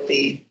for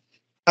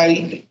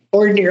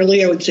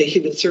ordinarily I would say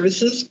human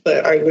services,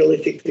 but I really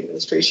think the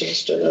administration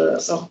has done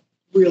a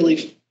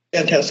really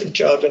fantastic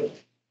job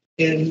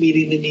in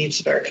meeting the needs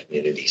of our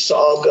community. So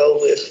I'll go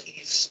with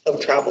ease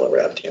of travel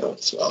around town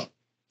as well.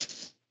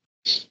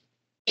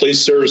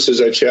 Police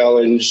services, I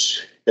challenge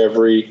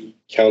every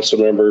council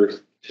member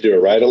to do a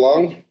ride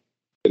along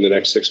in the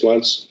next 6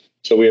 months.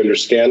 So we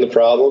understand the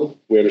problem,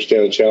 we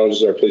understand the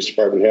challenges our police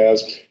department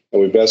has,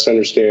 and we best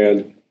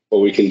understand what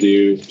we can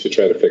do to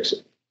try to fix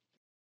it.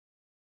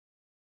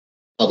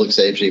 Public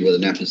safety with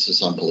an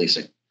emphasis on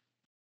policing.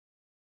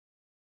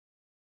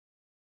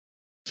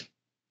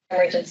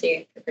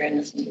 Emergency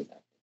preparedness and disaster.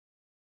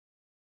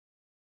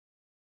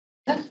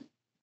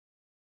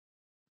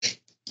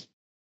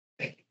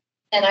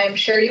 And I'm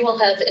sure you will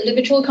have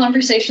individual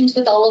conversations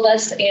with all of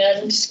us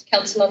and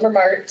Councilmember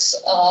Martz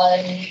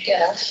on,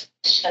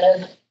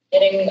 kind of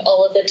getting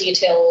all of the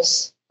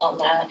details on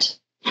that.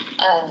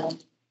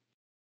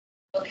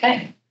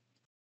 Okay.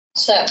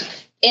 So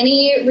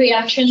any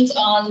reactions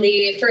on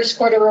the first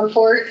quarter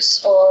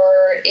reports,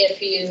 or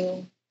if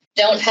you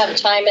don't have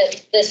time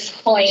at this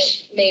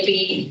point,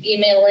 maybe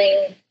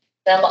emailing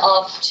them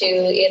off to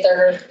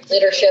either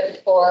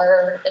leadership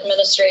or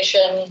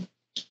administration?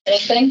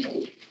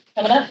 Anything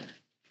coming up?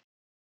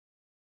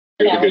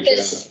 You're doing a good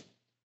This- job.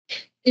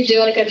 You're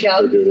doing a good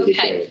job? You're doing a good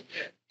Okay,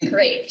 job.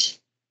 great.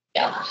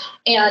 Yeah,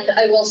 and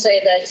I will say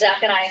that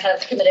Zach and I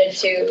have committed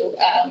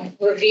to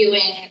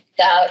reviewing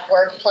that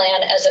work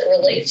plan as it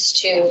relates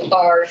to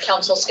our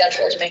council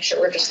schedule to make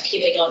sure we're just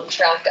keeping on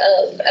track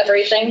of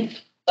everything.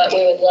 But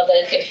we would love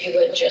it if you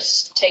would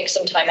just take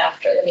some time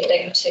after the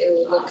meeting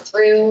to look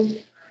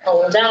through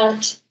all of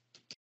that.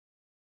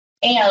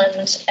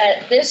 And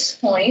at this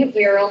point,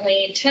 we are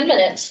only 10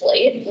 minutes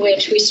late,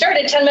 which we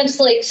started 10 minutes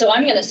late. So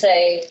I'm going to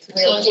say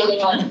we're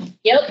keeping on.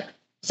 Yep.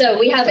 So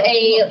we have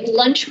a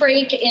lunch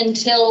break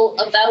until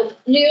about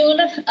noon.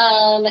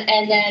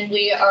 And then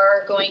we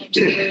are going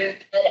to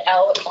head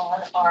out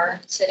on our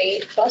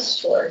city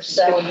bus tour.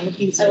 So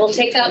I will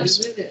take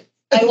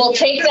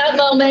that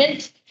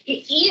moment.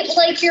 Eat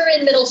like you're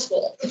in middle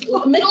school.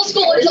 Middle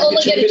school is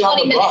only getting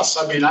 20 minutes.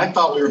 I mean, I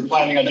thought we were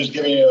planning on just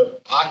giving you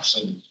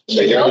oxen.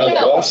 So you're on the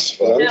bus?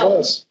 Well, on the No.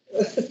 bus.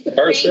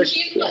 Our Thank six-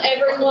 you,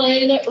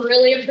 everyone.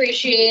 Really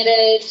appreciate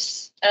it.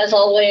 As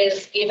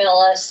always, email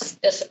us,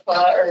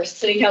 Issaquah or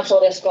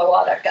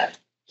citycouncil@issaquah.gov.